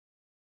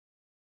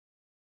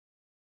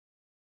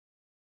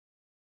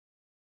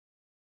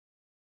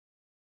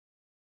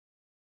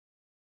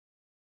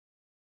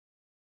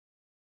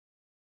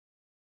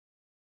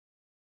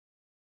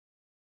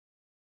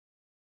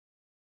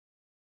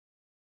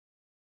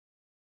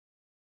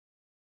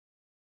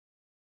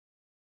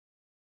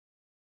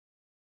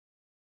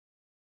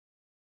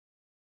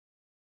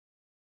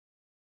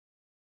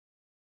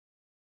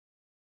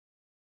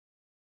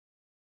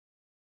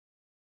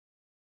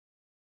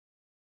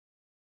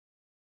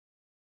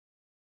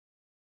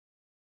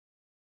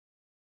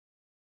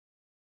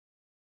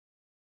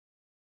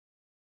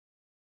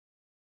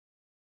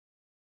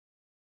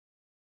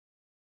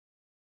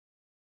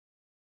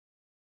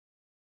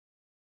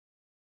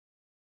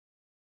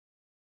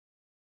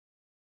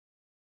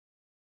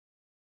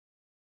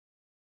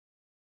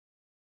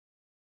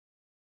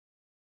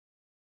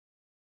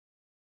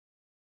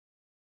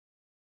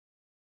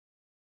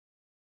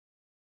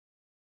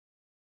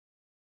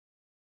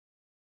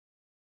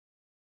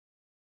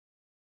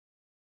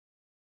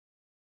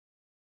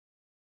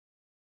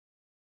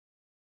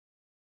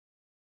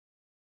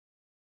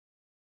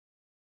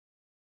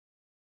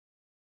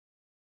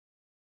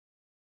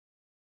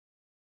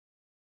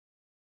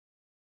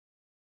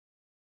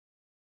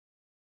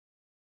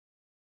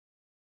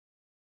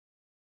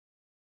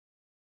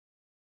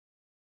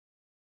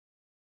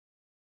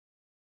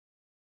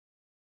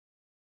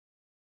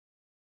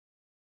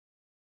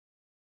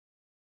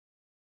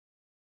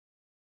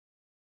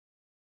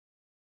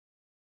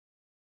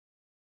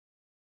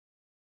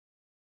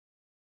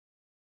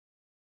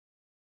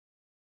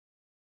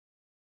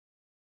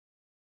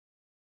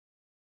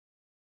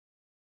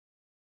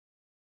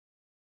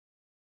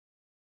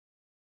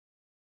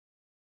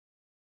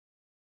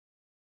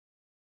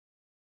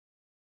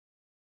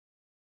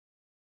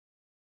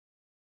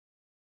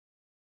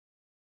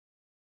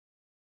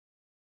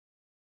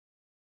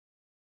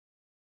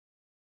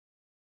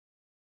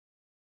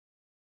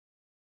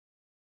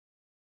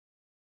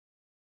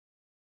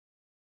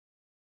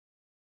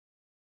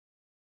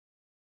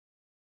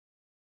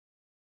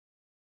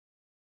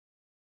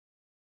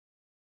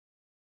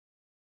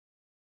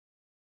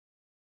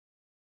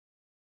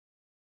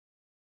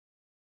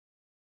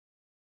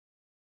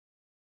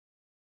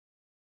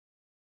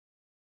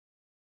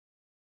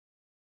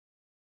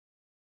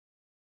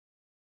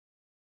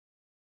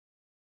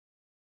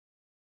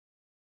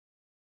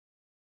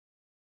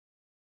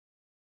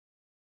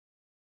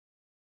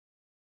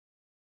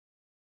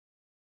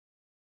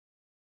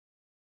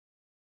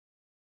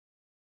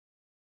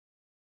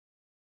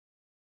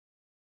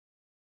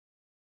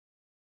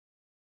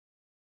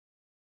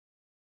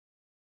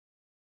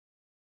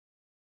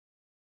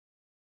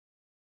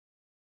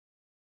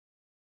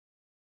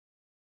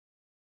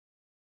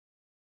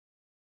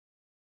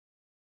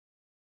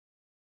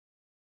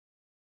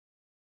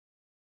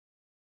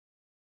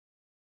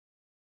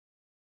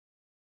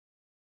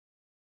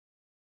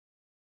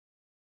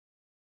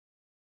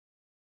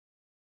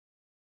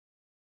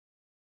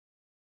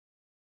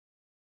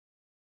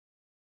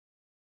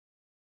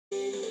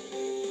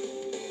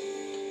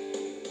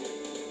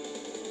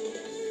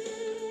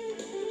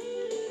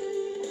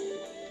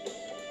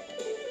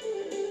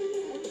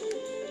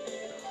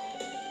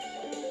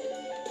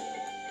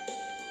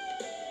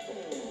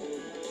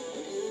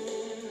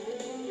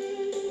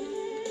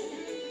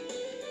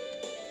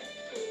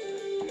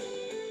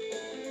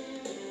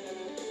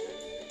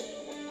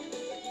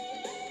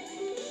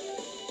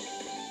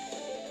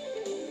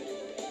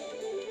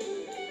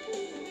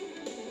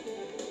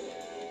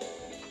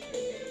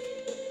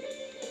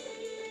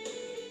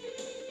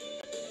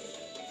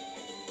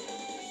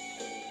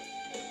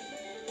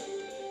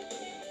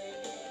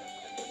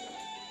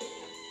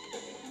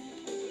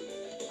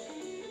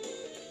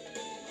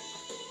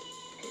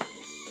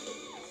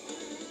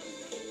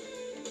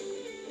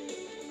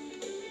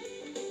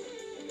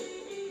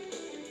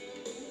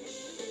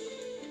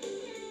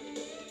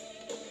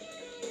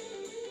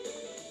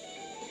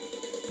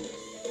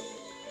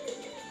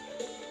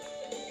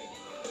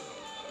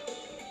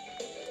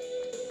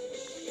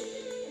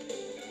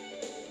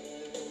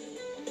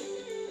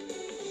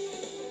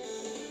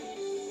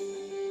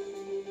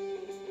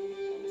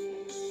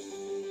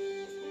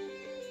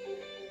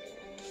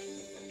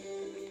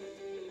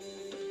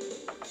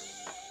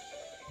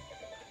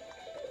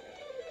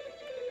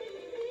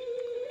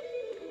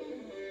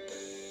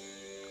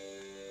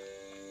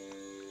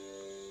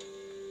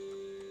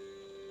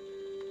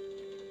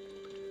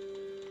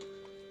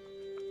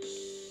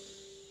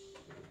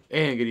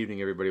And good evening,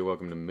 everybody.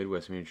 Welcome to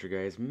Midwest Miniature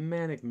Guys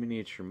Manic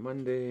Miniature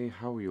Monday.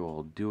 How are you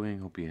all doing?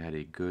 Hope you had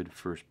a good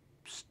first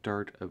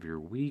start of your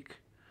week.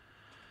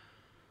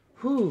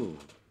 Whew.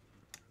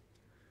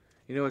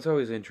 You know, it's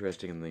always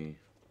interesting in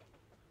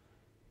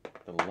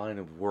the line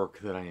of work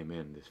that I am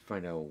in to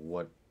find out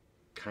what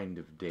kind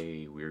of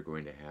day we are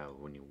going to have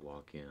when you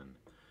walk in.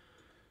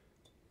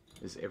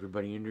 Is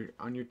everybody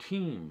on your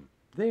team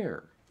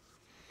there?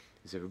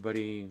 Is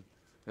everybody?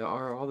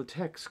 Are all the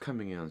texts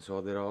coming in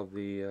so that all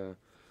the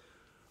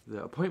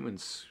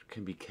appointments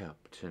can be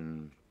kept,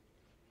 and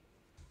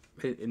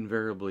it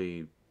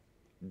invariably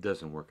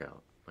doesn't work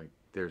out. Like,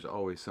 there's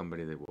always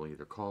somebody that will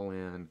either call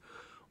in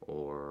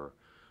or,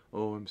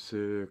 oh, I'm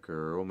sick,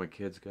 or oh, my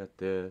kid's got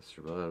this,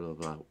 or blah, blah,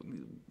 blah.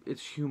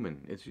 It's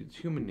human. It's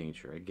human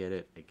nature. I get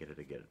it. I get it.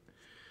 I get it.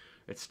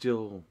 It's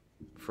still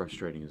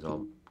frustrating as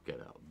all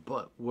get out.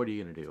 But what are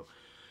you going to do?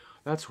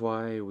 That's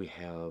why we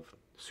have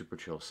Super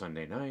Chill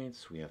Sunday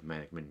nights. We have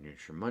Manic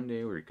Miniature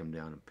Monday where you come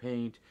down and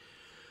paint.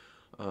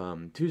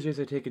 Tuesdays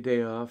I take a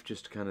day off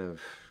just to kind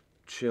of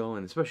chill,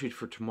 and especially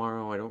for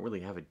tomorrow, I don't really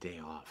have a day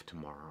off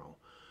tomorrow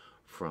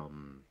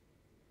from.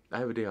 I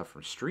have a day off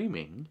from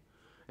streaming,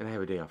 and I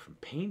have a day off from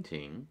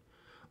painting,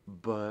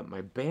 but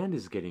my band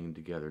is getting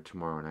together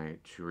tomorrow night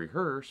to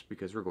rehearse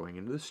because we're going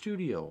into the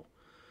studio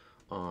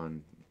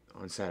on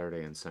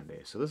Saturday and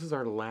Sunday. So this is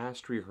our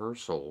last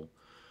rehearsal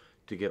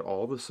to get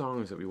all the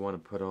songs that we want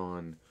to put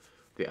on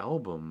the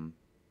album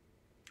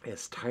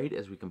as tight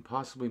as we can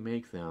possibly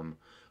make them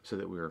so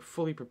that we are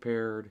fully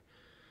prepared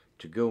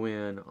to go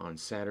in on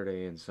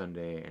Saturday and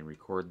Sunday and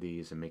record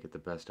these and make it the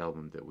best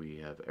album that we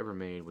have ever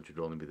made, which would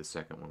only be the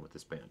second one with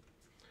this band.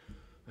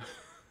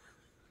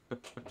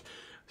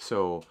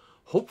 So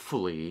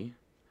hopefully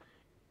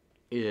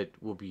it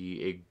will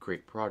be a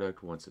great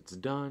product once it's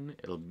done.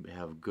 It'll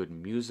have good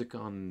music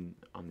on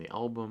the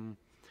album,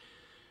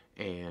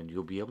 and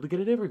you'll be able to get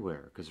it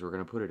everywhere because we're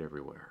going to put it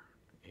everywhere.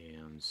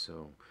 And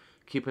so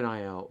keep an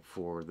eye out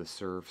for the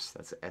Serfs.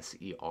 That's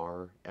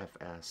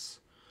SERFS,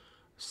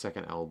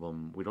 second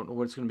album. We don't know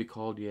what it's going to be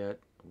called yet.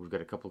 We've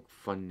got a couple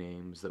fun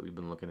names that we've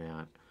been looking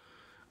at.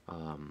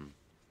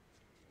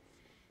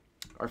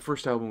 Our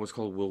first album was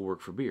called Will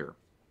Work for Beer.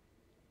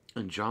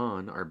 And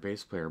John, our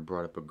bass player,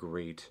 brought up a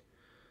great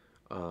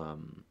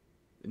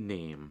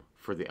name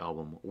for the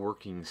album,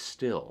 Working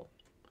Still,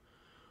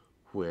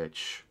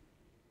 which,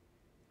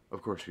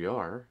 of course, we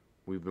are.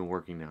 We've been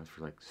working now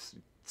for like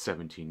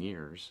 17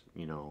 years,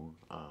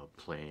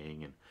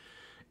 playing and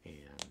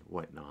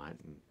whatnot,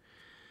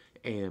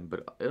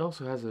 but it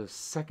also has a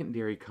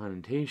secondary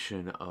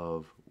connotation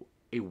of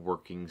a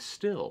working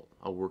still,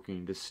 a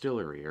working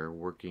distillery, or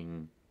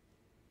working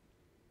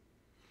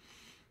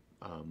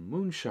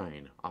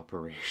moonshine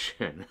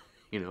operation.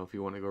 If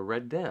you want to go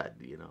Red Dead,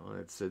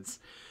 it's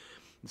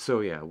so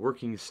yeah,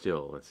 working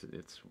still.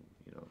 It's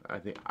I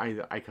think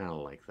I kind of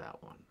like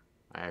that one.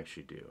 I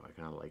actually do. I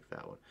kind of like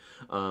that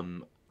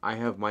one. I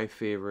have my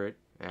favorite,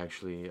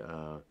 actually.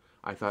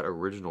 I thought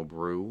Original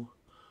Brew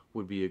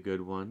would be a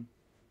good one.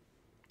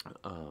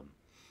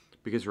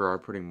 Because we are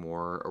putting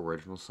more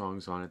original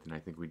songs on it than I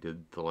think we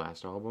did the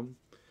last album.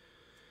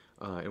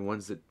 And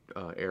ones that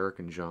Eric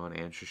and John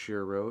and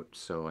Shashir wrote.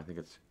 So I think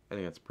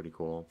that's pretty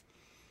cool.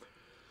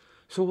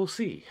 So we'll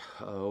see.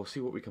 We'll see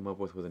what we come up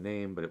with a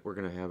name, but we're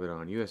going to have it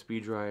on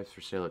USB drives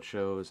for sale at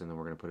shows, and then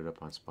we're going to put it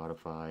up on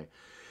Spotify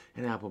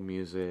and Apple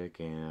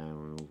Music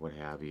and what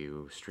have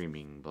you,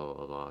 streaming, blah,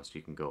 blah, blah, so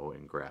you can go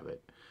and grab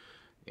it.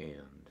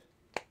 And,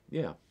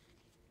 yeah.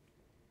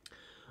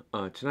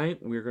 Tonight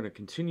we're going to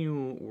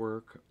continue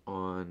work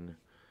on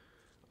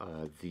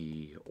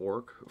the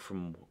orc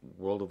from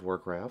World of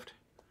Warcraft.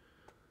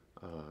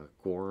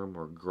 Gorm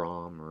or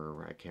Grom,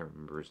 or I can't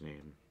remember his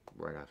name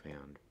right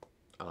offhand.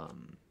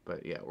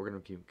 But yeah, we're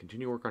going to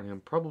continue work on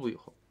him. Probably,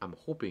 I'm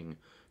hoping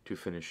to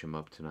finish him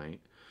up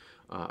tonight.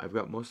 I've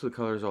got most of the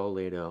colors all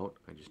laid out.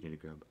 I just need to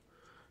grab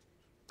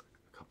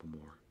a couple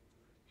more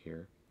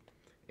here,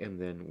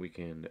 and then we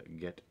can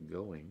get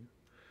going.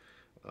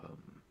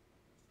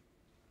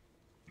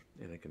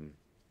 And I can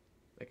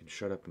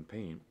shut up and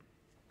paint.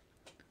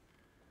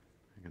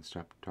 I can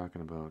stop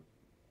talking about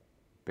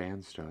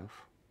band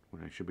stuff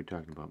when I should be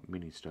talking about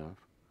mini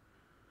stuff.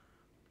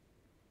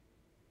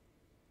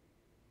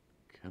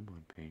 Come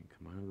on, paint.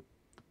 Come out of the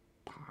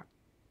pot.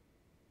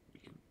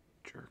 You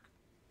jerk.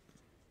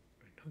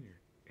 I know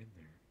you're in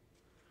there.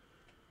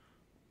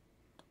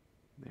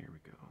 There we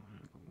go. A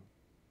little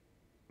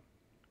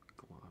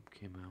glob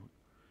came out.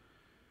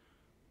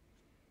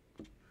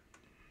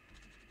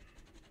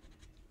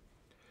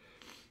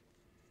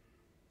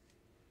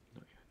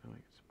 No, yeah, now I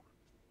get some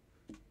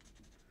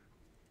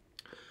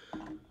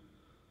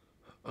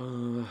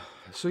more.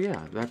 So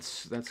yeah,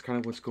 that's kind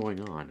of what's going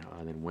on.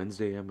 Then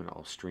Wednesday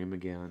I'll stream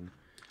again.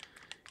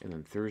 And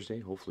then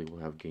Thursday, hopefully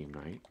we'll have game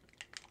night.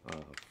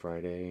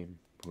 Friday,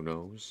 who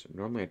knows?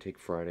 Normally I take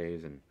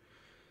Fridays and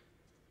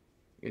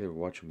either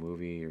watch a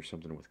movie or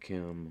something with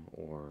Kim,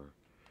 or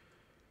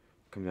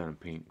come down and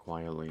paint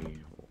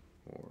quietly,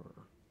 or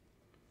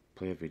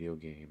play a video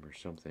game or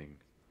something.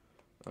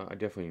 I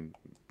definitely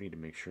need to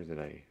make sure that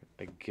I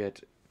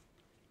get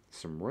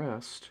some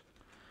rest.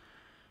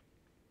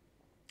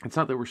 It's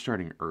not that we're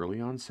starting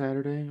early on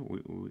Saturday.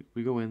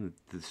 We go in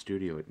the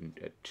studio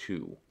at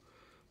 2.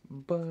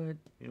 But,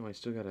 I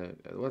still gotta.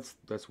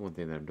 That's one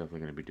thing that I'm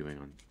definitely gonna be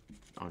doing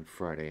on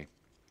Friday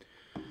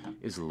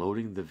is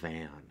loading the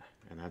van,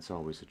 and that's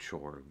always a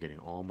chore. Getting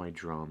all my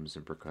drums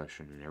and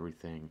percussion and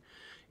everything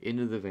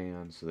into the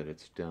van so that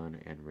it's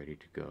done and ready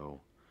to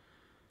go.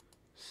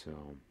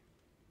 So,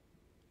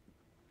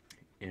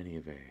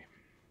 anyway,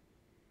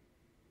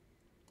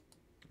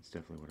 that's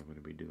definitely what I'm gonna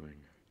be doing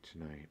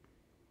tonight,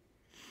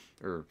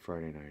 or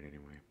Friday night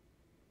anyway.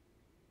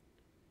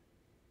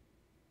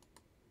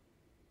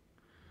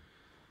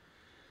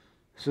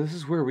 So this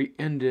is where we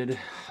ended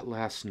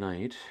last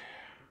night.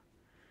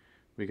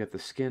 We got the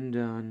skin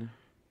done,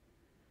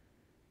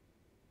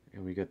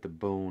 and we got the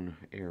bone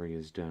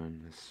areas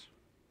done. This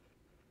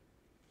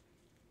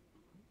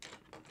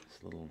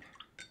little,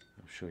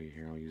 I'll show you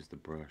here. I'll use the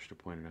brush to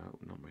point it out,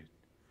 not my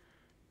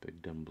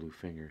big dumb blue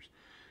fingers.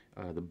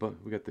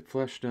 We got the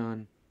flesh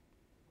done.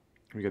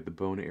 We got the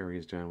bone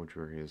areas done, which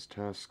are his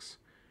tusks.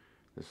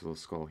 This little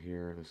skull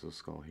here, this little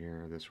skull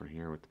here, this one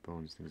here with the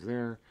bones, things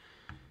there.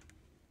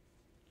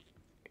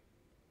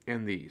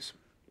 And these.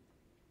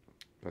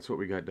 That's what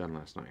we got done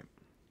last night.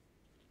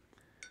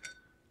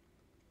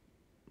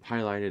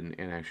 Highlighted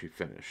and actually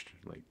finished.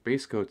 Like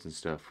base coats and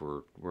stuff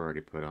were already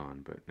put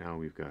on, but now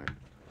we've got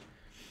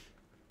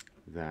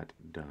that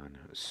done.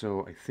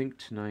 So I think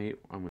tonight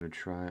I'm going to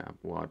try,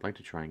 well, I'd like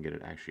to try and get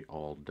it actually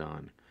all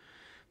done,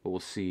 but we'll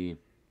see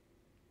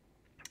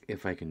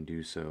if I can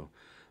do so.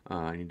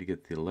 I need to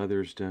get the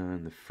leathers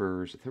done, the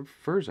furs. The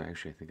furs,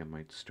 actually, I think I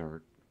might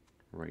start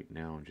right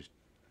now and just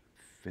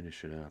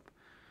finish it up.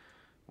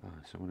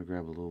 So I'm going to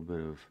grab a little bit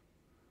of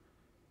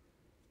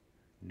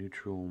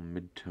neutral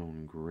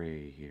mid-tone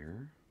gray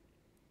here.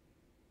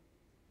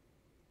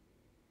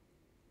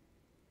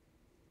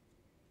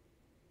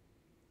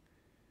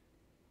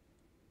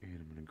 And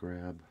I'm going to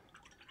grab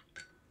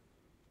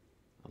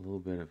a little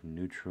bit of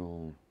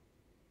neutral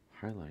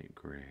highlight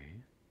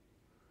gray.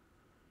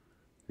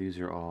 These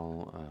are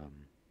all,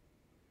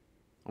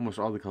 almost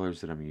all the colors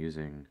that I'm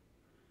using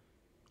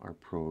are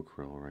Pro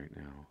Acryl right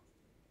now.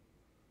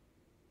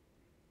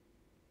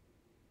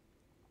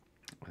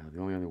 The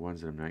only other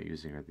ones that I'm not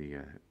using are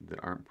that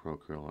aren't Pro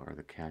Acryl are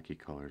the khaki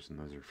colors, and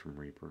those are from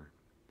Reaper.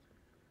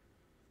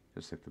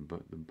 Just like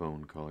the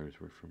bone colors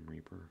were from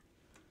Reaper.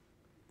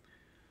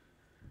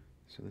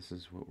 So this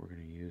is what we're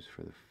going to use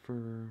for the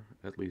fur,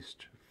 at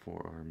least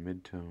for our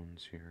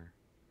mid-tones here.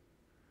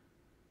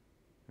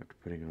 After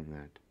putting on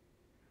that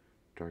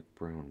dark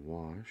brown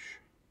wash.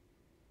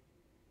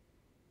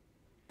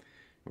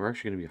 We're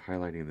actually going to be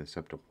highlighting this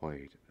up to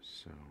white,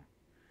 so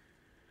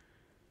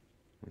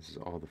this is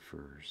all the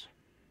furs.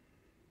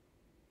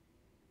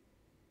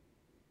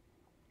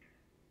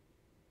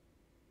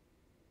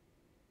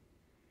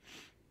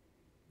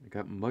 It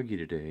got muggy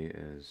today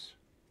as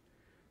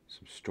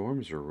some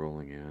storms are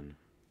rolling in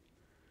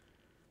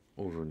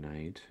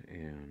overnight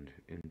and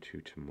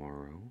into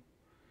tomorrow.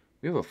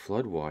 We have a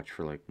flood watch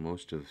for like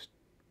most of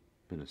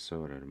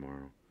Minnesota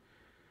tomorrow,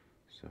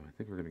 so I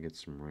think we're going to get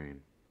some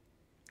rain.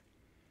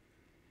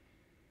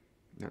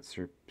 Not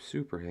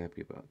super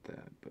happy about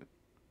that, but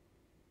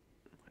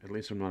at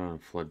least I'm not on a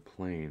flood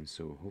plain,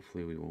 so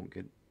hopefully we won't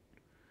get...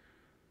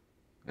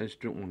 I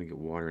just don't want to get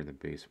water in the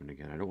basement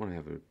again. I don't want to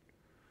have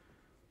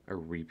a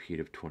repeat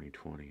of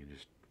 2020 and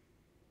just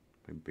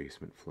my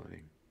basement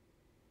flooding.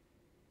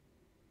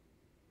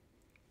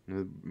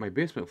 My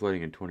basement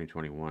flooding in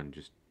 2021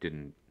 just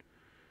didn't...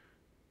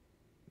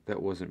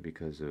 That wasn't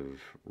because of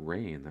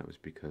rain, that was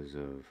because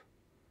of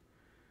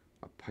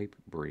a pipe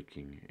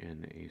breaking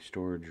in a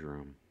storage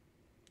room.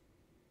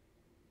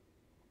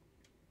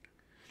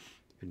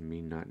 And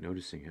me not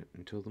noticing it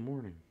until the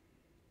morning,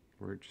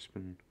 where it just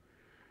been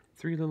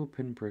 3 little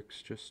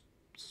pinpricks just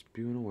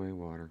spewing away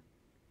water.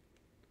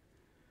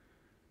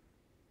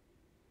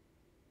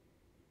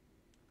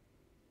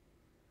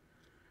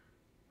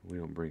 We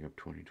don't bring up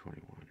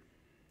 2021.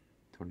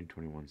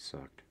 2021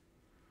 sucked.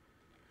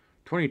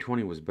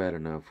 2020 was bad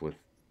enough with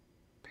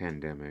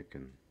pandemic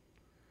and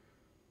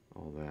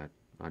all that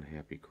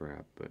unhappy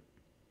crap, but...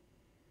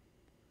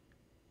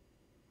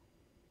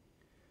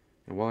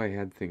 And while I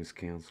had things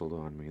canceled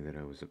on me that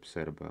I was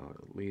upset about,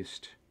 at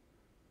least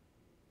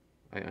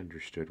I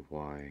understood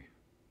why.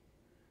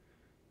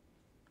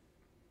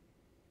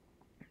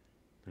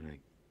 And I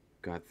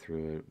got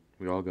through it.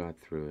 We all got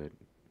through it.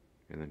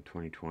 And then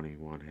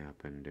 2021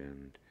 happened,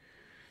 and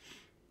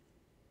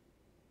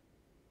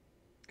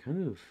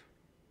kind of,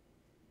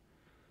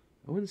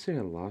 I wouldn't say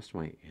I lost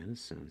my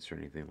innocence or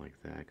anything like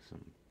that, because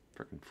I'm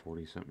freaking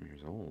 40-something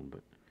years old,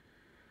 but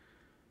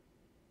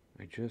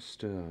I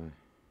just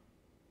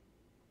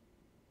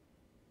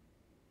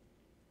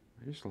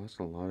lost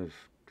a lot of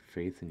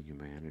faith in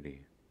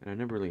humanity. And I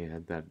never really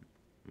had that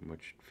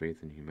much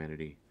faith in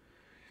humanity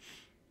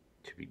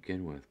to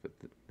begin with, but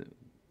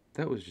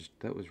that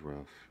was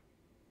rough.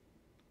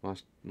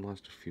 Lost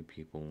a few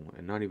people,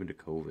 and not even to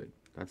COVID.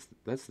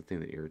 That's the thing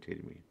that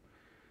irritated me.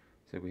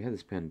 It's like we had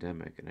this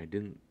pandemic,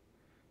 and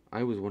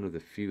I was one of the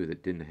few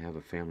that didn't have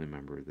a family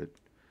member that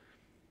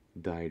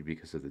died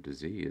because of the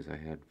disease. I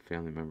had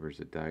family members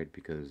that died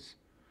because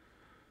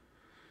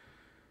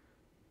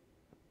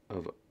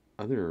of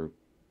other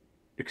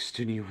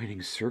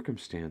extenuating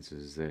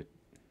circumstances that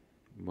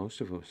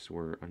most of us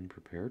were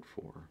unprepared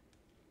for.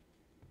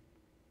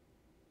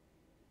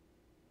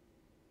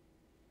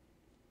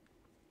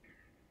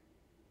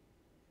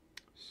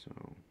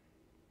 So,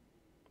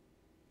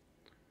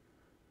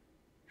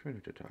 try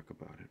not to talk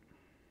about it.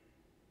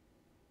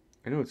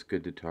 I know it's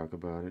good to talk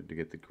about it to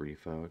get the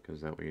grief out,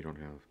 because that way you don't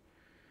have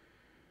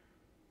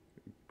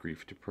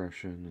grief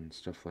depression and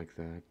stuff like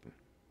that, but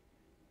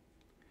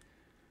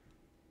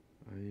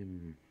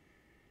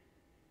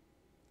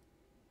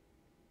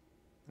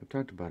I've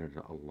talked about it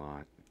a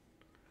lot,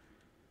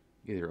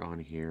 either on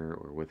here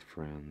or with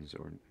friends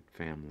or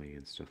family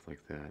and stuff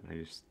like that.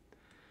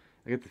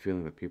 I get the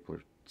feeling that people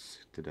are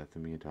sick to death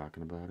of me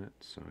talking about it,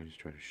 so I just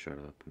try to shut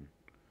up and,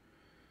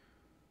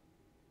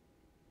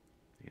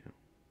 you know,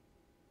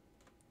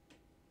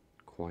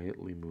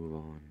 quietly move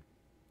on.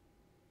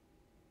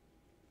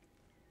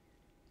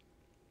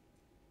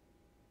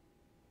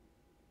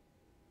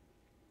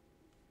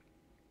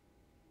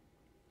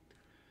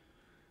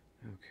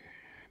 Okay.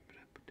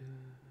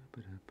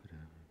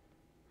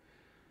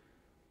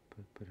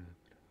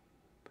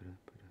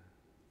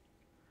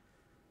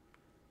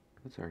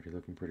 That's already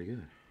looking pretty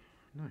good.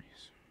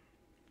 Nice.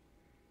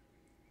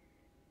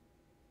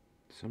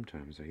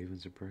 Sometimes I even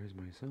surprise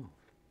myself.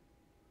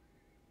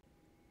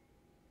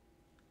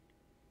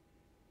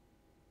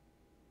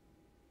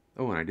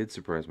 Oh, and I did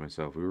surprise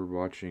myself. We were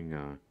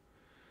watching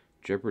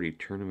Jeopardy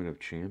Tournament of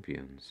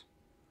Champions.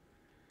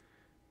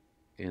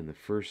 And the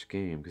first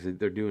game, because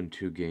they're doing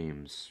 2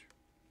 games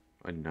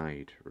a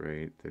night,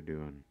 right? They're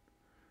doing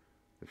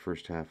the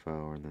first half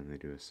hour, and then they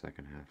do a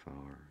second half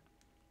hour.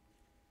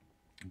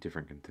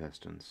 Different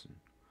contestants and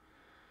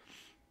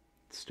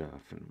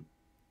stuff. And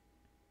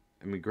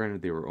I mean,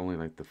 granted, they were only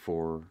like the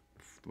 4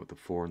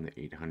 and the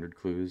 800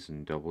 clues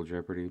in Double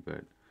Jeopardy,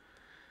 but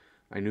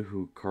I knew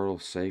who Carl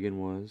Sagan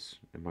was,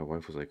 and my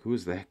wife was like,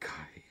 "Who's that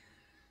guy?"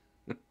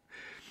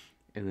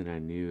 And then I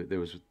knew there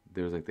was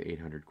like the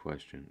 $800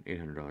 question.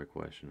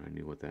 I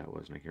knew what that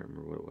was, and I can't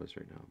remember what it was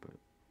right now, but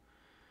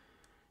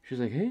she's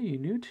like, "Hey, you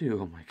knew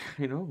too." I'm like,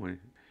 "I know," and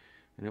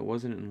it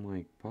wasn't in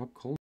like pop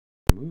culture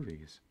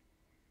movies.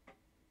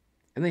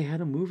 And they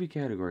had a movie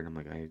category, and I'm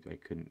like,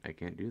 I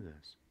can't do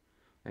this.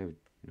 I have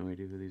no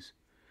idea who these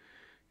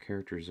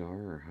characters are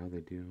or how you're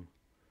doing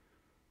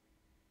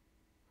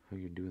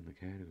the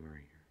category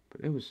here. But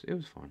it was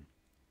fun.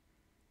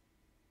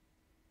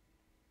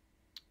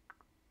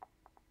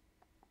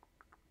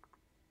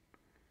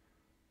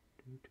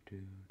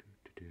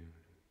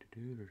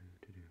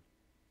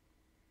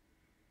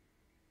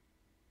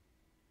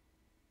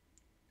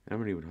 I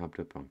haven't even hopped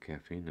up on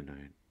caffeine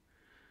tonight.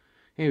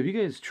 Hey, have you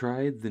guys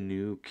tried the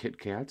new Kit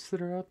Kats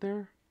that are out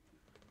there?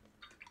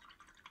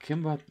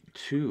 Kim bought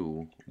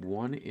 2.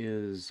 One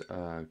is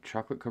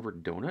chocolate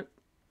covered donut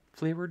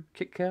flavored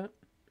Kit Kat,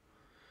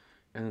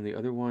 and then the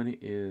other one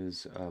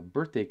is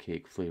birthday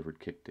cake flavored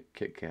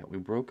Kit Kat. We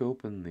broke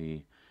open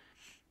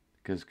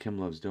because Kim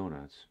loves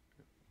donuts.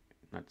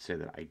 Not to say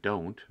that I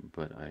don't,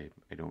 but I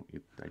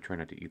try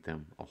not to eat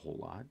them a whole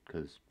lot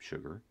because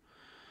sugar.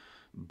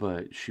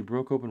 But she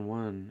broke open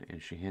one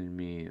and she handed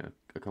me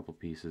a couple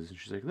pieces, and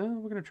she's like, "Oh,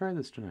 we're gonna try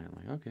this tonight." I'm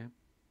like, "Okay."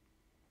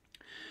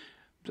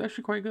 It was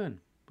actually quite good.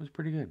 It was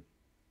pretty good.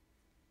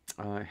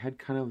 It had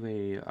kind of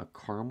a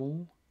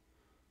caramel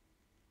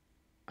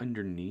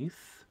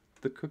underneath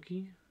the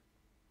cookie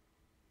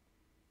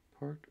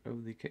part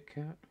of the Kit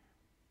Kat,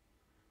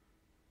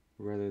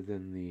 rather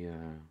than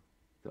the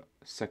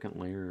second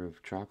layer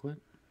of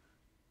chocolate.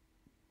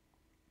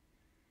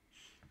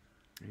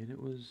 And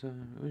it was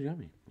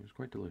yummy. It was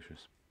quite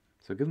delicious.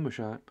 So give them a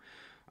shot.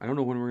 I don't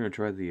know when we're gonna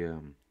try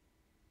the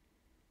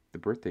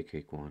birthday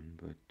cake one,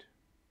 but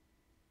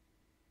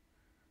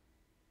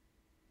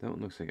that one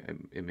looks like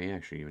it may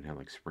actually even have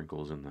like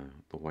sprinkles in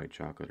the white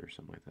chocolate or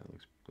something like that.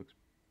 It looks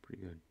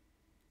pretty good.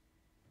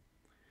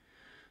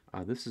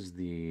 This is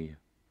the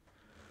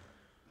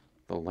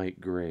light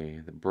gray,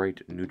 the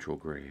bright neutral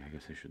gray, I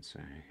guess I should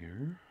say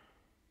here.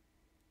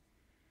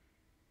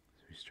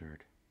 So we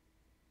start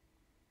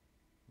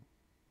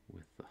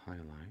with the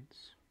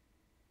highlights.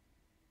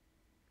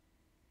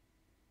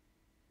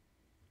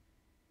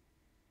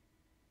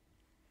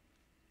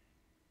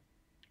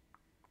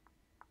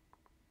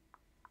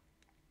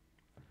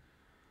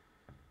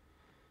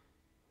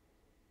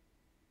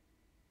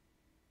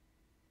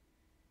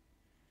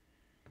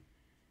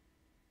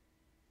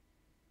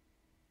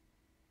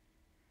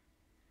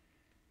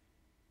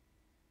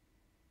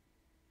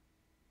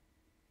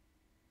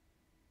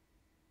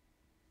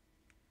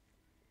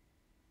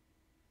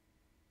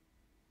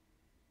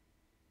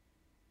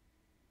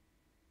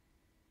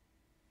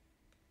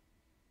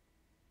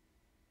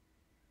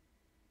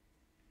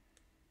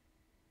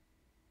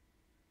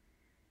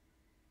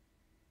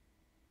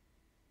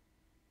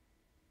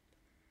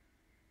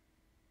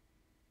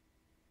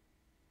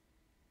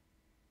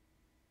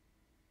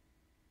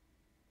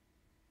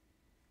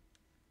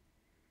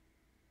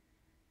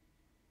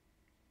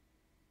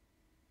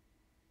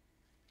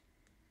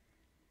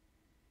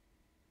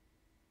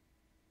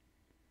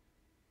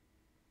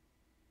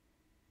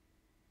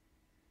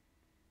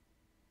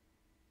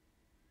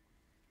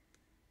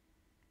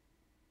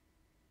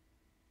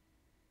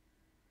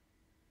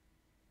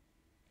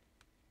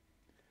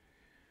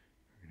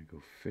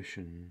 go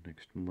fishing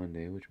next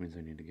Monday, which means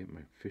I need to get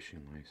my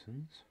fishing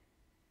license.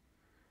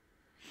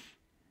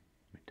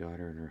 My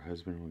daughter and her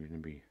husband are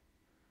going to be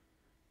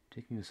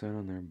taking us out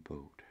on their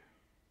boat.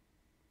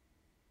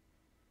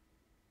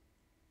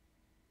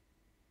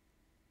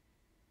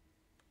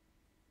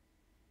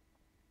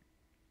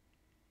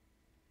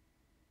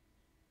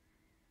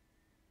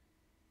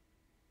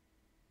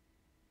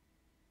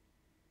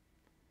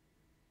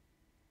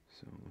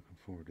 So I'm looking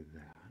forward to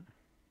that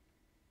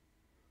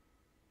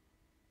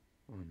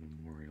on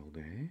Memorial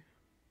Day.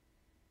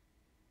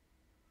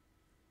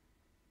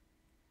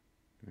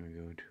 I'm going to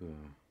go to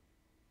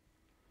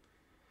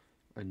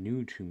a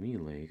new to me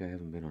lake. I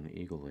haven't been on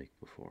Eagle Lake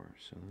before,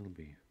 so that'll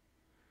be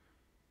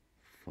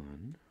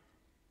fun.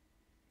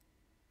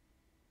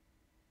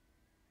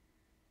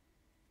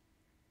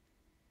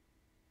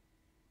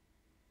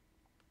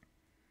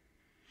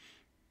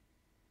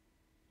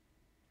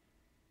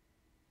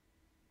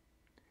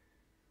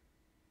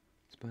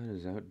 It's about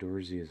as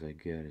outdoorsy as I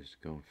get is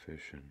going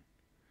fishing.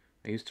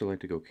 I used to like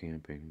to go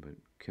camping, but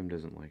Kim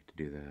doesn't like to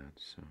do that,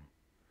 so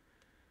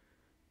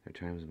there are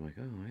times I'm like,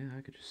 oh yeah,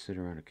 I could just sit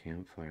around a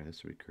campfire.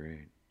 This would be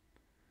great.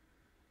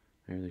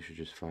 I really should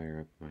just fire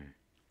up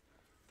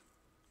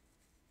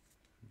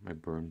my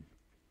burn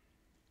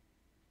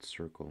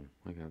circle.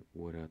 I got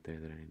wood out there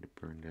that I need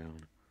to burn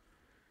down.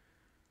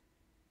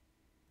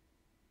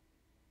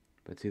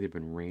 But it's either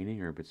been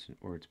raining or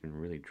it's been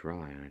really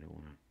dry, and I don't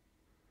want to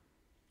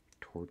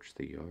torch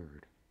the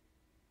yard.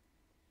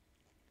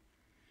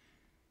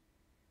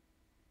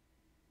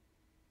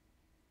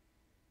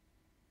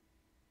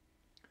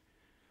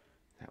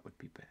 That would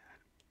be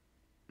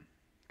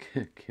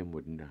bad. Kim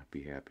would not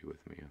be happy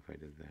with me if I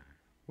did that.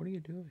 What are you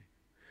doing?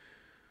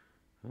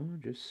 Oh,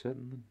 just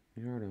setting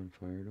the yard on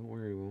fire. Don't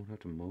worry, we won't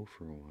have to mow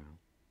for a while.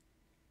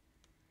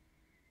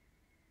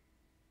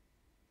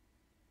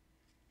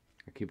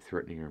 I keep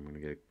threatening her I'm going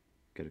to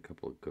get a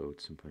couple of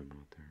goats and put them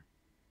out there.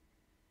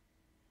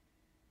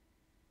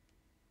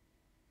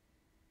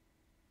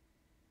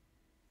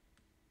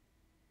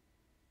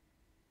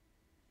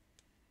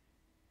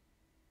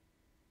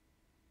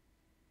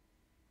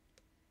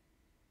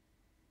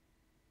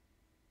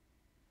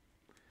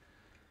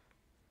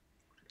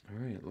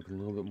 Alright, looking a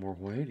little bit more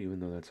white, even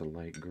though that's a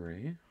light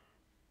gray.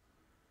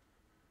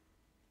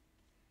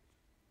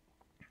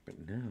 But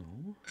now,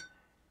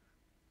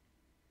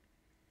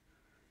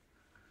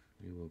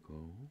 we will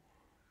go,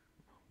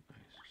 nice,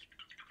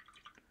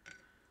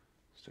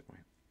 stick my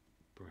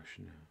brush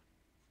into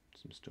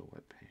some still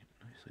wet paint,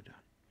 nicely done.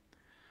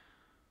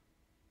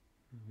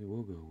 We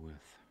will go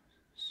with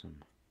some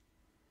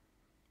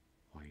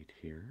white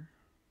here.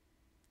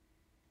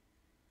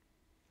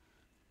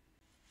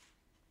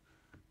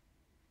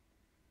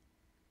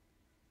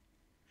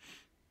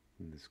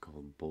 And this is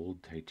called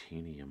Bold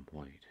Titanium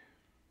White.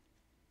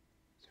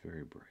 It's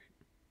very bright.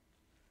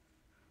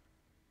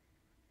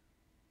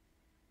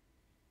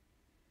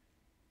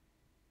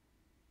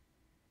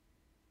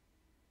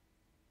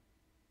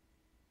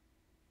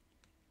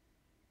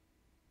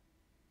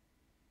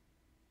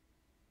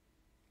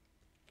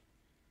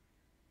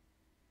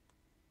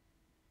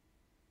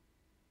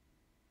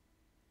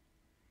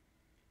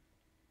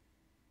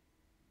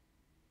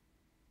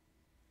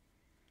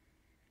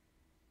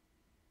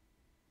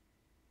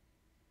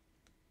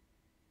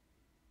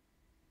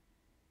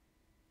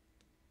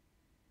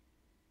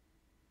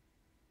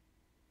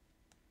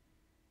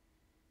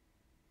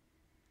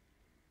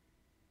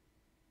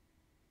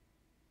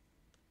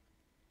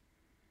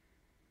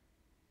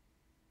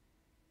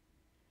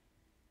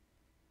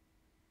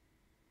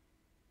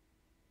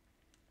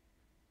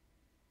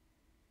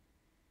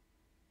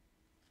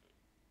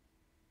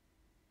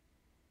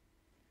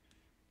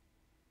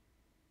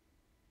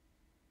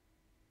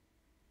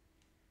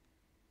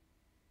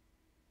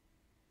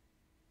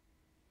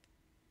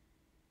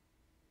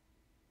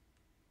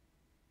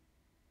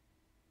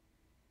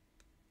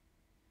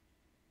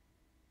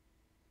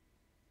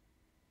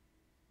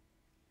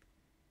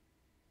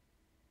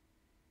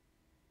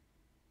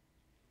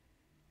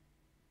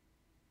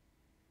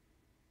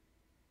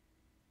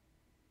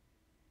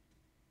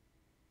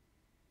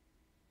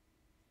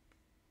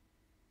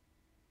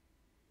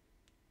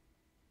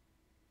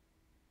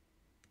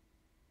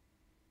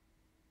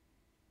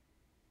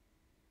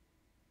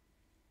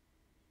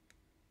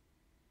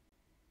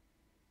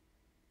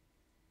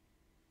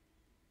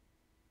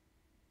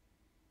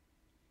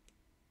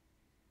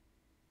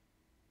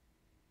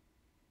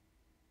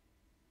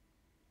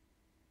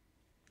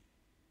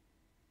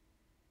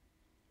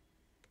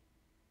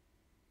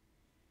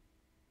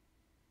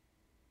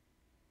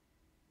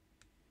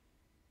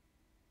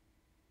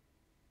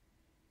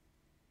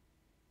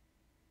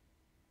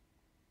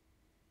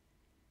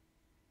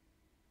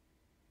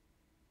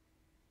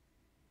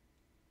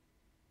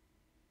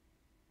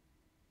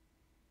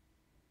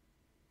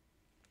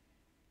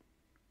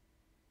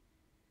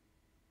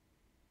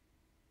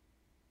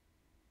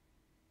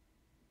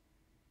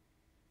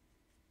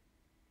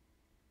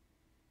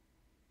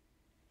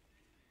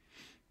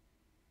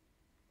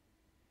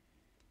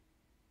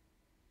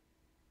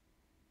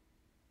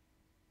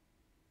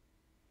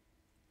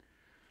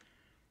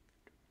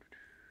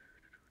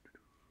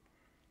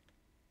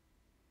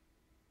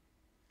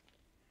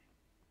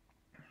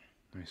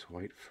 Nice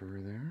white fur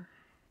there.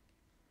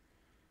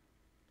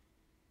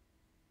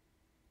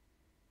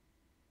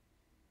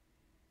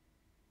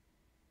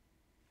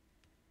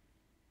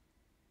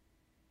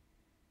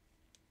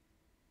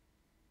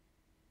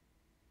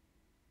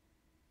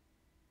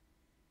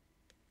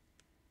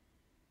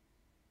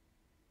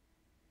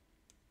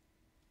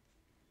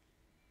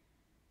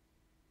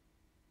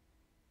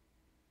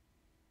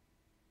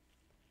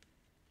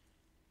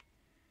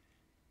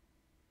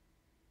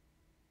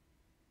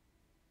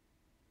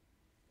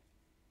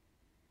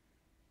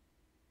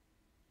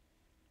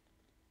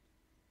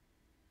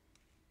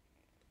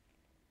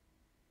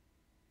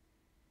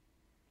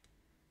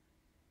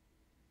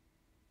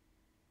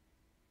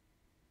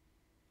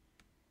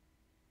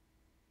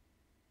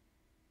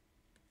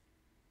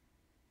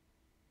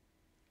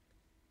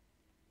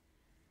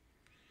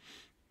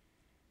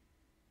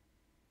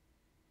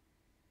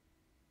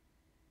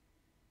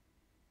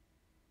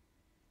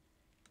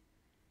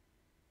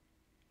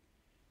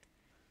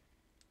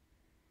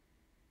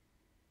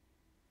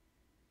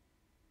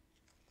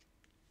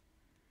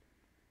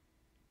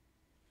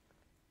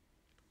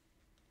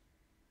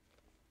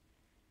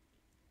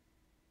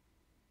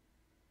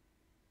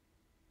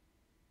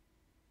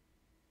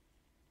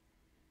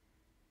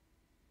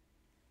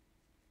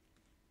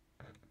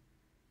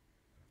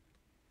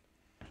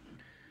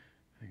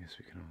 I guess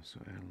we can also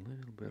add a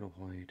little bit of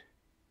white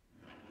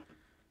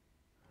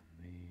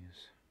on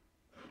these.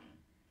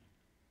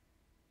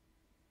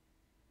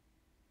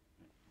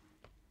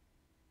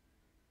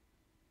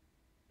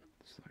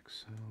 Just like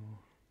so.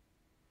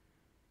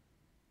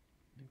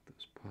 Make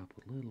those pop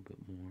a little bit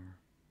more.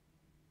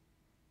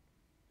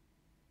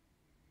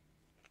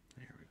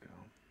 There we go.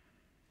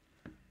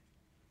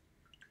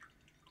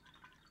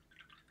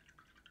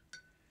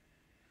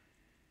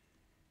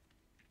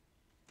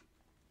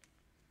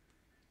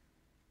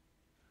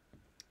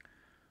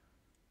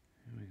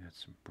 And we got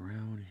some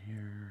brown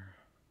here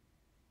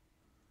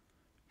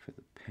for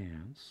the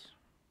pants.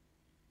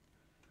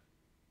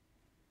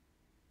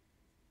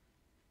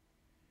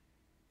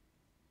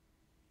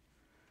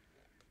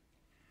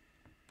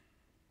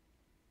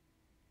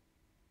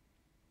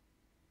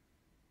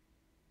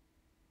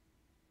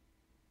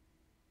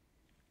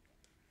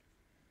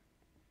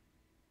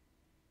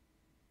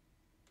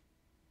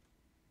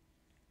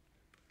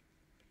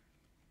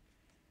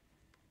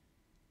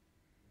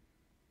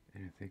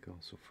 And I think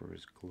also for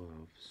his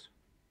gloves.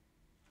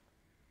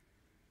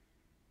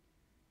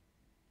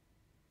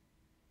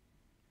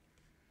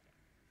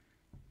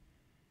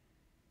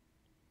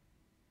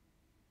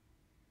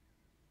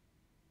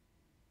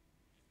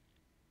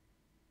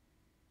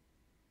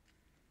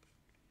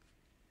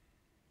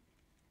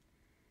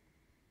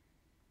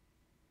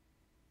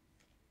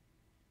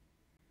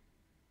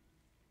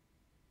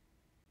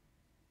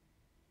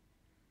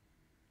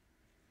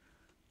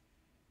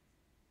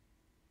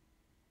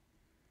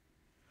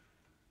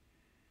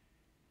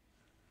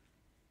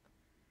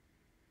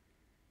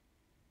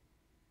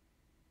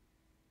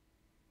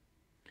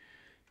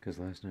 Because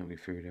last night we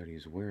figured out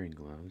he's wearing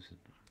gloves, and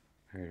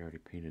I had already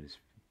painted his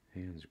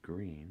hands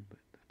green, but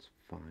that's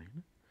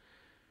fine.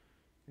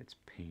 It's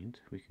paint,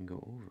 we can go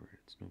over it,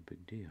 it's no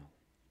big deal.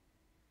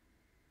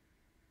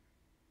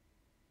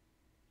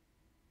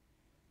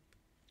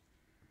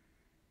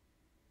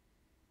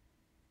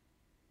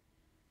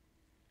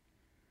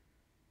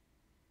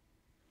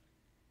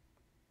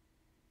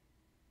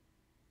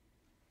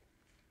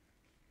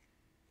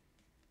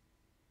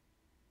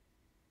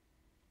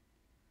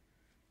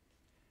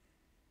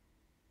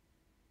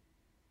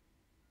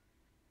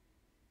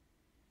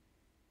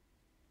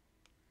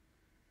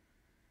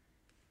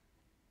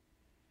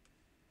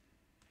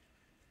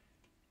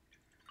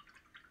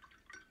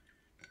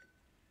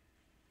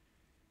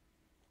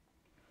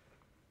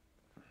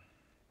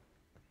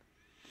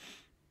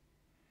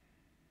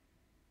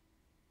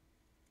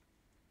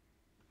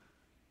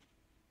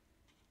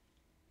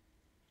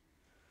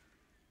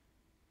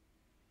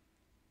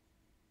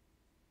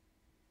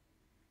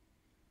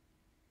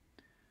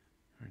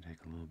 I'm going to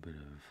take a little bit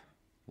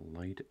of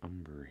light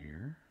umber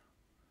here.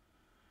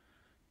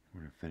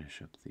 We're going to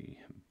finish up the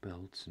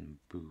belts and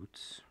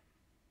boots.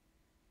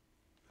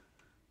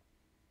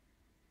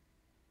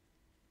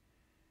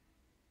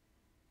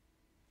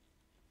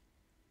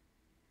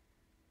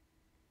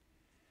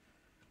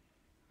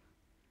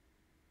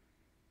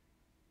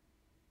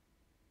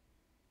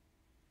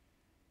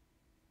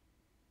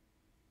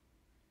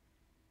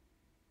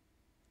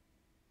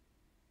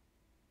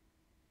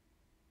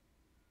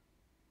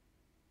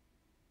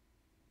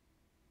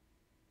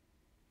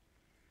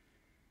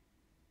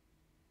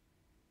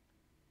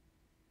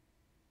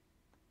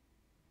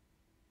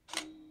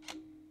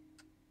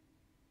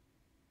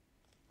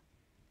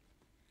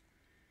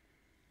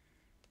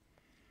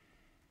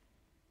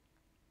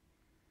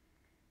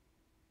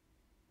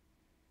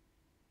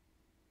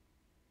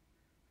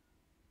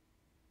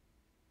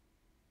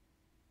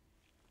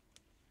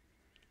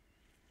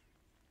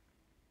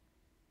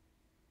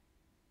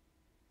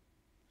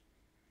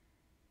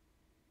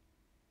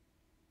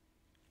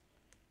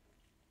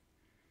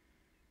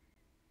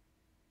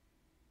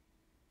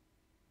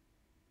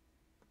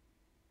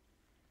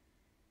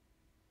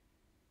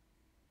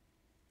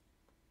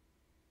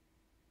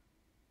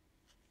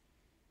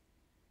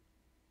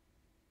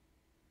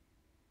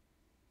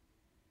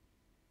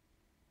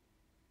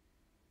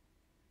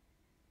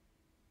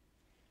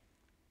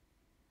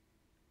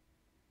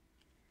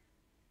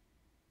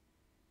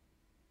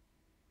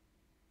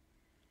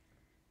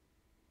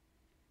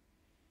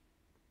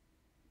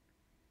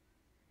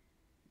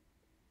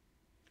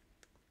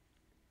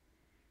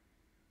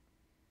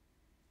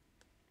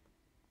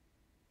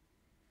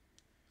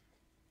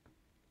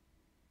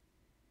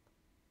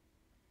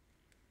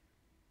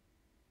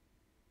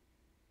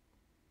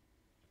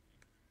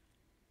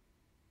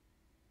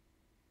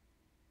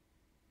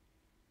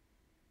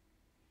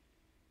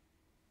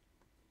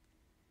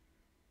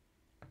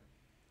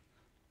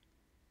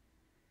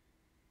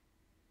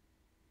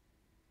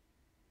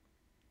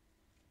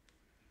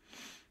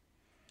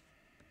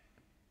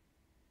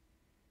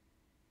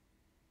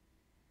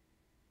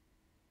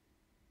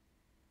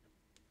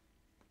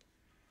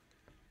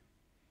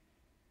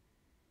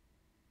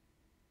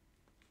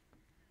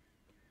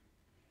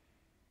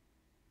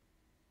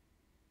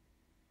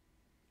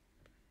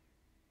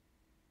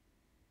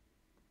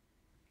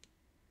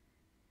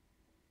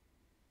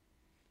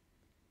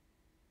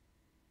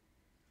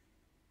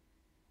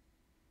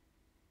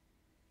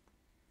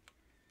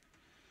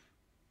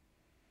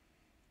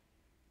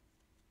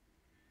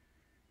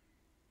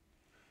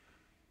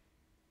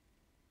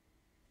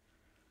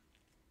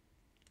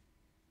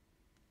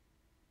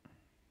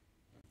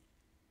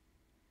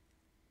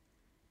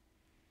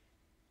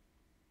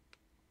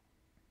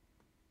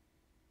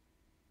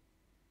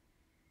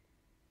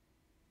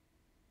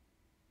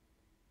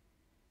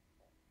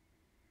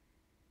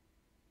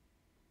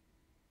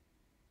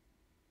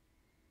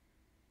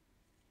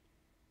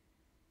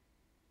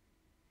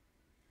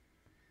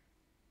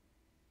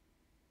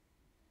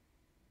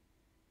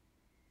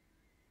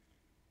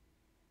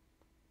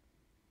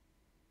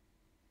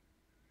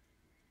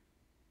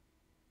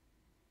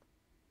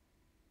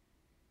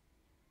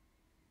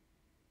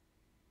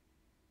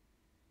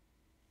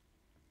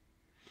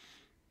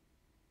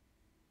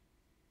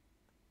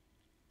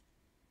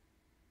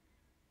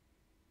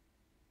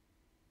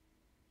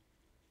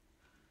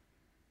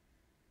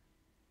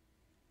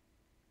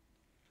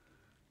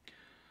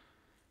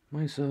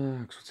 My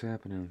socks, what's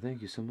happening?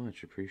 Thank you so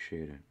much.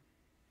 Appreciate it.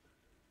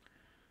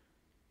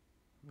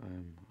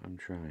 I'm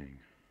trying.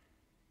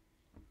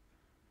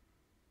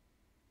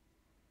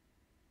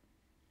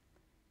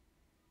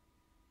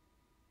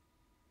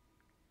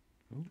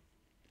 Oh,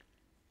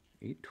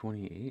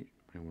 8:28.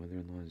 My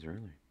mother-in-law is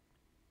early.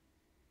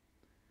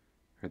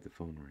 Heard the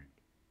phone ring.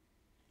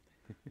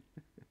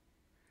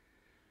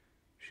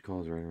 She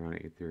calls right around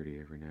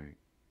 8:30 every night.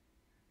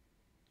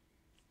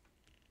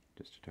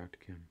 Just to talk to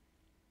Kim.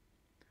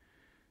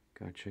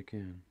 Gotta check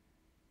in.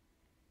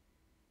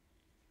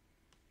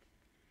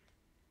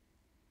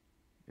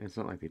 And it's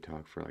not like they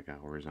talk for like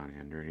hours on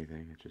end or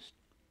anything. It's just,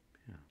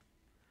 yeah.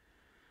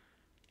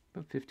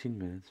 About 15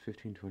 minutes,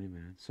 15, 20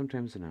 minutes.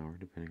 Sometimes an hour,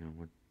 depending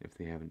on if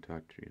they haven't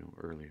talked,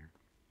 earlier.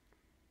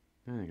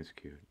 I think it's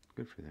cute.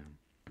 Good for them.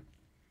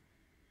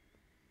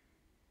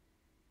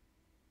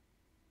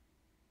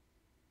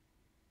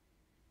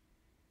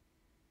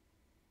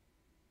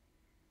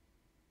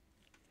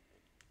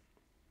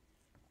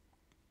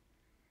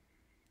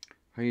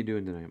 How you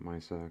doing tonight, my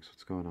socks?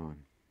 What's going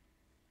on?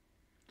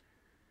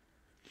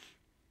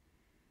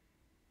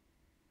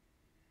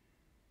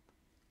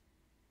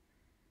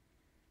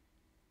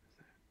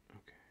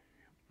 Okay.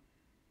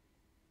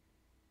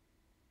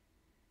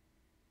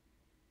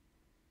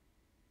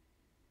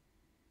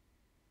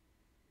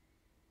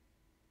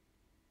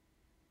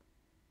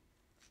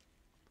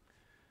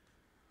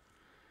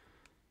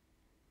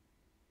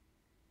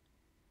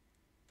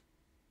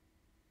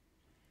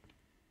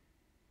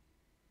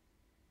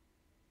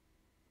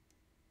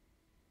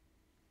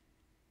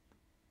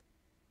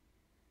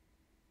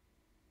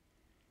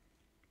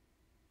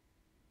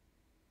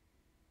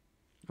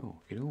 Oh,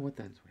 you know what?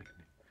 That's what I can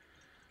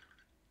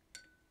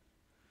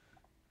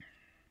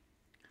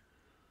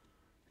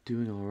do.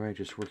 Doing all right.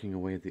 Just working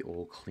away at the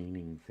old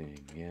cleaning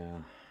thing.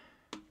 Yeah.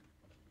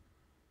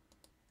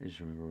 I just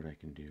remember what I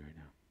can do right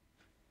now.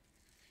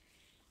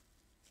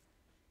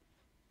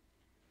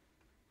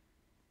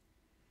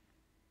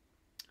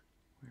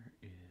 Where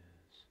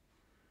is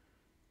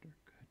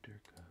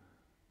Durka?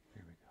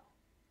 There we go.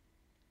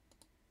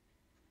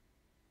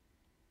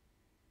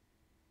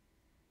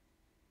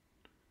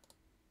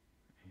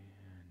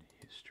 And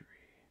history.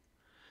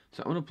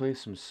 So I'm gonna play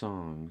some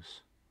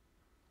songs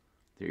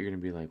that you're gonna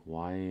be like,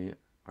 why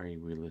are we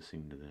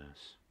listening to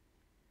this?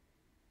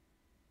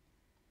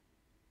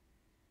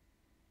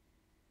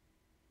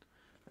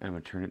 And I'm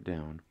gonna turn it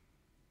down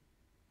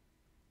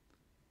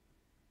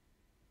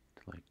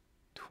to like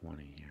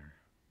 20 here.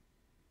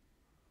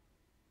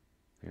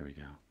 There we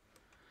go.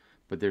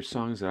 But there's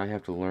songs that I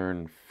have to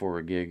learn for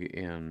a gig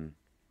in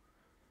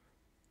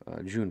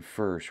June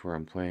 1st, where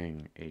I'm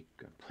playing a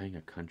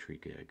country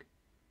gig.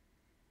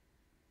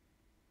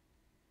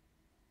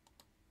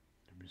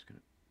 I'm just gonna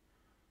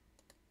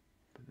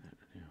put that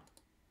in.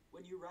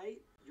 When you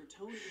write, your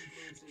tone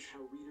influences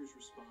how readers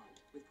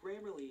respond. With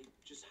Grammarly,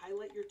 just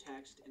highlight your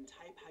text and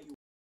type how you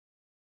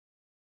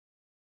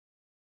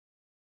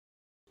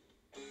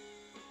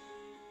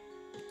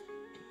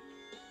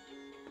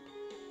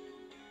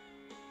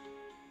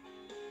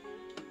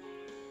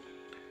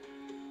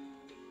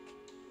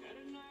Had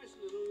a nice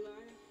little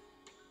life,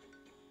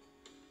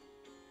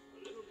 a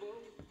little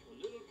boat, a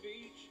little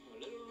beach, a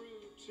little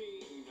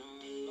routine I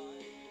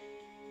like.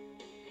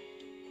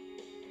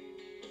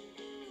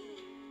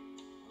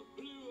 A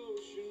blue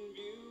ocean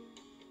view,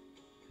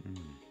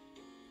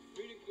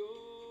 free to go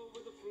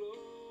with the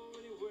flow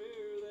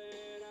anywhere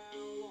that I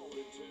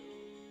wanted to.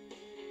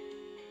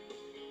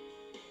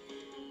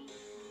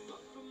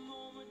 But the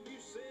moment you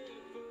set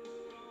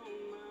foot on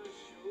my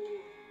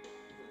shore,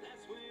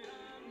 that's when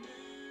I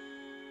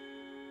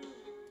knew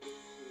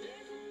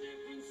there's a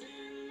difference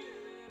in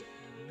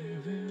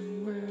living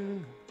and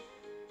living.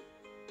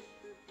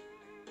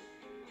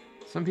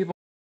 Some people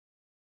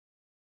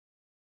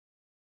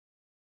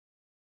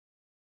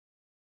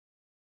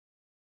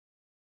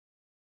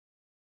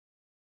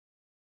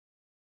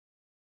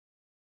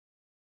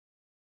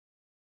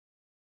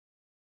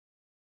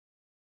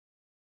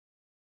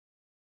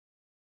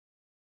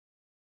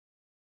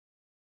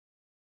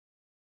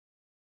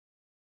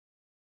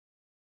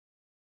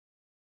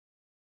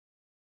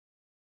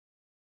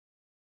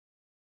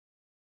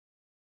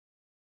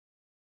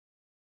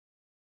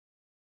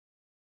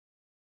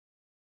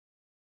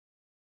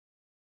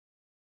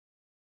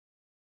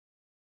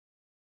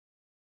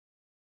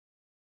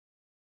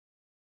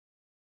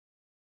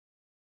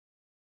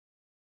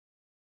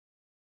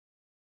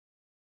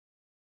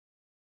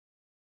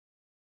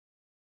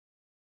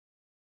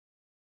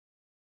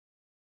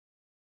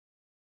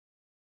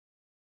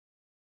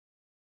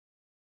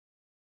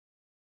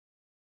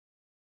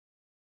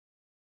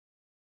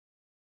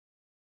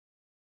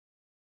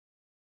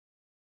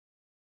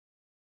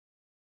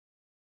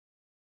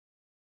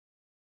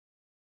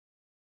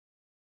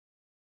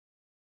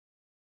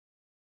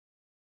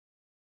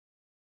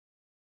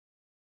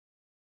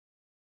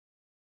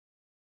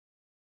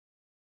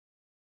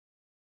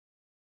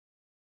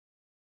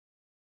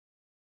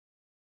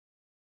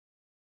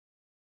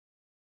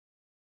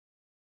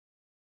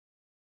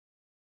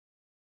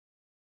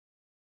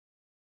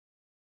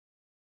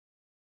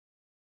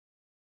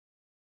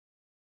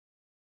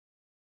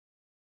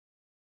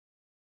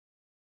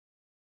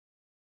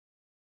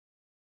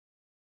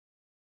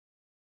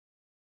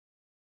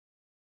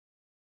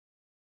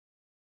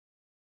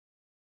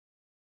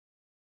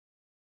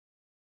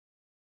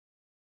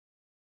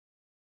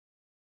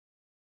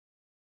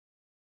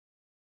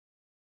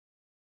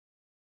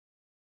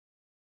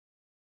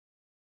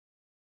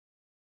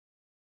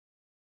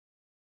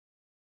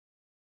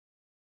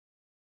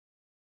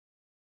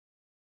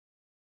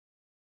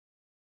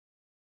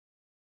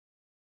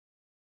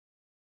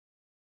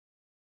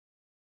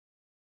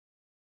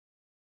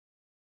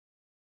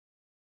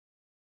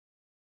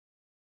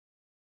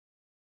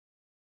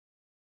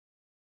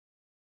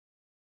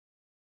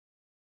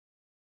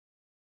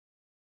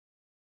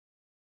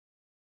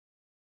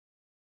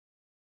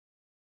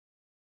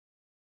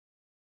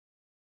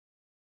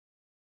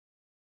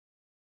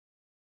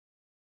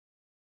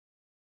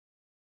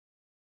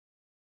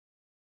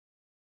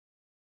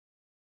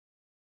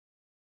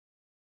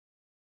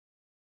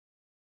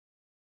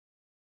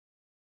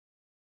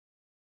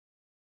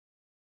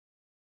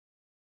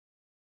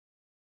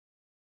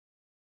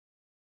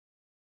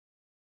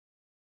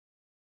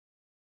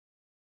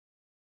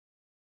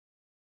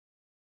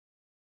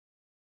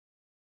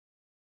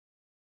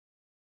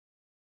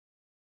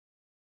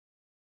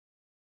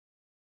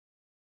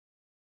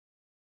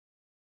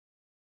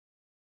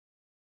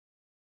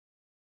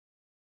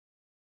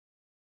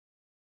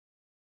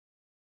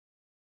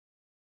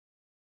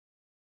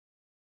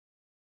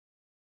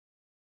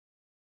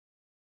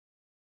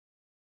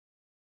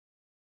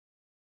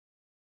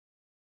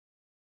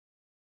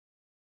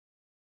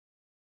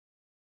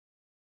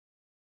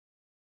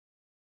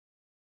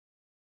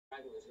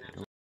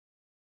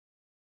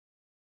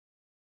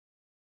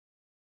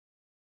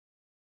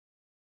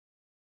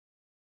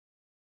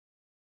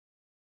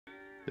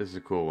This is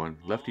a cool one.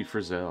 Lefty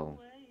Frizzell.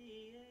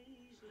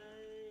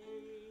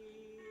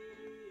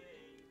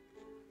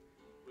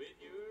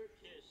 With your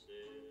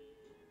kisses,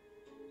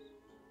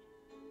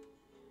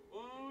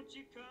 won't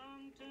you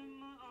come to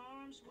my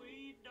arms,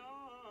 sweet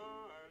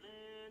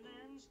darling,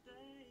 and stay?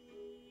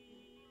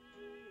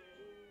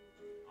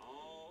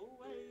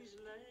 Always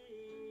late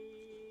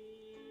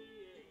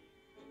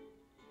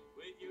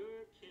with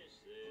your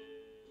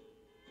kisses.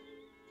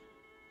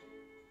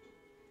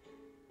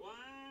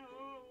 Why,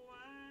 oh,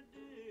 why do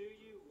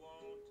you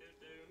want to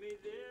do me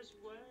this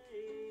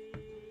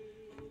way?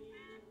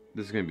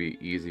 This is gonna be an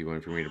easy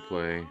one for me to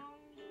play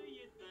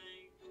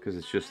because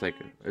it's just like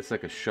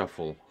a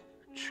shuffle,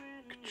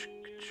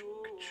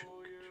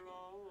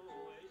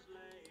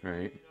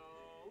 right?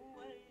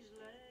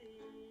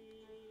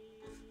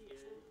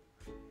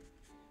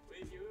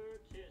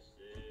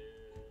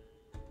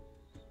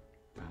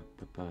 Ba,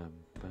 ba, ba,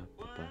 ba,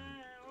 ba.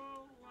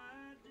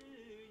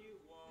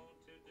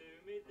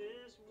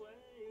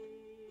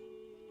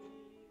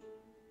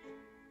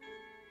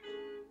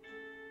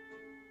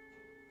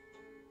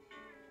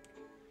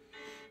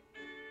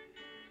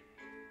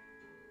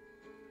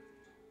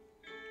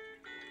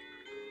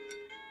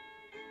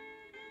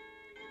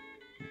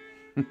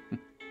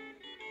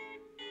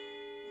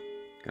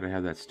 Gotta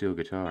have that steel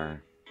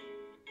guitar.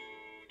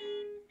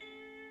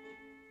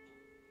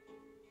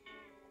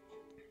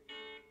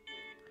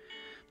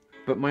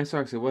 But my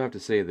socks, I will have to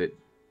say that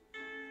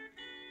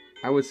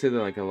I would say that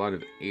like a lot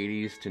of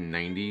 80s to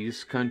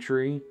 90s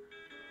country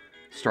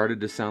started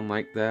to sound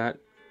like that.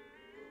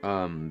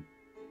 And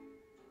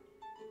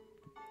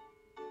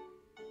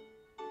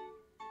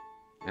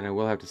I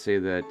will have to say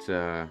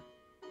that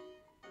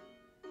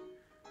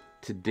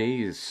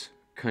today's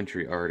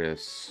country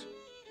artists,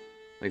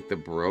 like the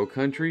bro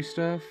country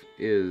stuff,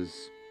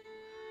 is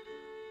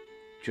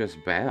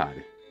just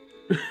bad.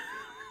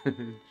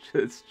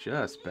 It's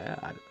just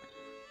bad.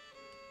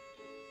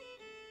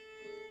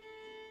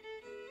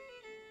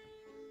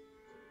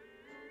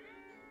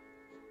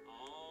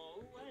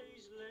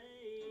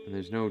 And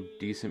there's no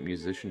decent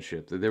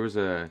musicianship. There was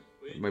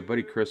my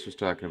buddy Chris was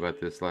talking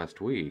about this last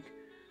week.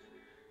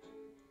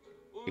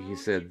 He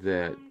said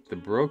that the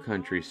bro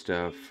country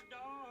stuff,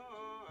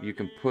 you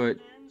can put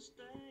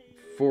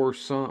four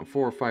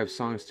or five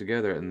songs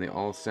together and they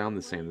all sound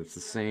the same. It's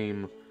the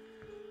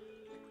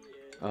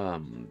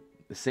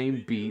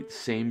same beat,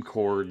 same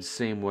chords,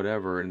 same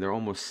whatever, and they're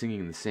almost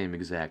singing the same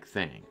exact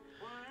thing.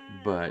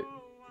 But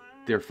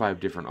they're five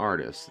different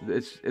artists.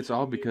 It's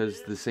all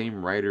because the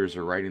same writers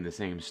are writing the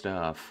same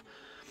stuff,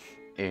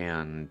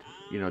 and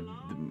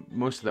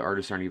most of the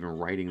artists aren't even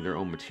writing their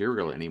own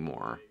material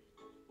anymore.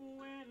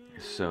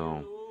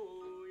 So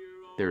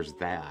there's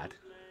that.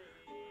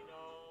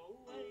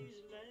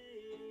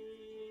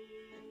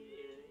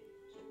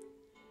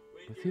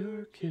 With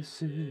your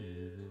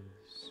kisses.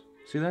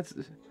 See, that's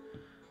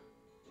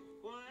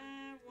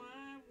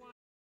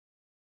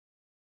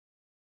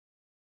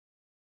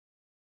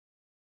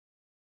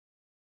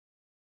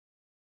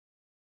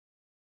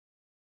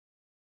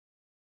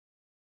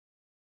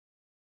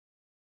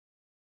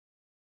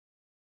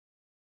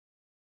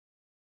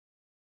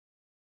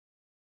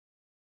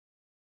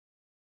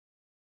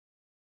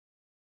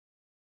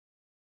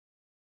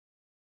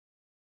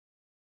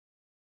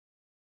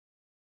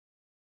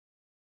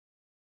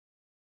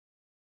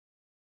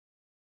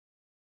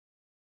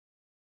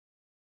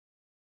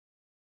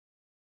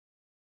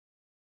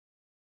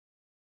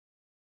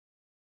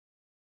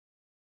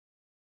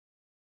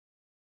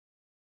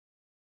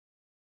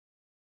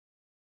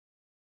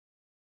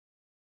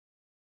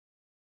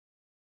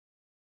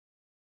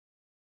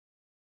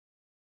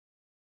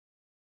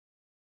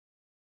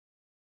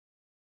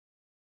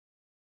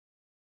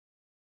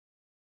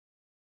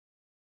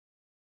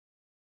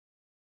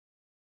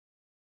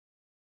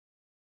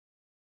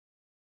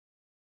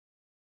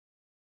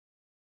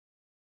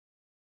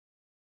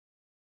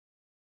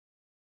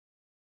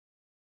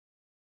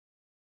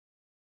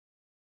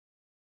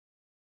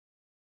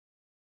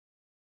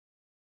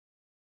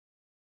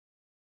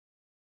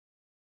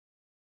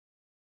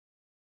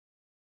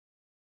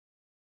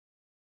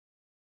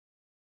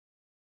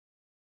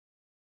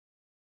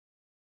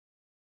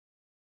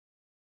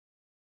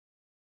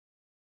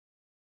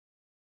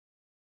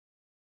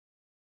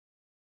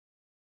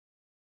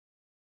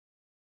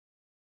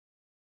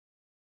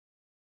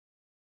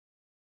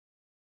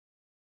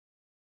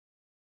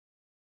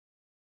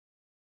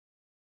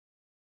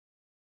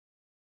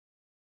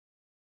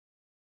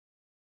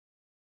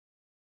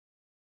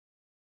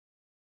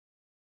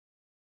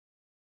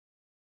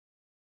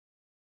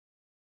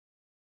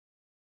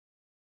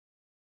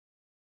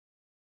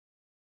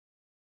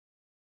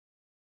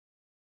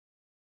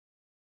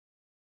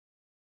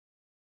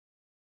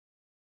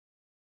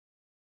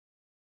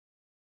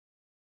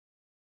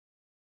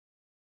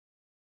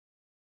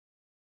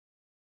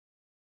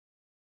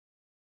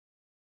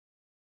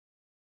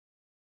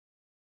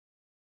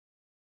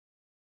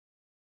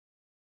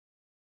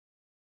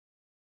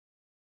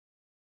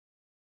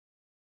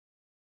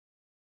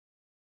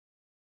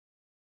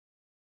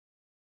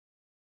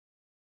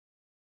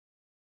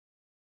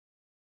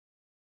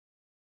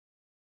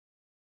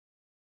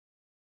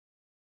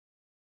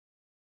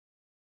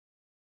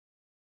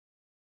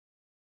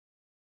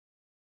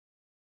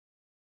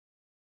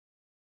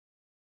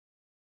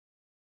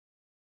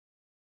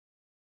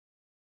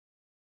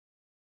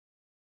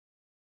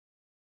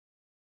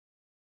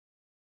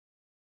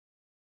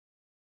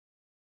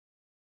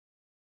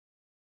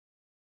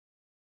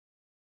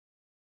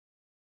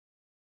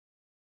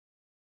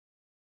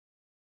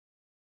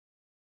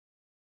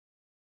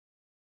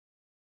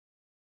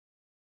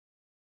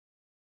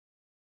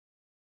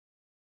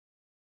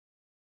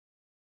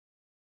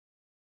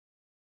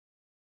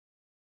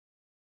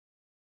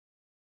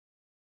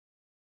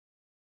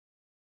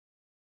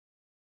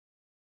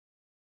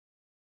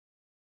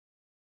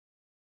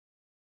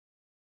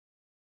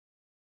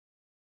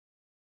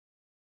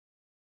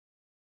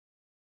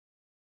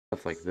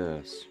Stuff like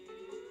this.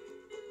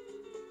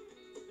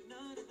 But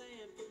none of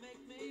them can make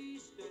me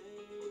stay.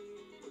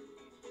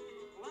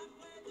 Well, I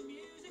played the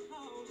music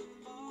halls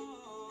and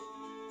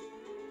bars,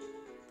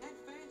 had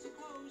fancy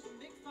clothes and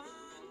big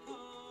fine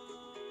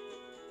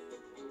cars.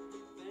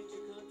 Things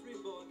a country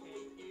boy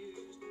can't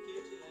use,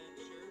 kitchen and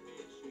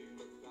Sherman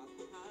shoes. Got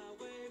the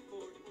highway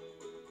 40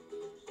 blues.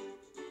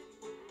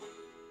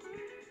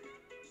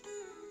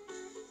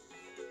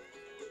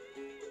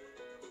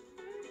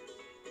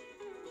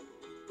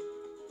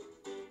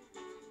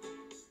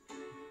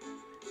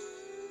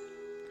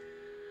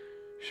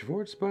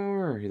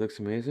 Schwarzbauer, he looks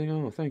amazing.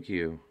 Oh, thank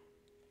you.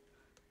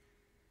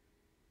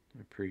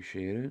 I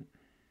appreciate it.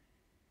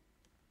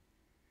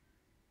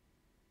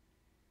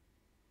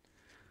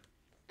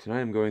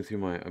 Tonight I'm going through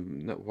my,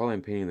 while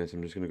I'm painting this,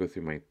 I'm just going to go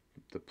through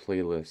the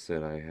playlists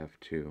that I have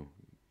too.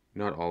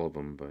 Not all of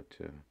them, but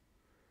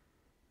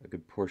a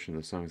good portion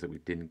of the songs that we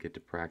didn't get to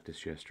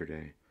practice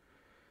yesterday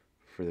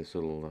for this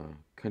little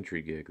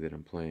country gig that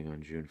I'm playing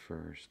on June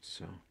 1st.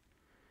 So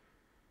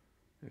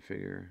I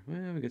figure,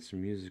 well, we get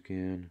some music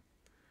in.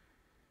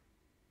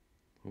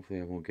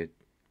 Hopefully I won't get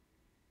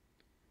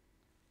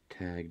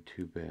tagged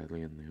too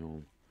badly in the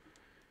whole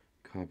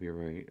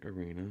copyright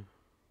arena.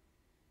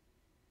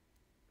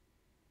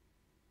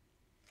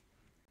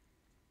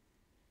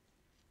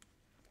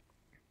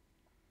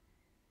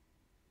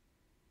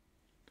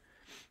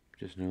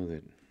 Just know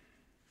that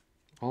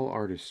all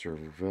artists are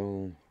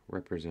well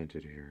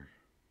represented here.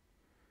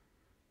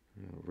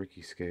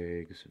 Ricky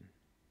Skaggs and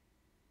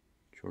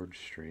George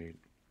Strait.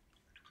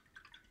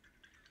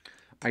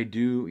 I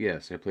do,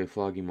 yes, I play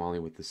Floggy Molly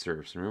with the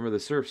Surfs. And remember, the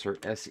Surfs are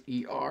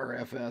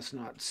S-E-R-F-S,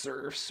 not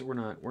surfs. We're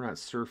not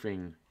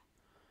surfing.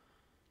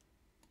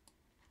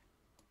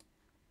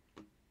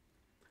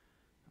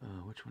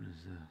 Which one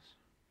is this?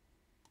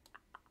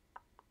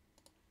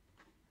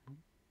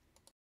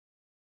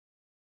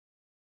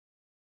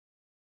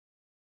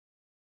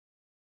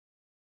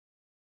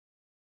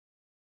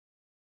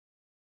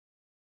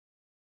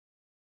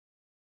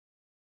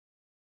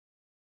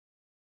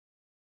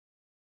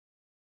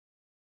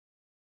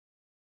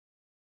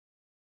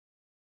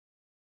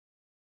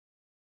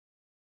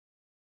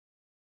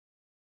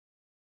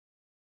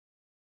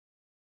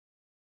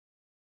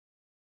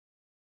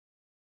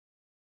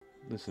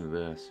 Listen to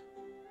this.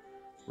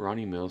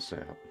 Ronnie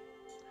Millsap.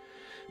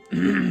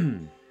 This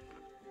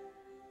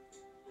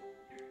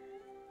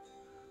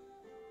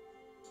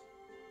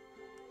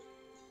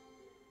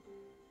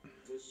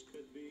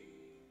could be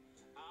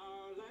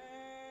our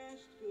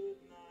last good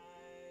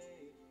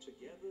night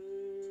together.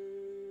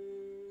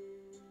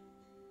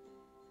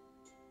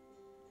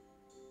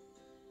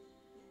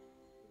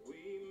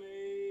 We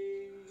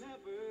may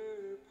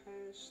never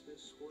pass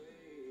this way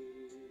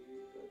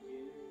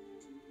again.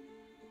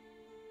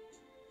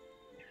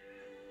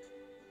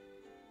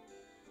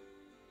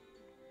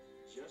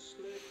 Just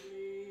let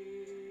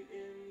me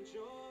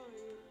enjoy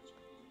it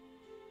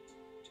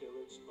till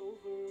it's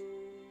over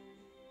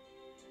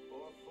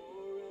or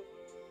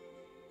forever.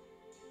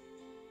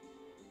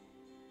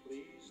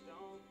 Please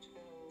don't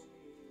tell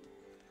me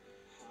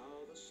how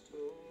the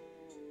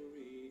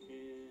story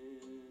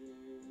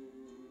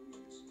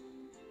ends.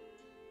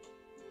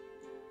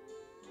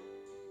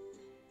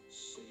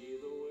 See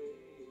the way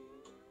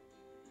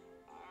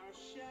our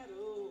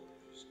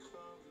shadows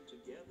come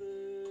together.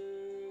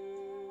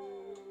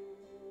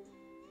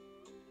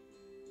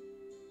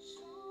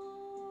 Softer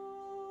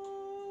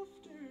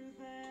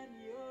than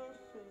your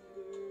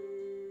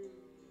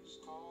fingers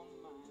on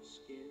my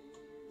skin.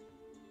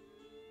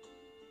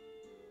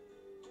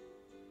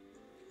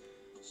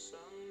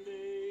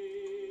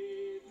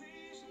 Someday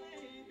these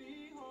may be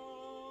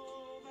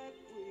all that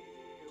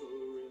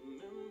we'll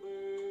remember.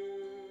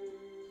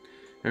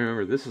 And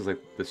remember, this is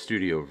like the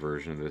studio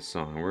version of this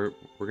song. We're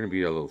gonna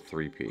be a little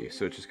three-piece,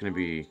 so it's just gonna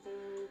be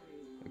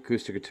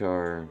acoustic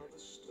guitar,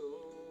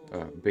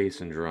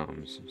 bass, and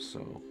drums.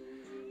 So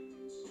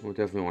we'll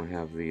definitely want to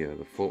have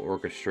the full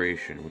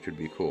orchestration, which would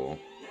be cool.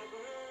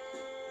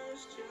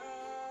 Never's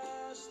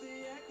just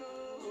the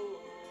echo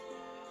of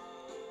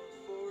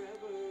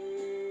forever.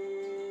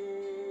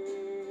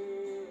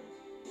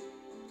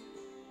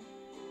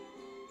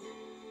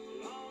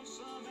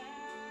 Lonesome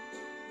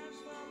as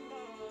the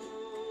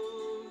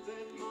love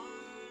that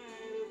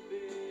might have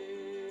been.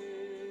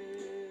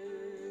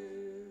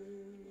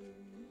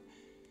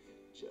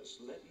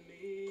 Just let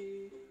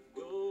me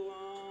go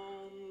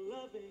on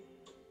loving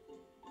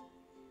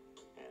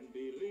and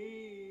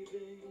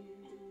believing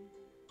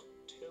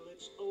till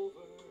it's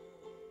over.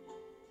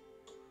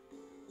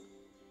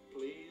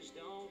 Please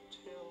don't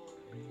tell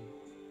me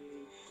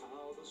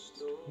how the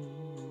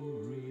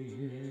story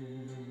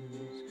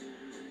ends.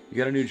 You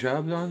got a new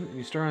job on?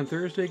 You start on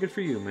Thursday? Good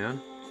for you,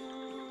 man.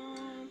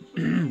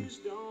 Please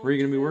don't Where are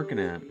you gonna be working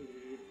at?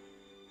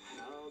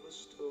 how the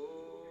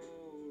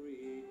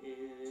story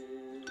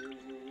ends.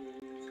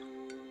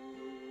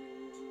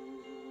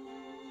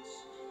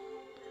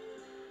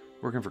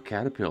 Working for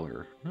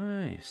Caterpillar.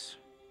 Nice.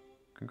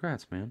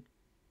 Congrats, man.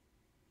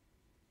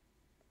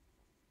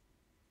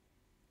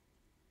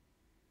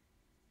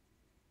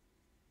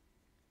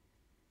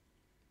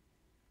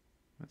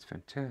 That's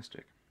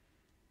fantastic.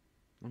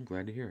 I'm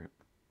glad to hear it.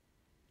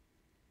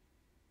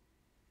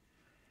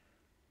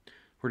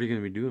 What are you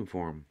going to be doing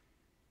for him?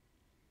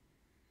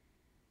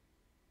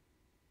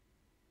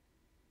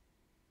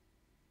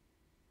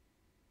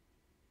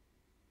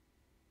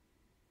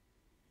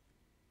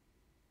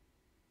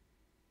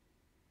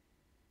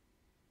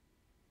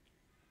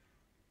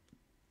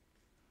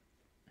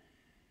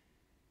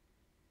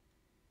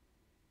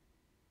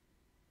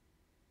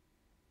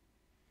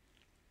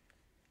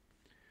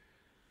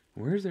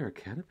 Where is there a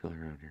caterpillar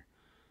around here?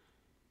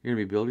 You're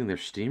going to be building their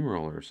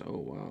steamrollers. Oh,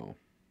 wow.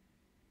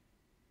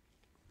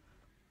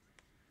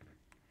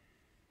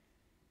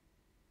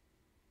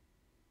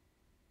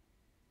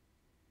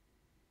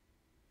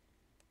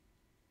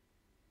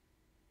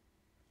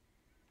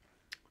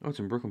 Oh, it's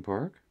in Brooklyn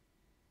Park?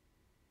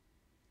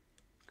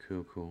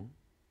 Cool, cool.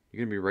 You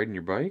going to be riding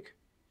your bike?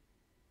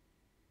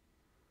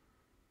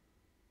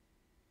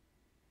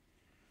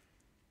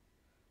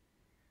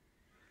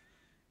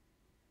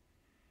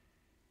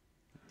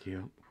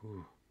 Yep.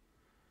 Ooh.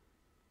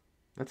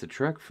 That's a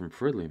trek from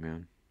Fridley,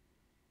 man.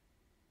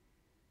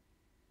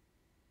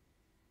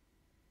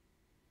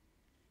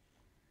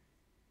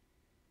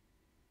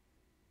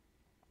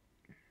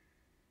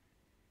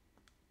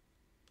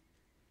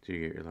 Do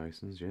you get your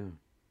license? Yeah.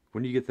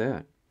 When do you get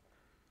that?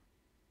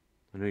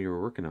 I know you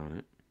were working on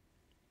it.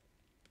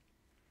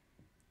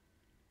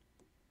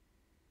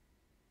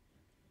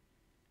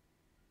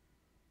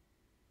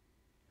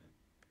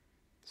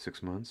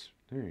 6 months?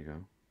 There you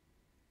go.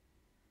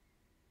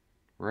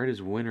 Right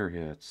as winter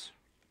hits.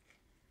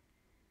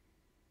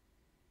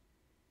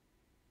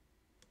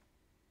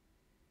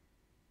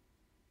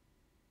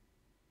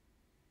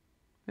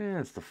 Yeah,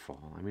 it's the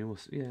fall. I mean, we'll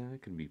see. Yeah,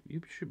 it can be.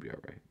 You should be all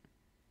right.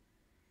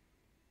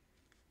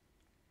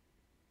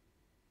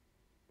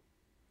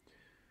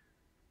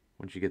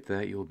 Once you get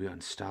that, you will be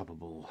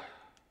unstoppable.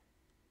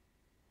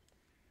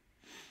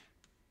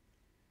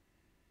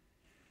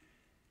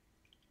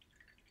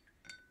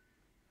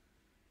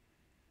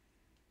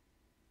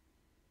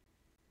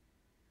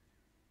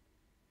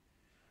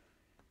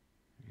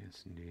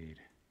 Yes, indeed.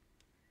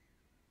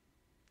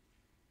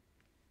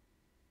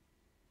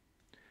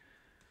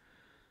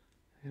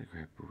 I gotta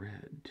grab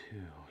bread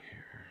too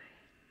here.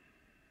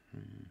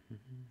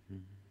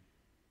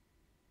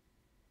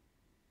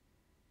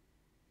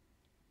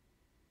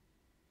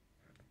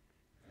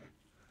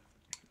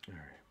 All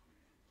right.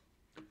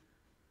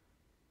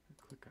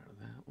 Click out of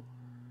that one.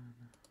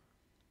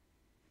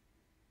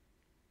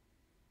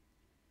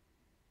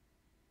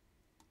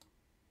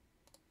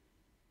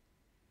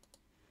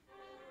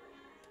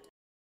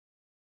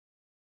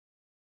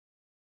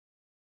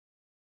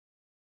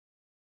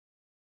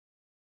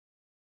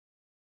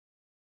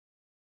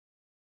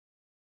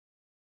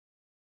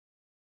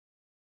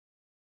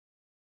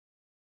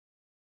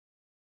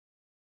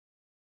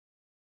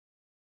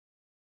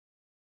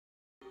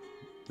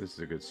 This is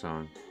a good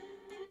song.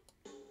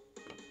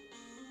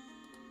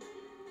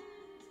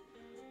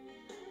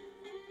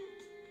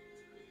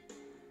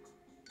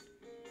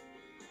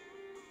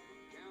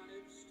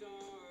 Counted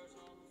stars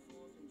on the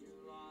 4th of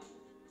July,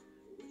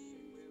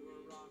 wishing we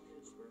were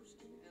rockets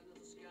bursting into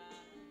the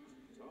sky,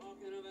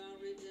 talking about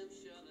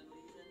redemption and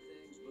leaving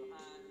things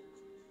behind.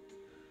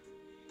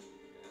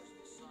 As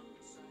the sun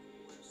sank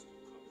west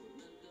of the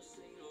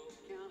Mendocino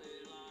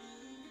County line.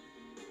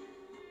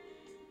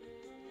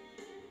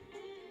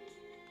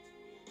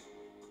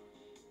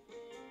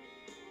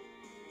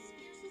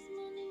 Scarce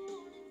Monday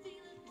morning,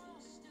 feeling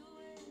washed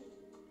away.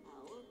 I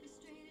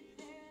orchestrated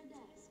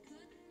paradise,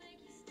 couldn't make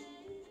you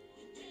stay.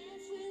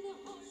 Dance with the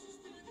horses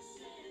through the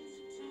sands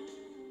of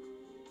time.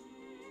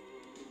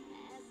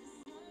 As the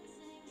sun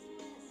sinks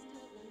west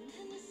of the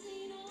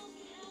Mendocino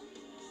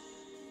County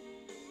line.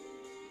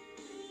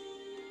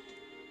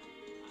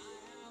 I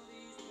have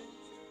these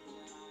pictures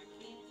and I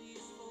keep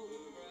these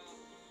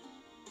photographs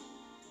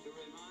to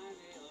remind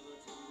me of a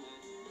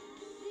time.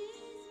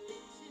 These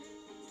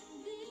pictures,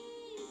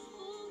 these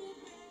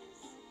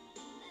photographs,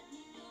 let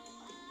me know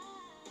I'm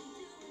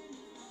doing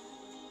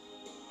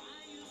fine.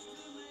 I used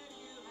to make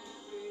you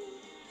happy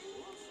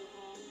once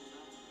upon a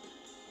time,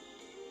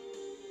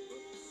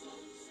 but the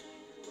sun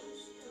sank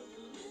west of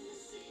the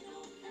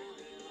Mendocino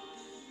County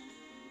line.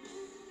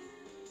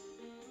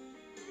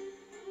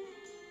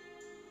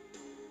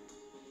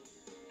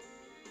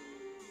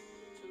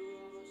 Two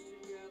of us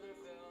together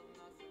felt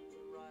nothing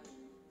but right,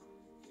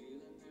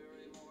 feeling near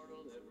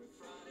immortal every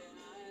Friday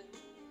night.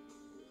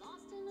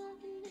 Lost in our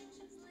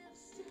connections, left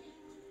stained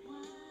with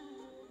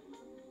wine.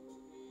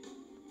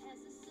 As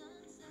the sun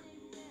sank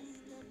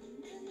west of the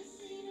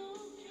Mendocino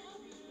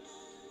County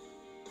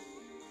line.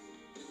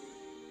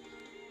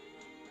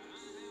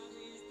 I have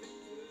these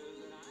pictures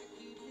and I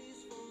keep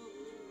these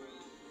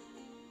photographs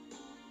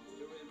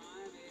to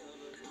remind me of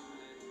a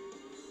time.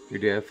 Your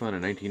dad found a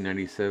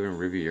 1997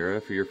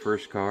 Riviera for your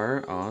first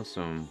car?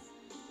 Awesome.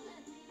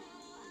 Let me know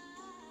I'm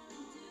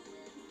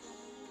doing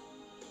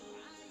fine.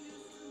 I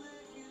used to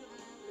make you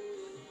happy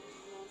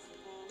once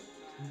upon a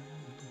time,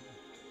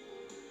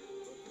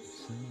 but the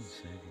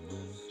Sunset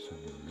walks on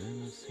the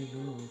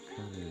Mendocino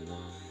County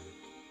line.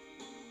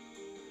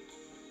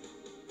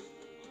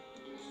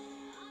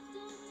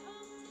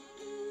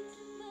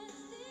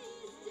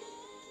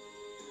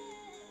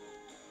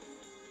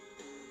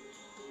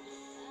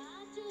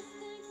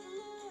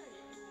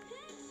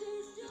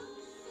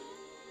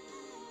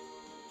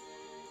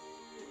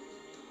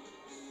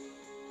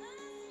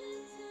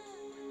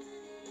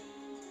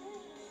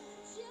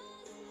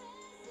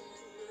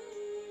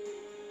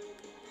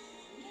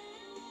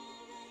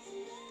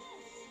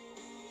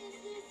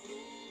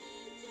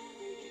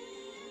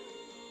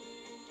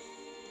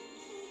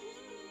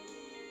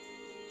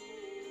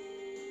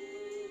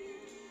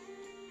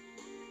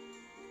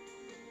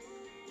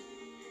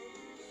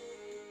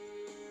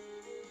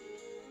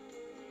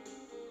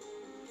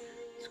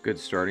 It's a good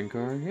starting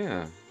car,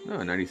 yeah.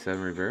 No,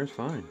 97 Rivera is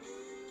fine.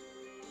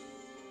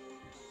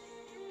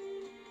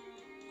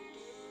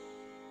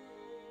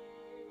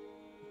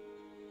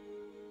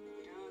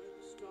 Counted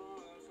the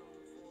stars on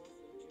the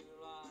 4th of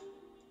July,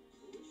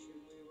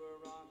 wishing we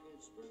were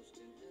rockets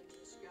bursting in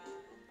the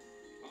sky,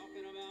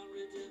 talking about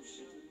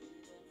redemption,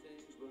 leaving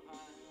things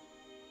behind.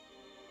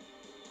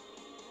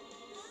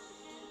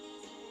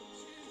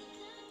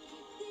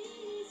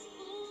 These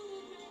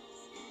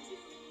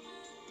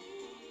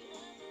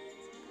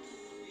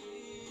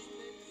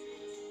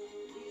pictures,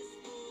 these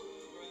photographs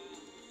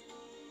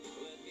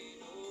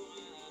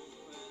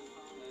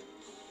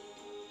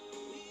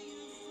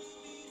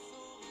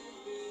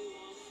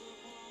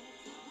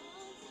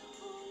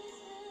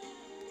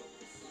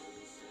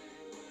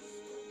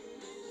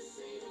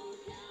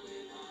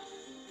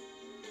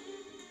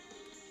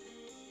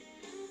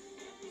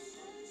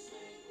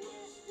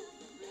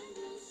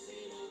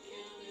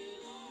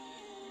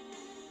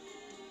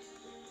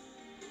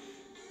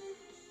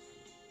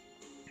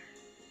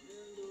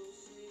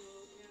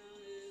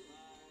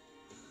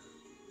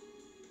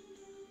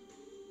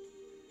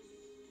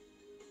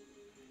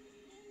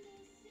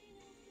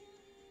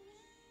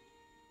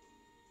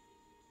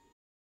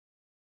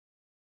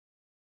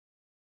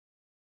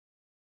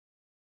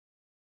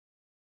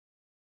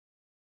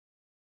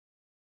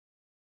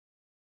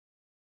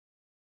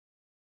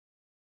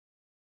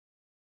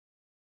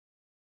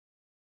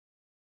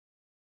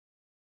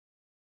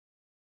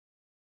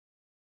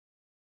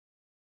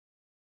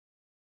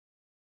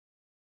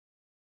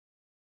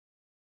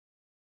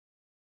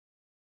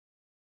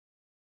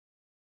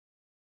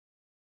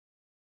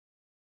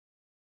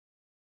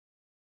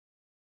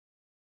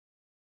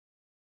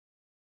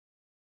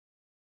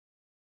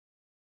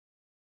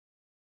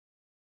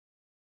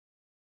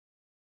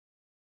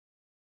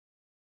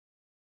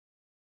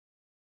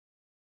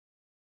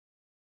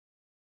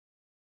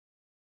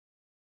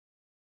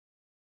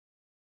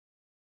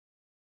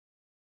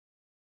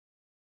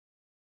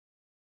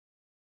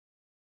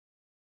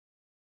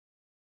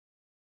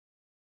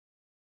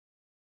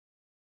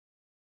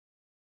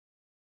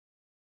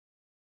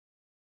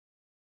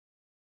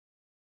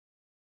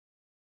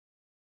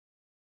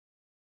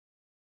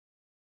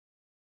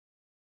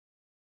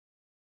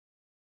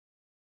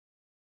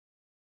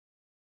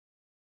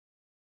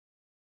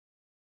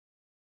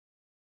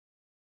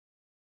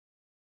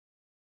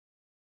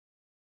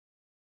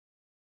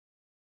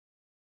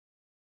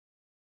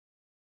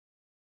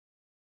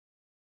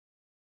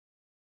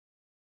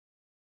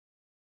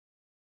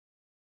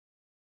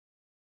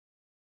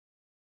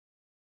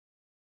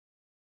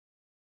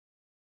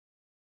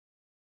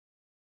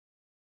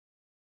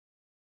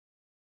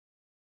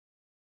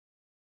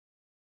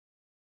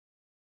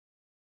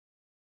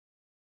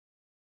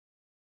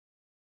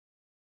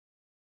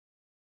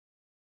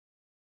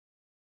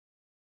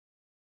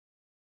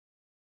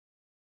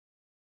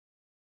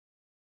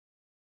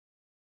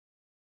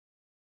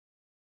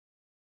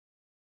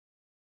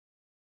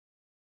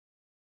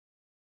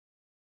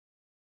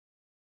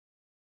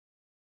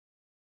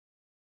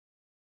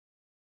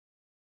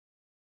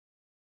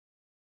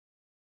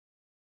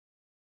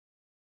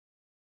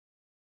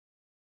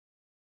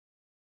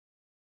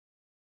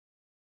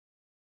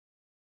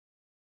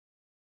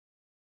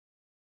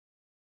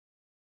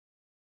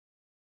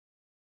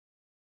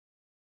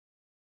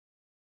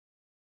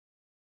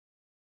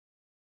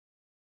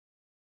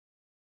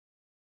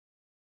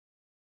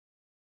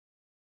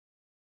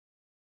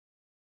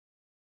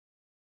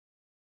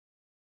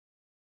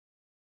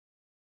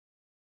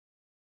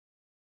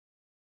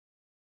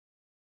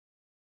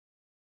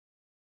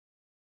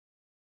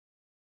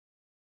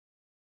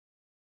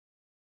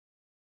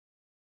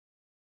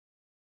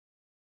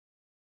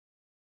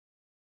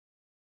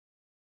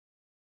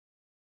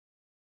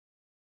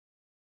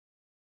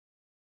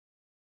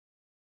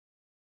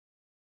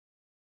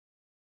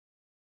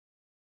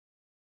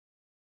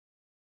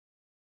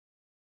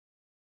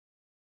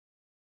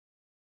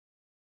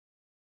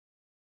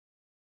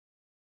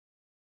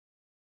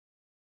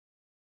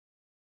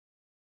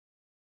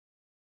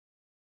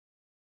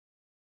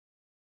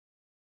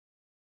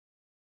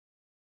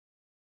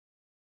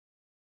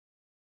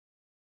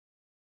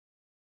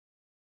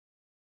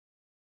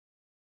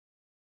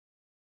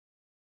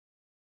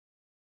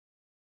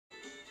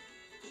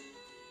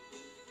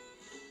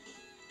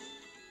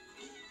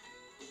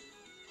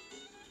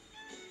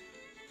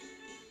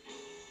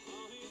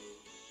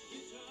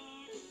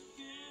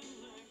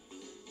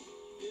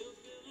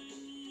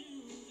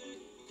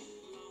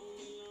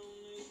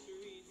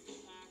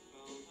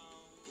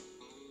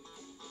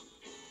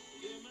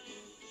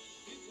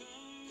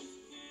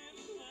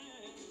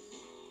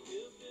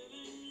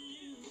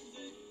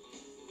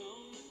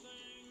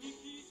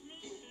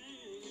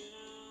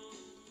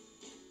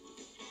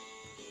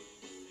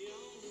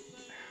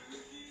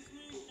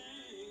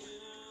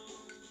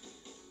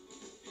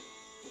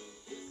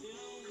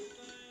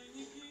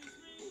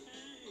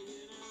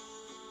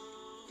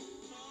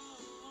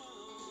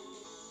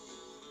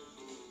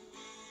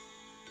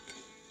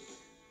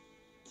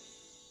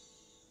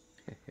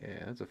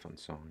Yeah, that's a fun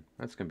song.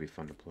 That's gonna be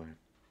fun to play.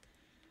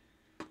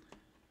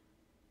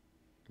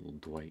 Little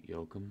Dwight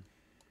Yoakam.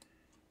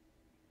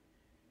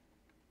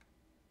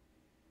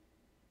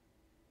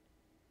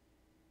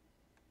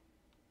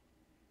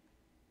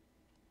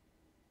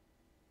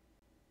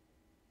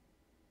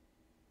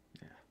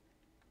 Yeah.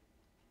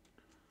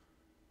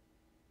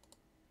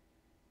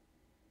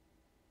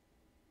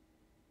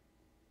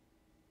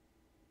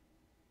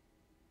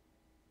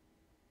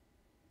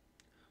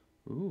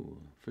 Ooh,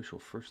 official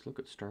first look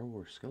at Star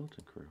Wars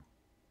Skeleton Crew.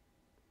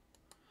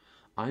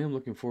 I am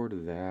looking forward to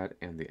that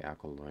and the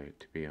Acolyte,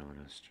 to be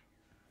honest.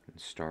 In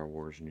Star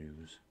Wars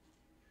news.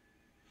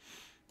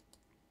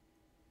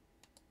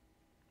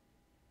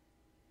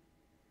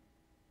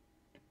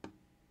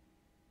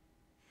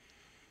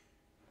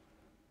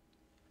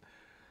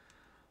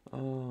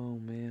 Oh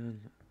man,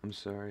 I'm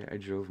sorry. I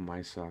drove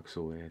my socks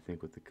away, I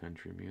think, with the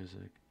country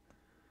music.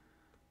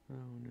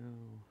 Oh no.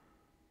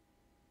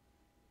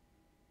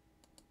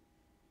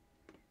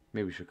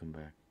 Maybe she'll come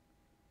back.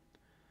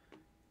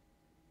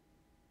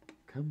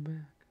 Come back.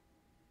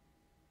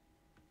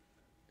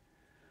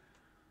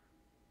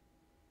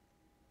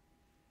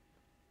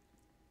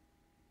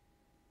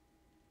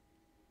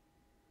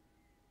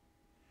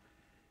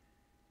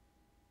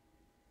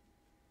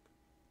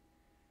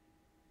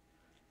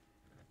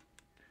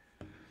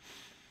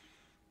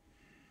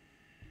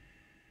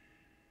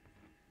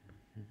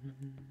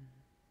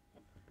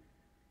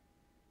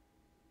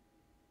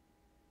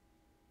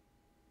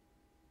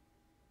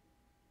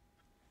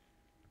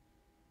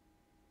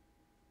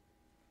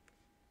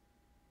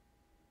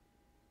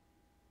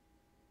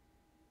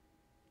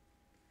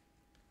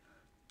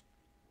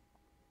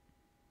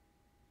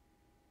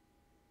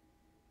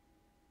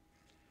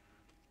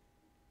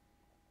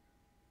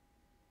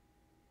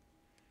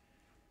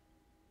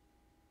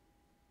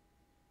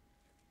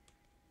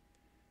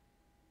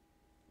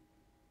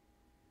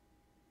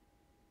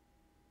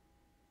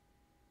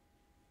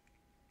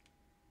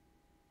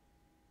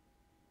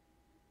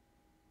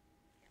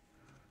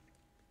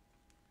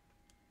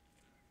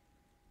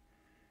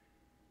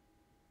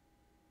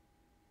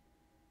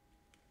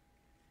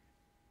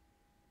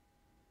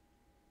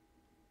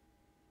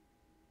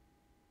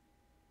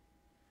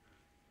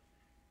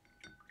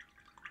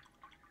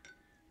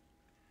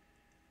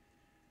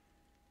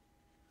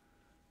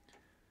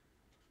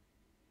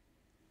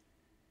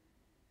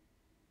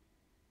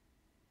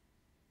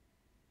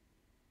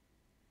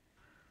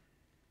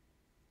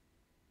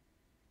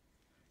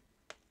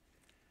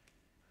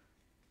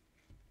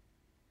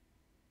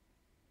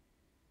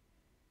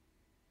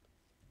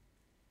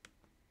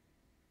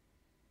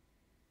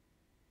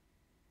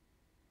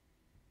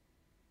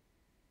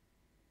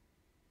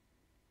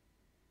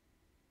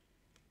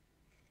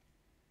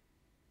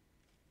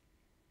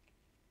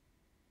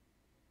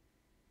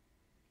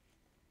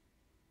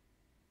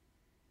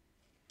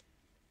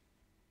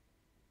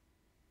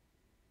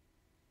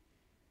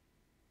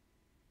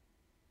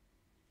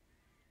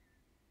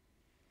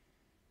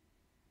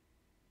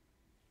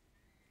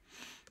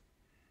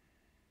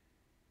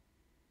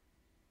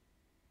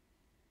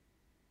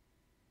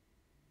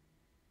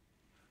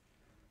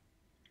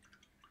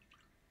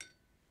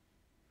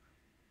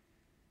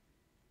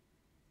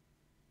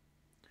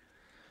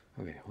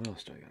 Okay, what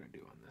else do I gotta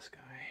do on this guy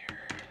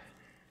here?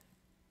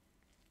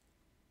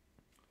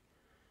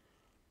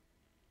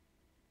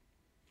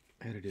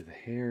 I gotta do the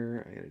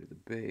hair, I gotta do the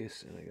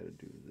base, and I gotta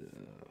do the...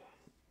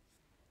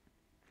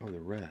 Oh, the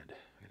red.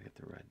 I gotta get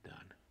the red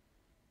done.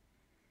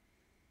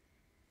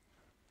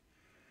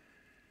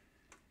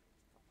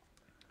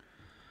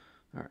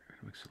 Alright,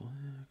 mix a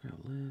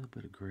little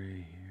bit of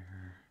gray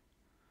here.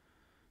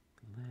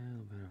 A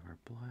little bit of our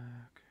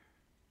black.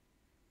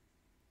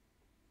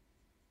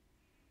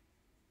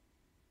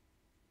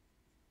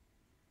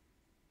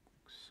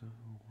 Like so.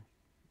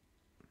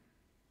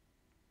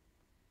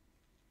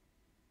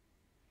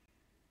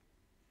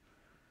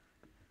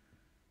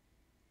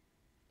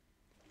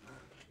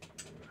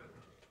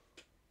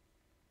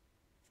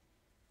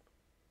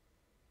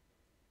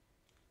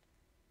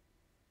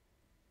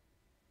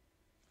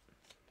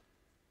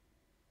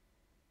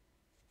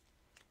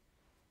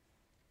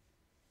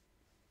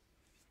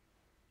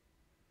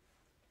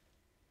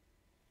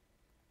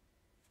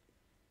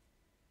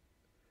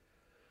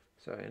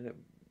 So I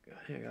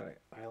got an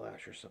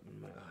eyelash or something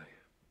in my eye.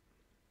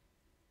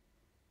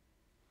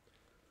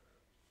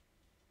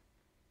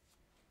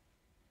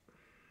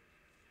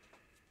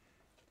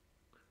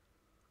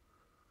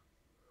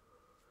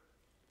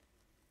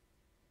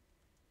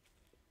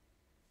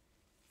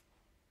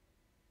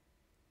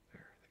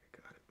 There, I think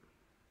I got it.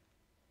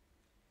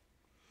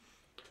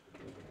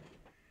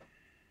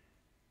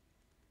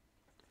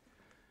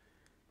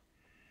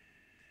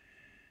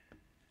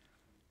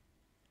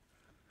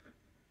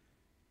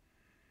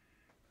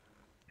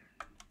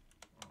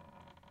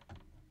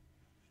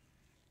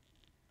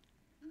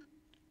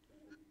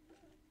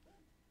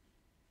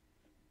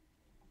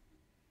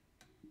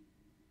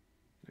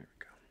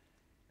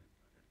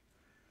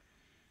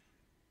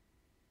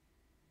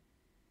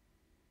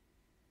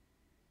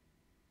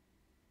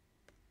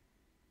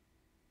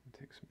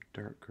 Take some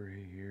dark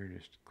gray here,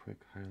 just quick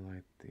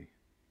highlight the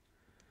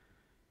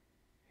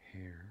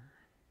hair.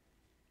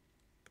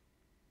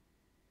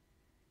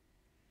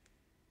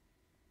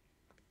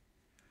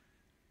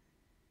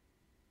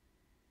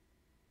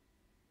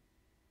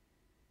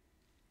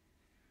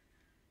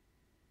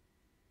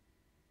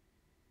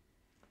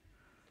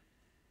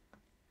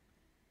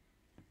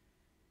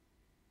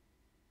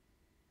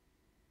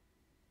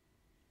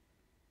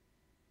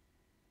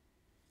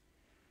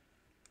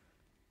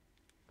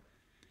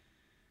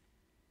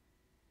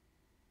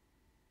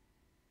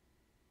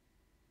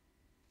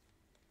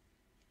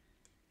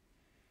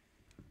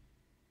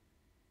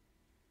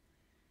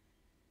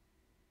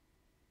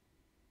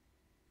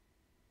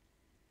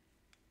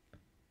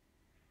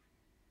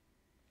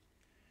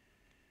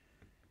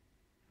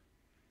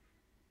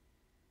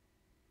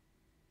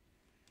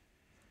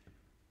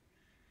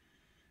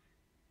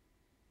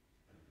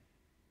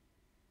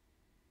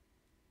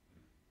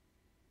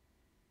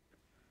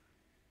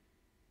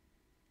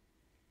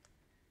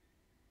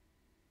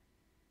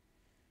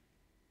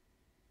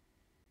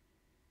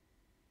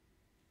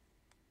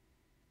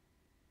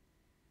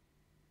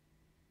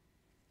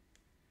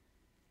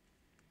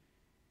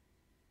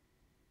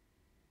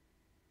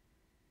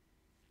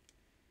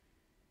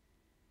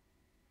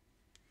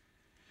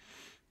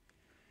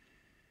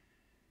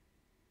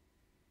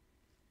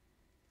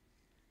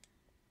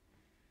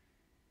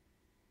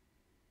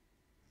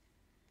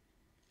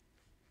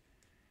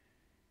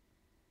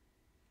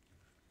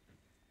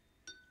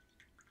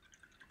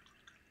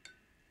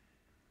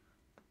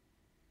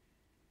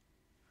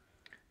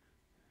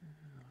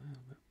 A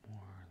little bit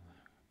more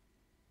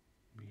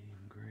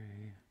medium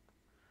gray.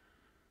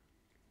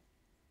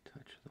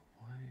 Touch of the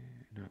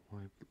white, not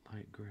white, but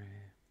light gray.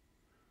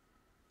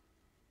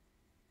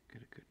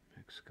 Get a good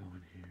mix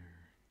going here.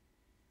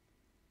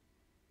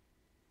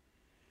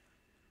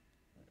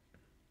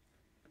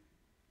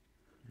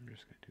 I'm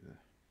just going to do the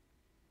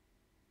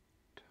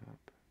top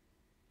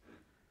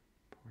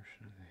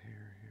portion of the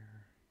hair here.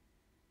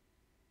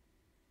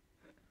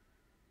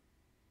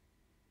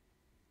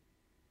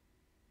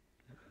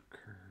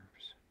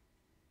 Curves.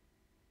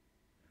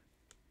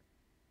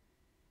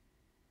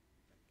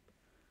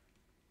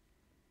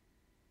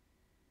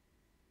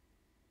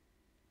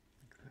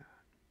 Like that.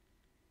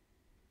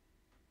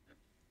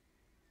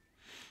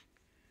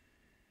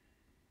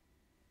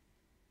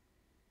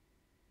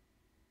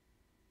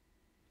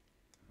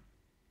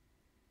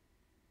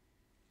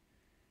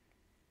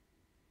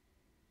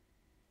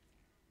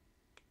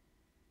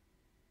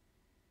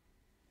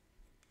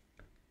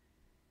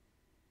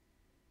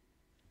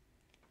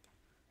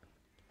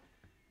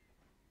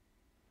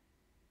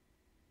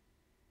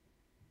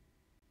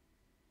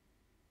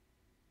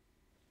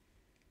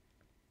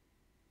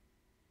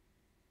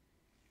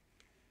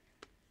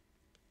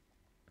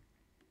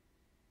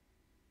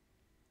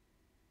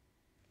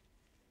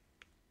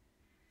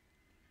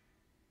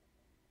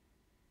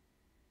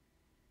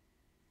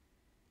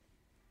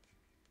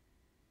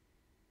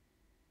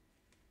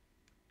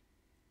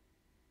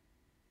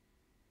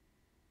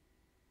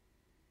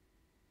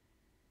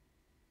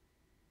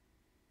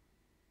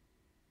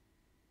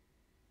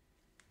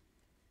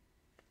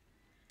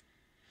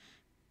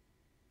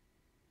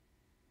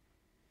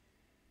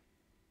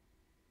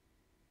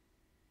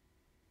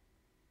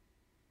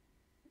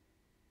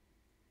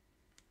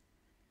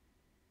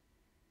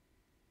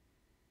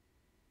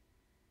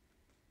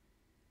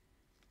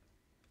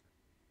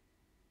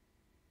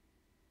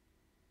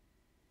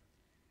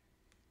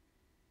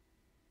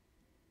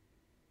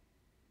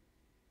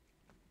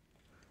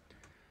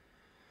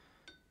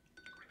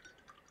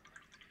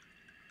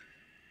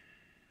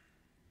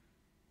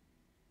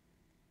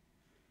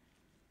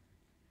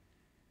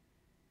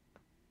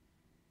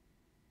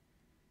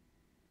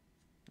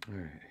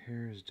 Alright,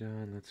 hair is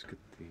done. Let's get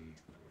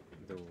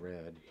the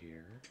red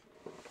here.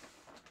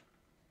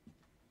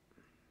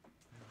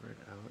 Red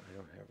out. I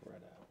don't have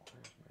red out.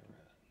 Where's my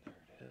red? There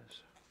it is.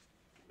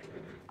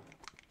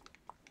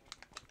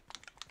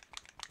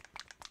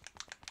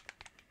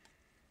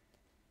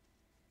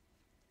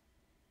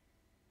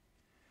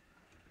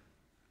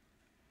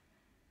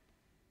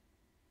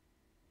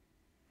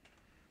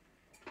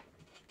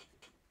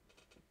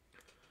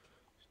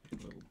 Just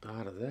need a little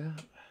dot of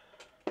that.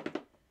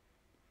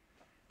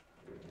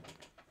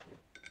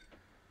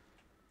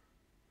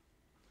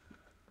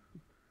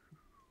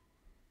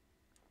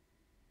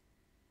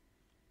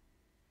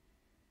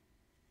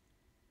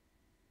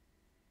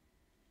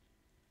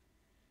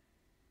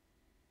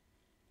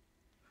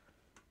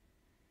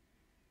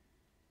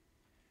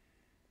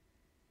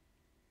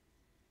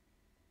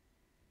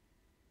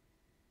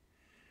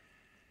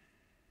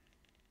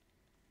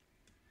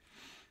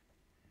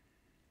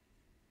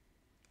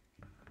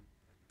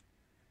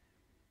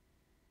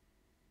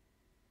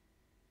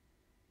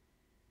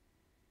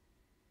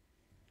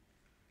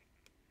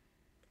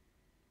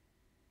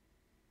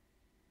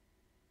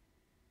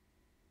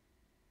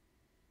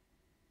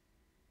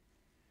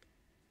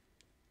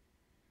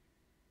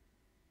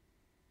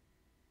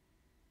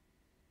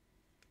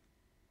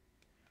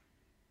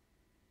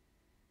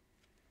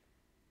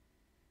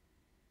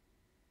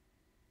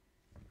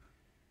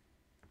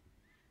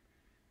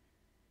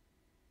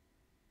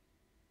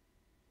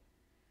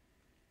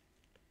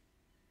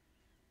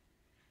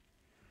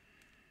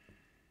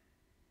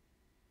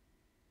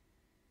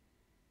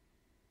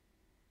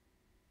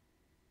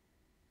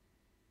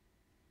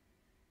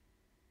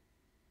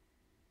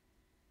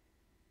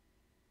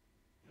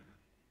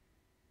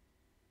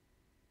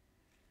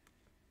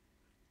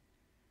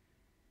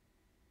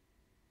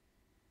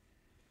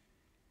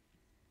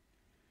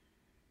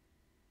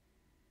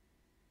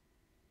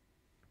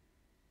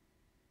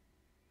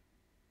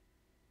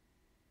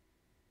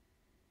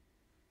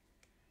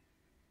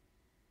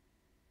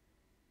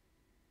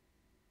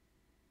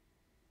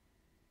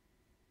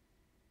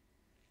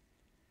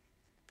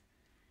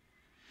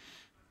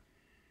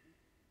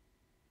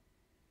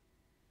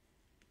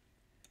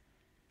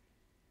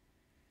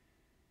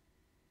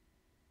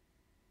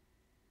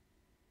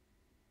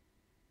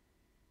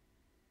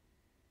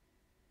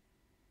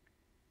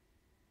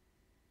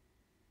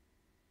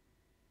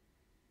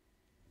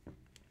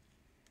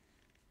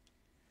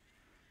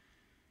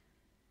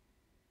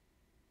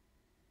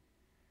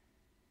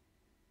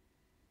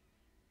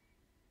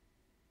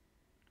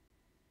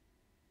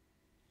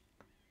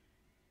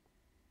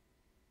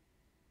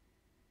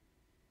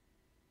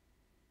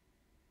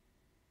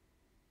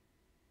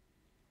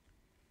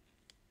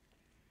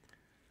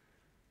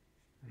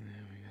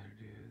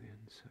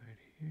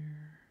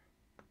 here.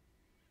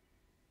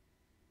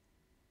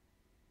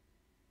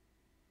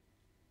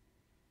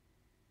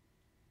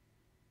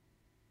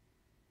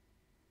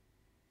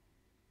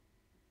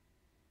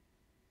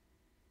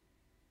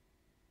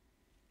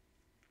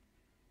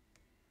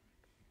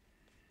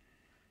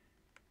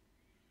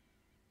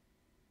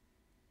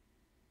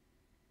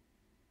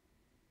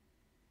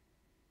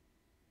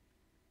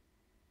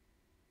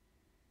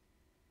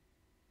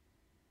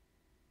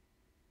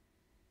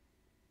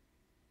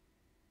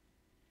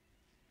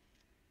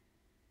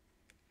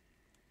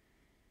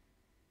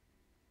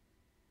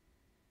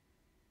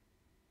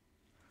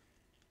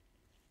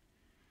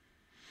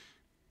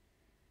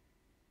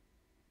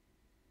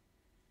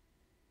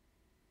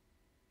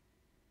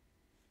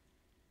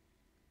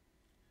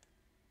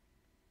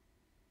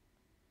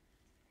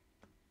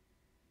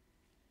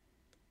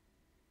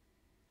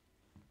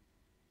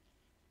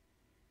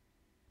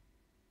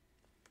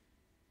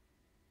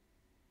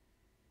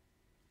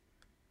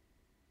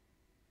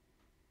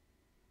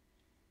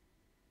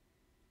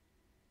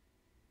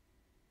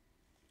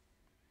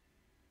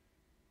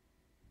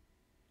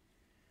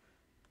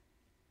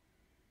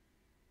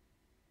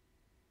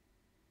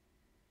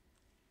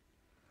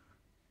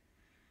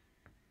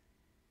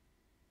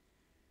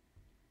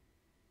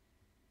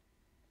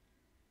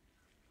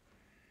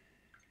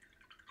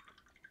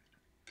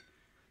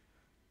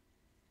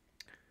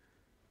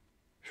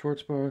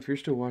 Schwartzbar, if you're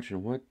still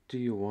watching, what do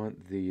you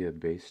want the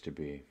base to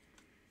be?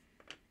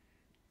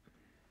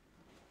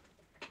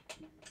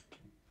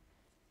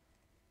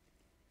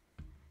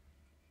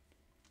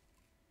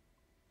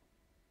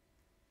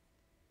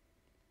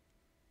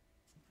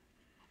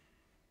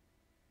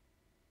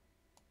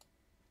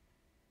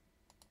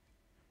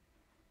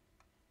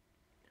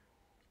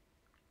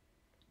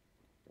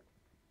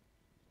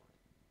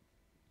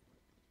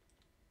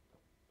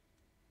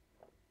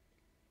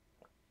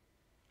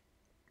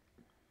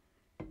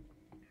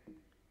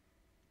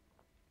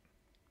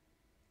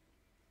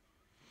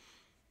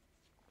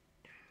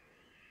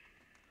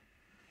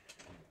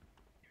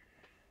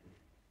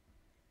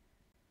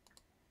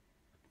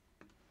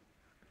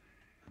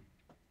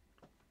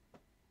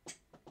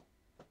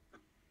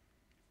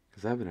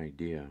 Because I have an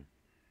idea.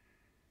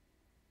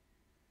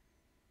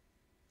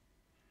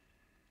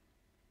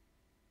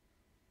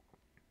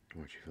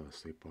 Watch you fell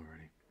asleep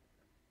already.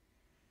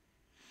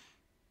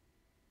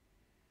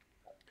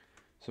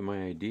 So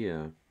my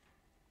idea,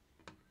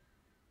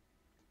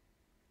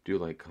 do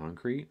like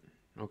concrete?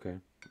 Okay.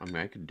 I mean,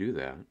 I could do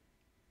that.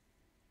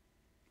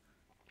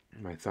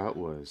 My thought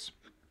was,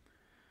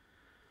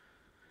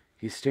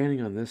 he's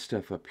standing on this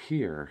stuff up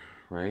here,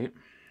 right?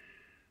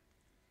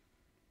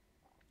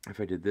 If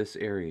I did this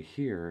area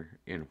here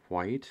in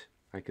white,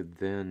 I could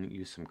then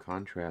use some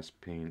contrast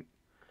paint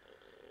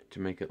to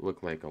make it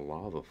look like a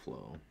lava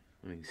flow.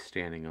 And he's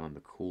standing on the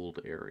cooled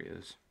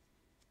areas.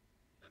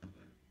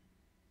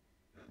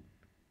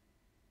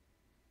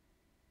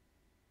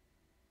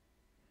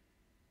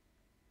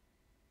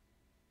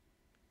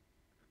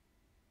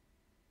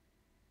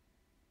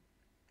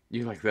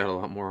 You like that a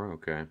lot more?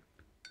 Okay.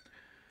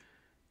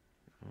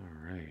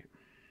 Alright.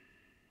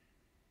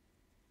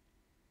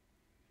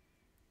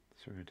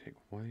 So we're going to take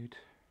white.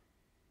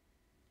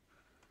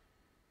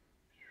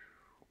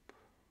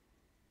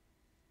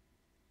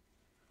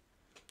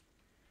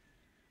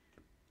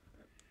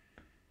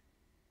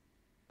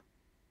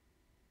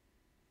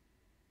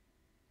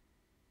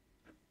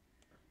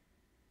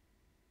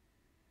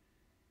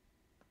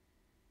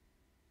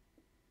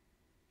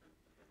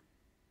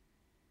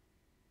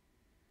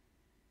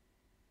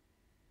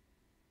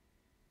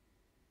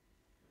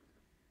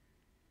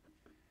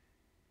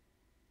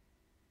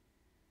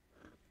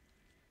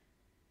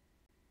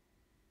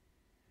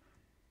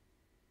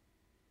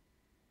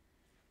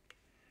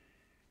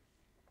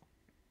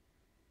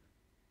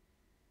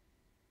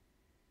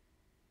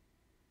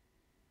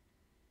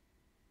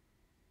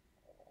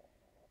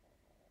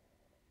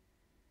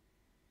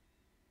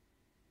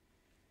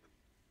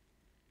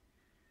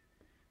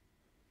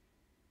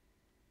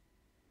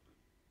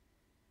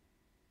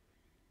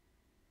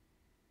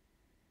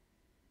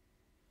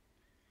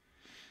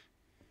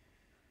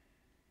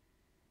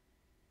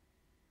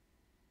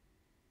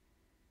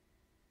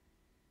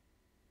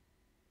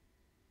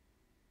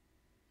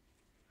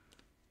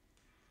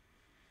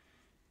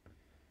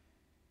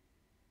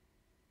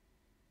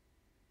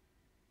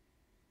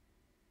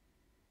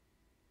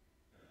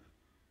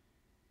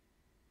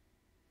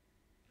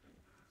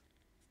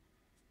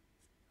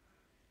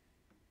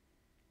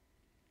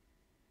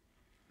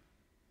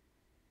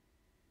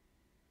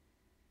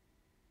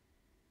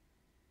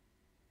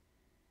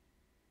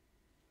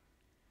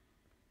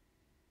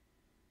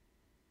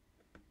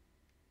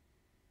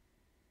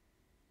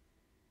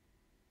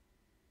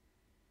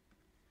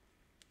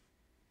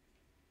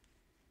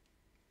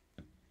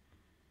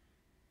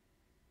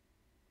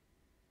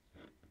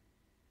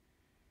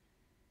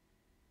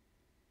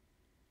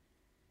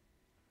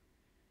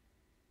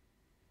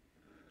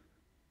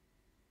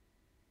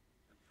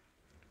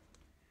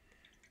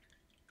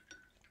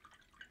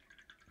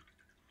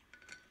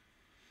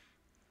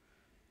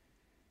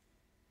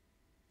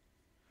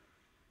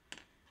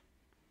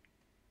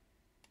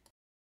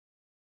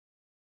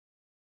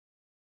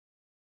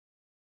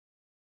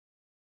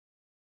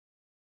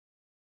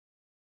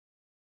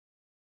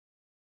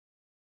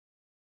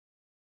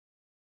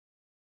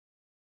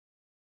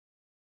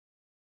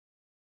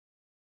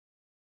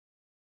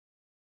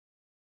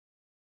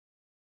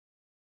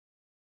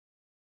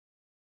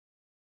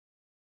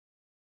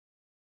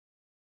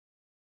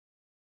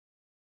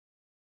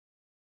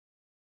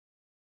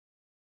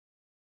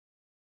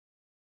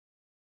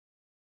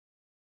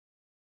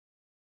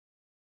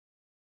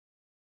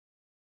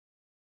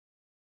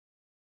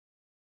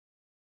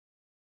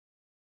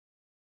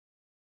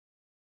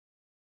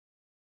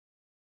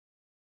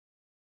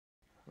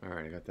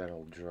 Alright, I got that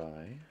all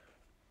dry.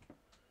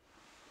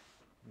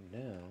 Now,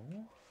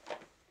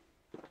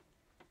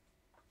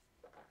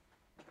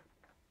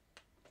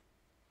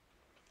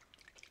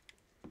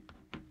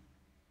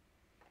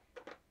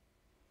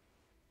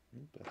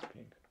 that's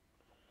pink.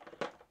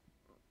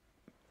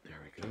 There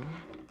we go.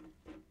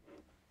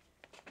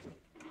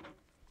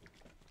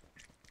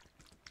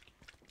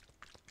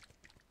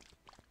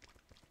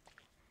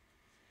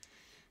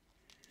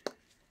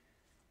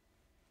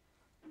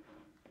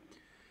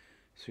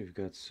 So we've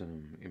got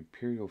some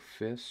Imperial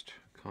Fist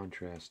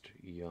contrast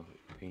yellow,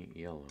 paint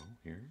yellow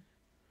here.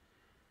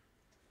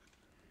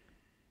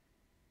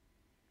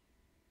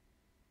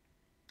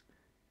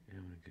 And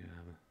I'm going to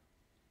grab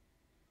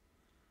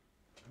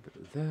a bit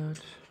of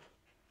that.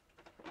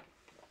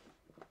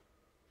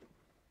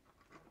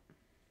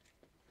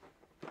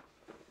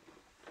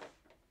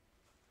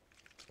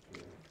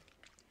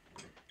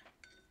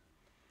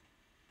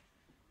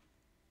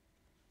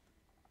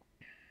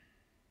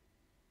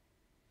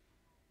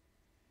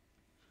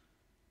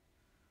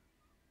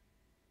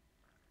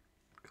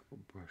 A couple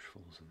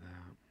brushfuls of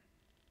that.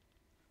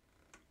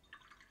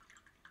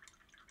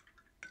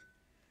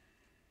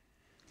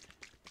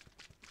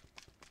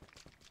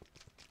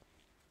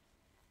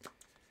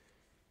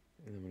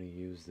 And I'm going to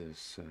use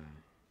this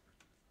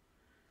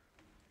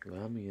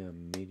Lamia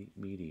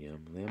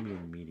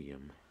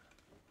medium.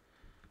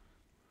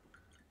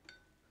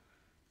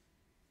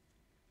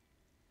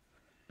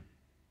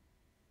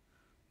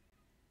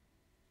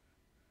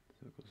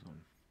 So it goes on,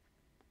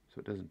 so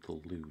it doesn't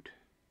dilute.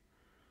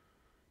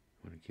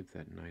 I want to keep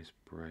that nice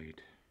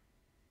bright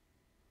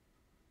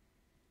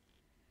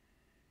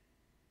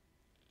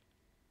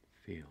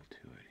feel to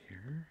it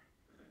here.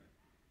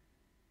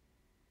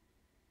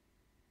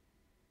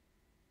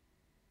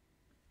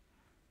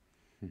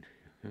 Oh,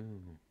 look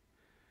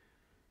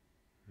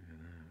at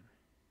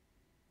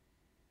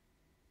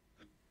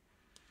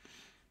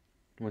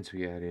that. Once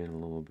we add in a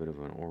little bit of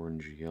an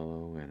orange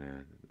yellow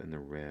and the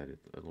red,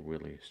 it'll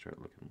really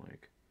start looking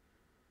like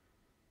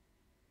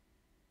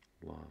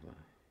lava.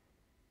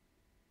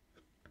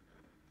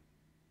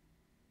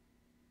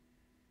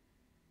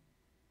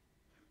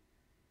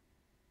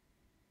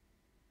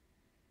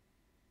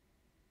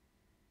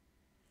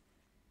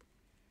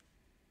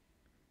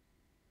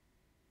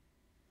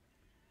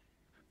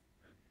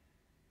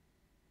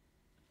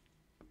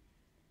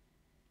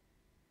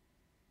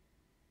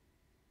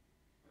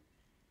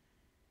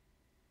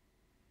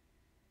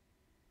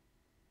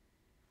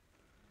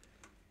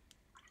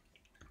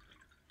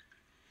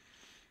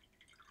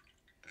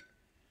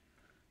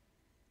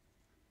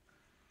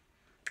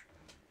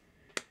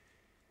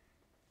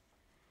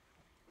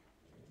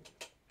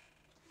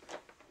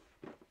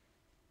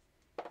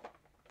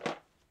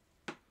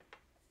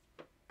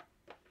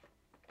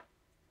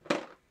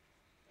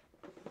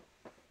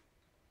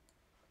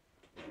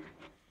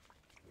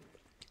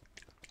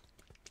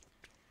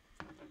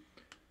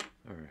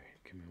 Alright,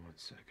 give me 1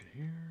 second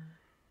here.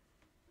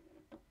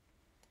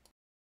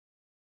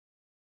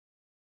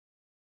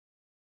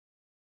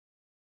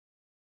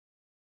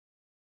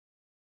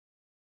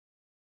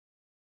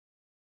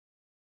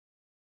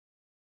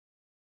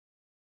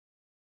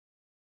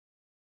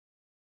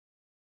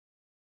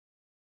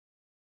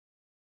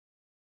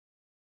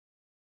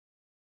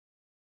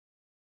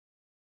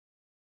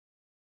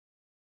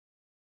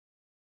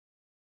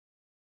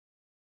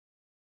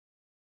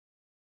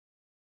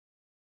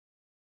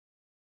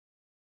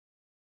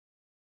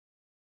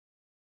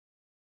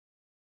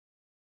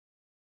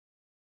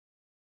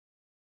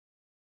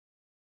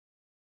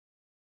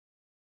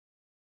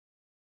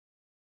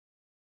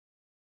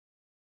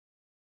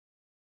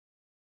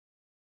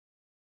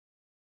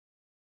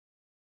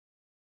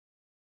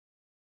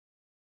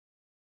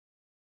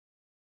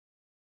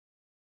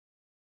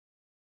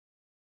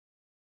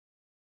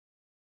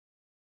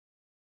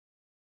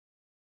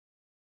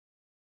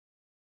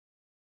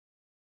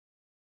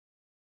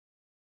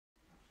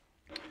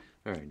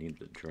 Alright, need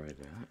to dry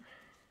that.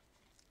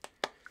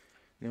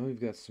 Now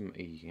we've got some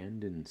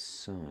Ayandan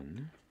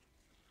Sun.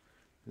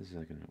 This is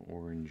like an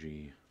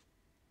orangey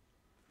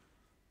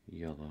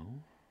yellow.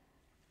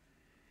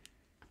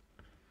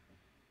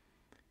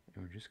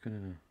 And we're just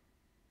gonna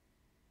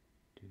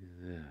do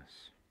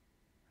this.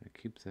 It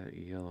keeps that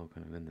yellow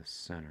kind of in the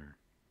center.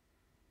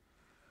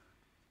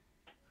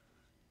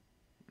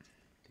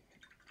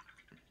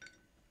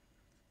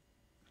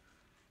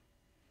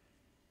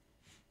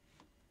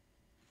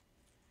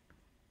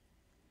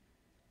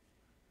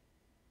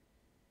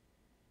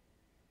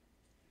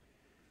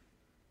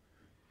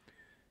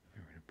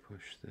 And we're gonna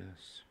push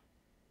this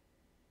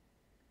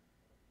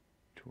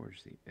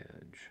towards the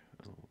edge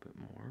a little bit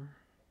more.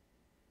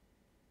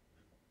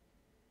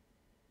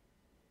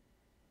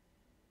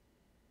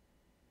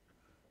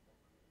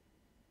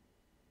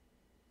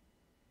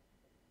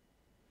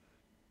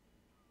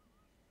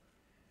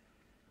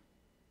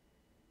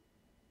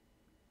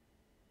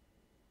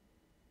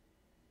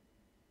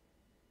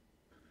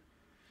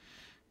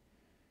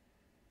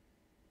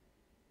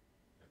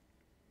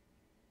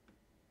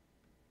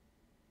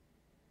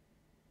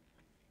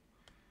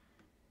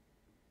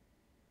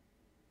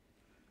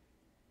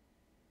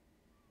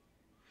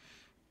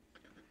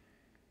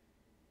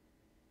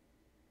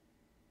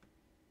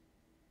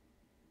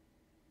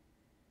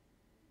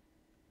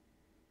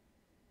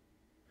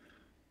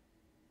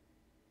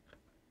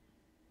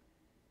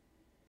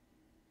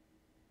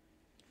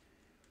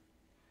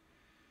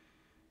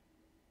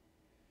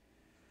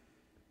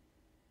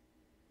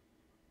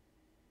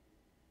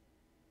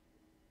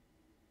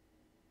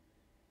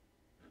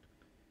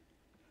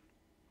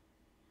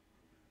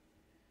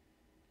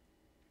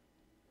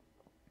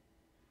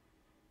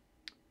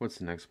 What's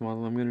the next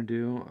model I'm going to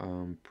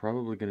do?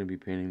 Probably going to be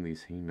painting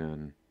these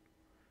He-Man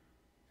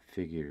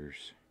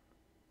figures.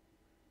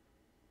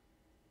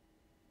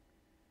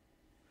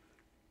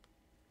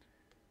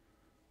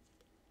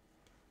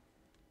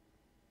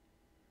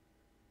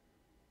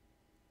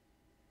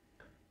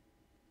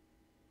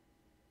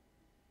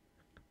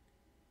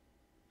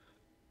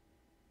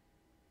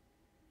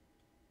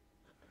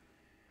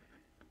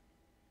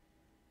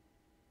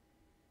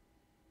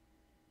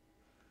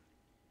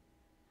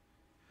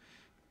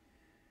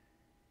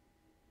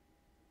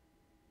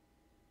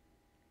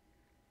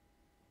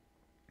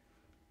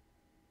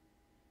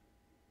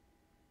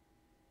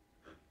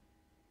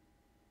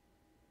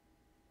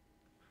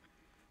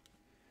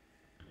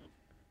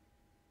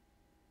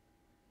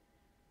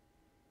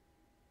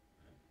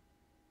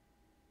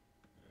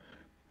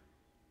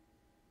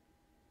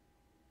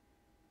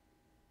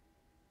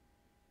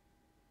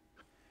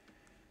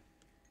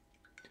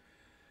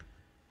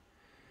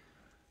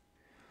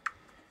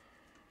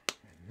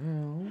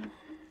 Now,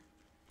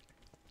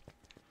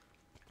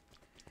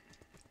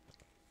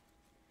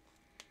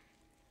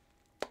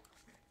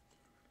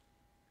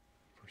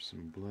 for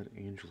some Blood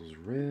Angels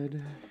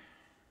red.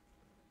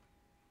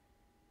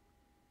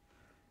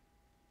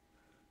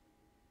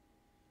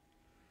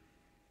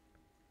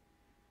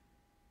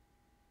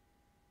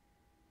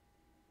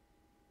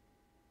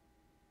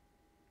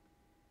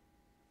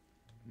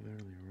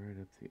 Literally right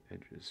up the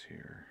edges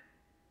here.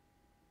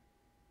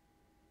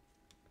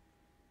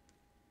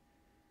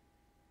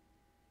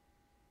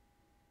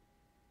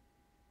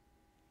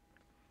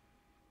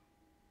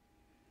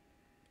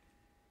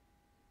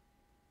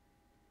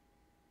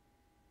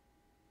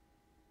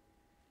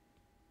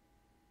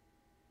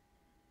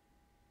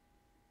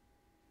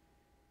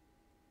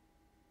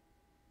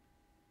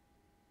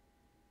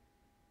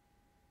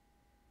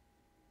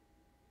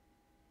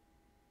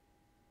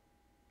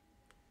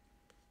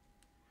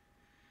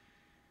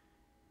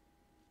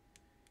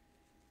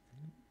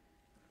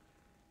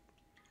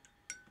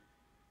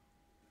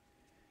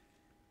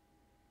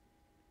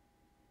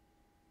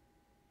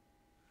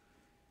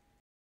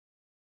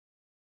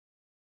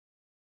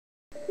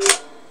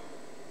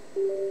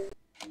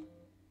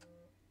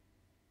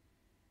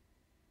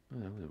 Oh,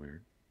 that was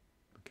weird.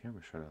 The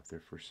camera shut off there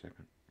for a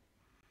second.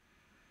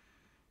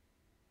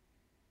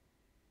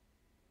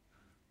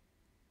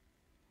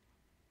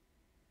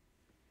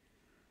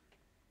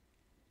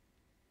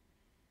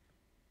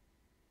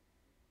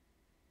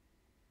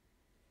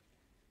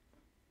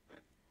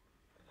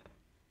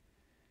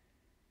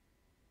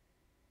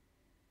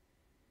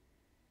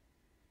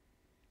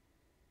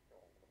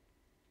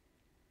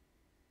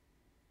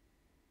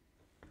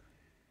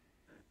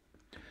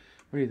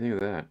 What do you think of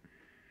that?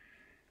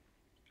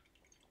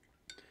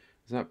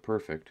 It's not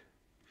perfect,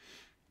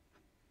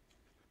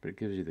 but it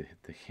gives you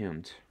the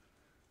hint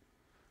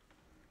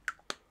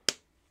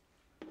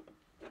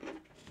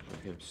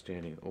of him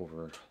standing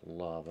over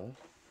lava.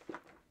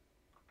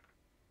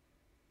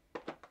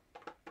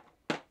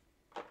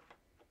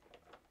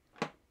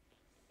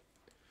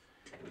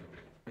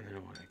 And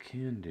then what I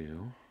can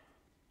do,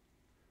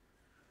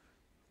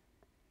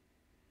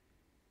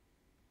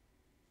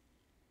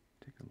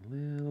 take a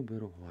little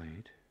bit of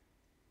white.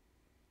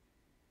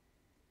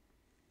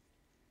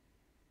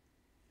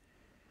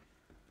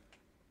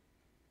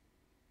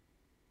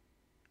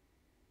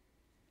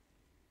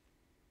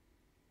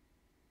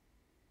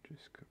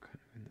 Just go kind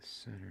of in the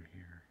center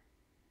here,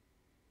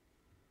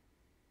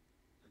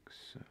 like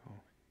so.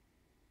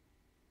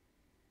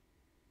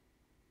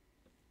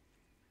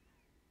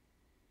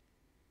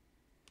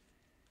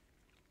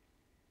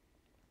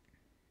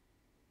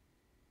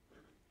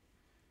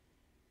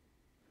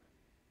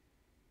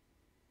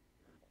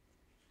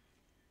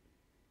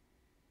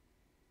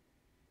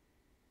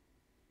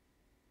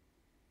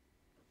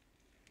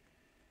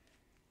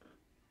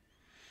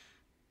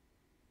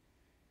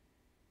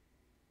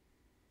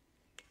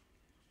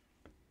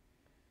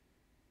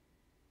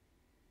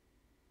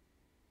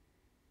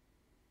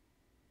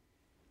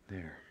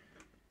 There.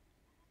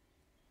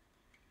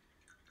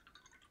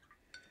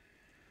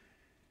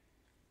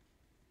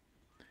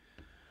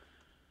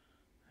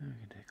 And we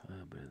can take a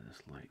little bit of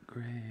this light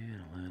gray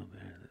and a little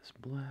bit of this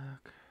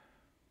black.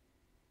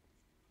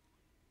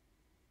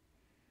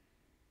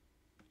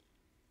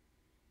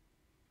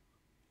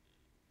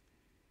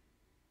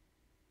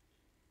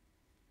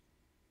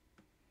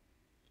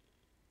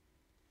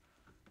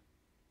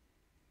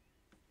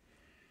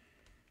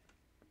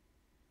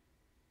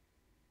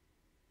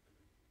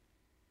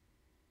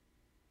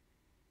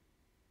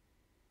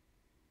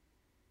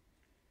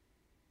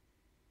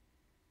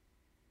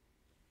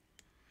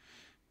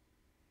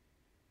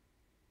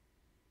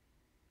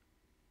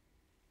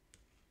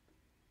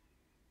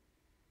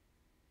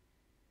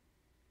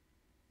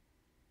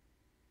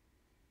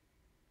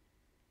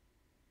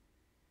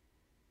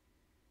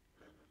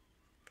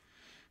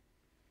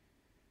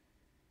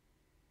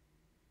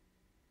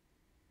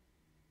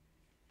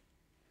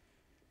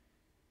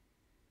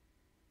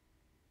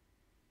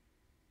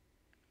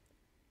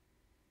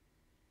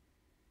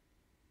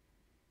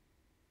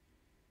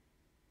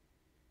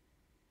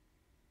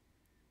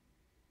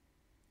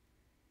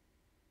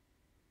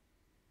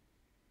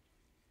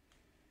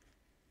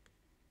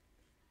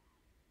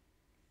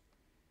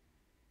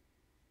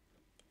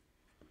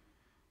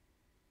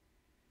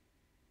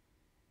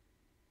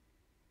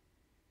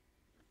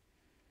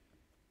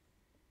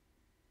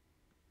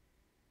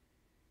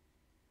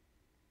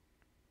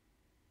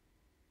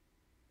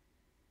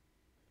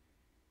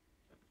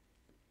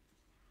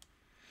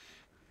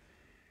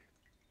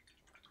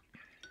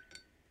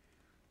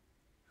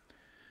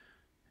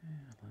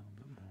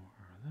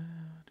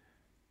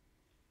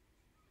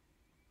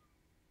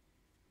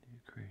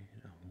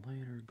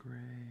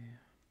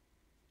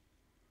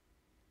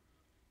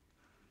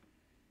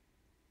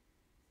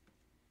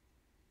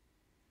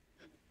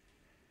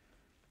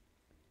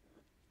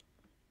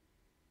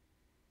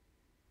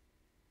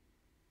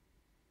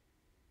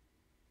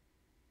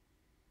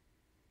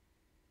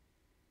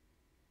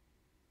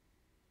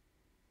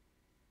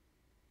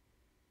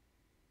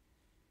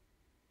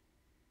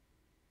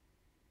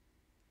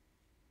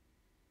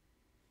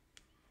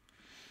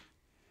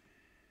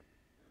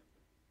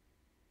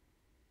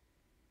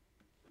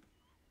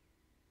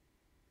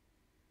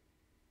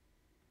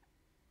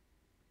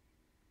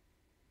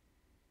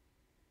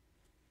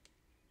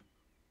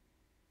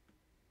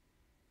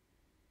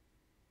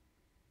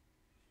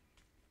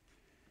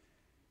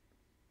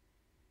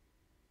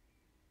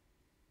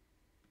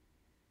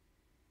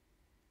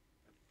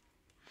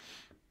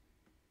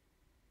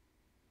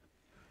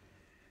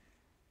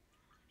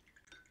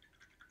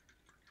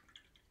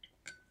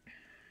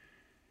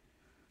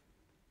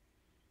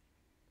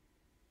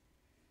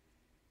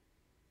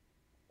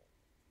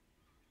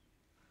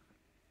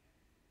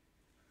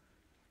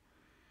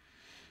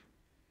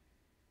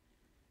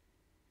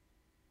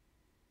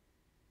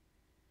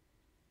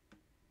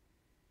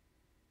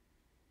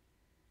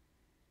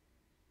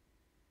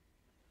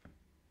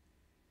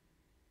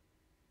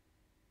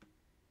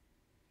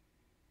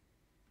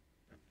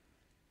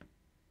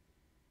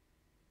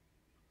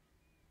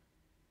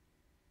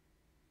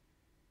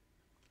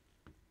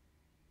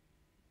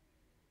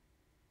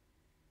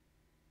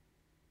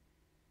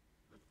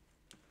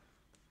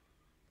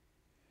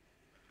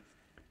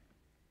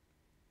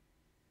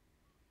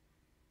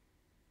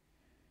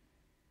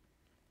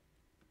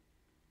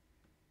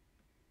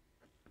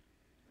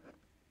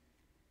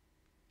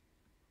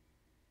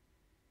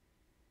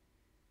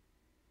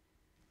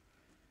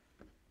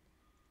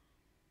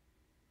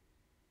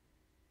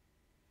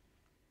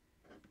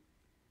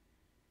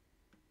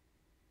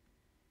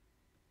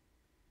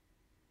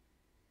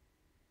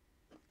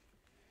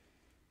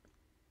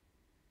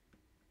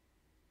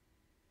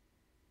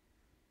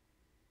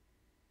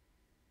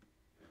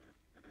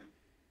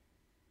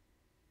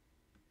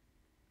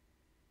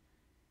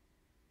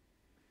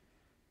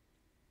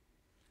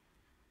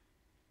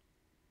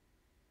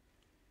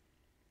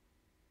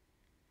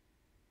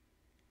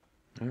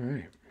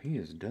 Alright, he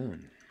is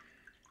done.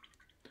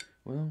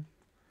 Well,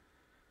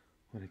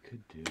 what I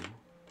could do,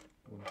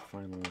 one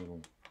final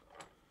little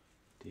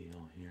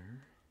deal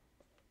here.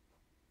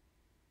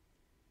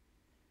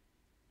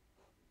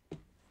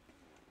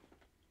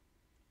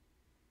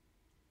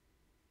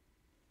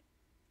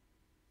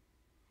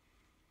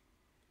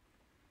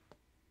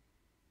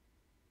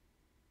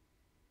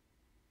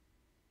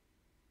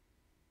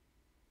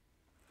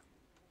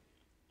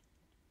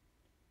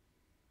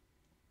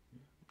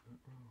 Not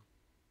wrong.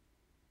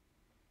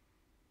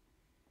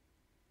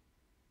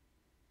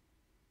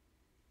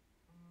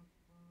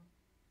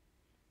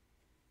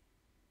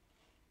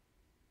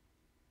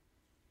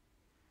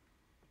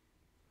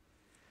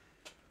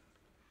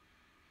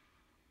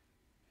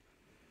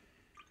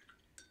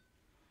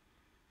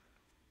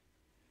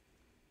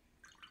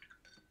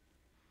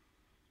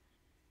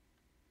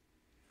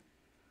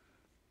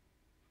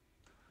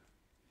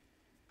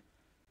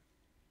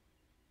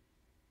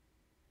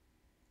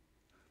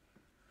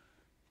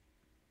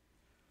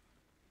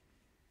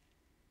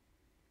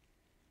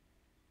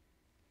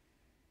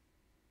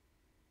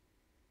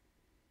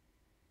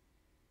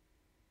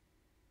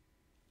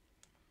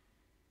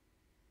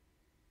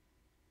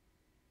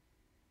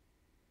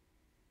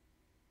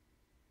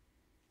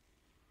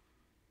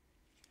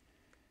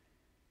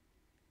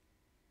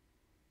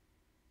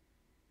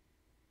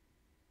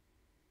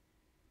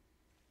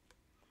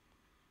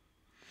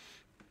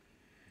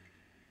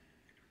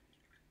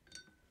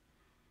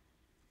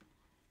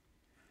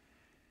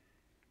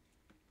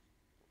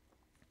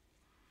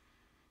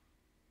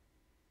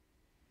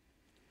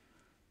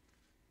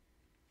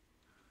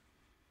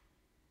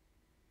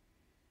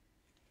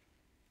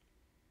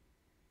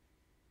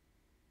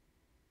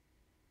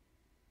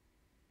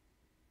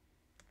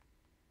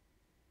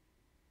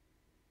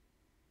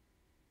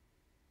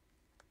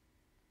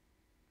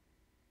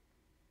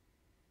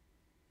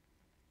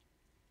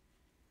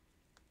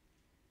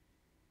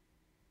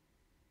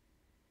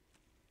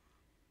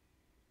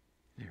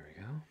 There we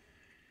go.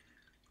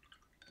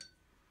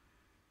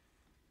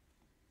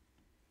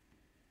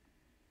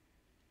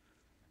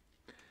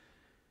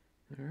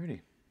 Alrighty.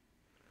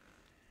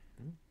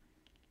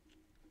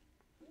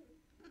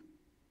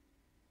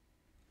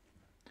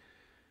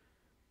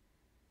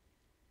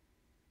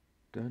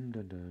 Dun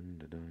dun dun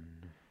dun dun.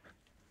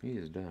 He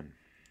is done.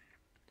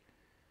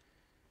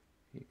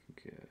 He can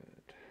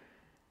get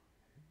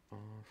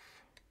off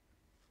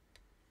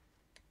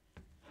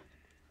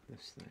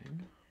this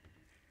thing.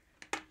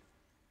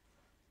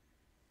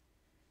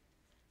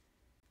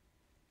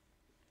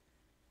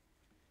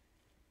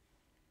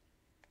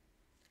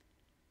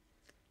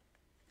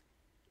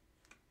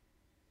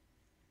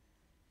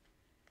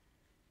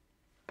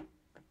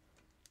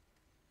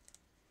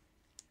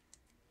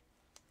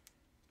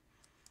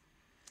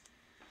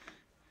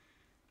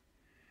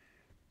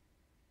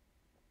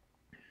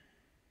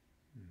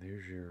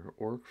 There's your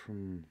orc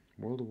from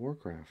World of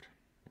Warcraft,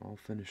 all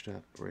finished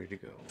up, ready to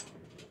go.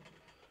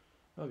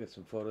 I'll get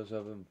some photos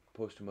of him,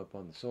 post them up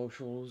on the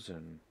socials,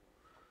 and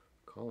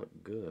call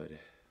it good.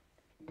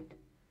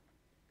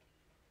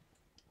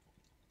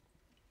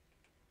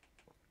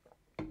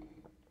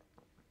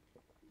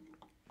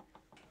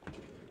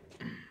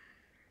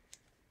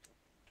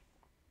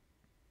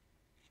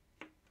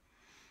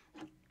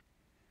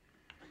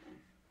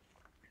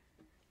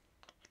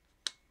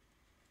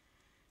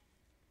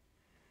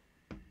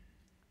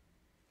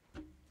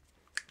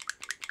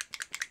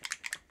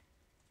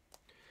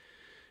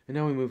 And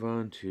now we move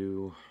on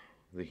to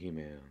the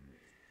He-Man.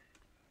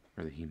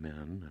 Or the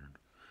He-Man, or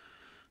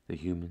the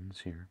humans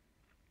here.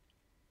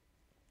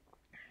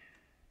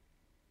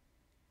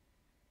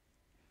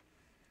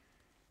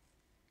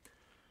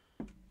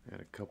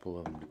 Got a couple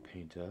of them to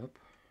paint up.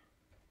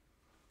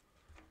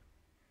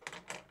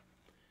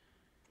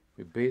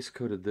 We base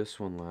coated this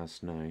one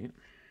last night.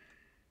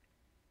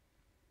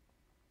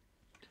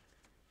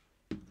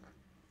 And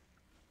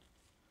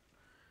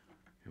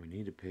we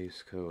need to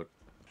base coat.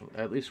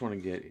 I at least want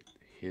to get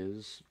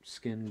his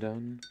skin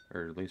done,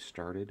 or at least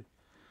started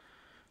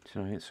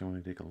tonight. So I'm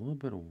going to take a little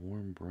bit of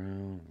warm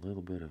brown, a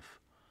little bit of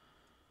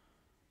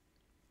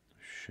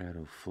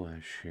shadow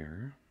flesh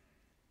here.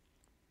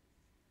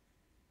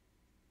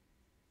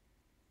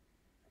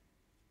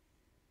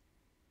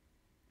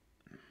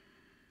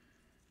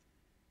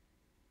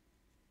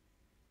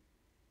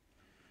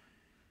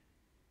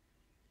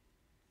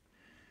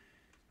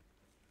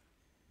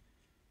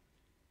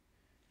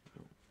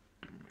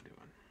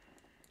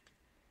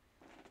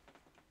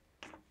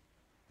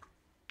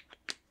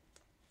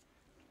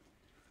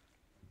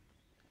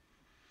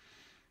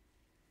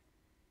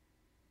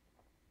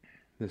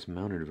 This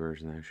mounted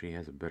version actually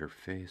has a better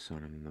face on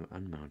him than the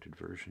unmounted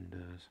version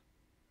does.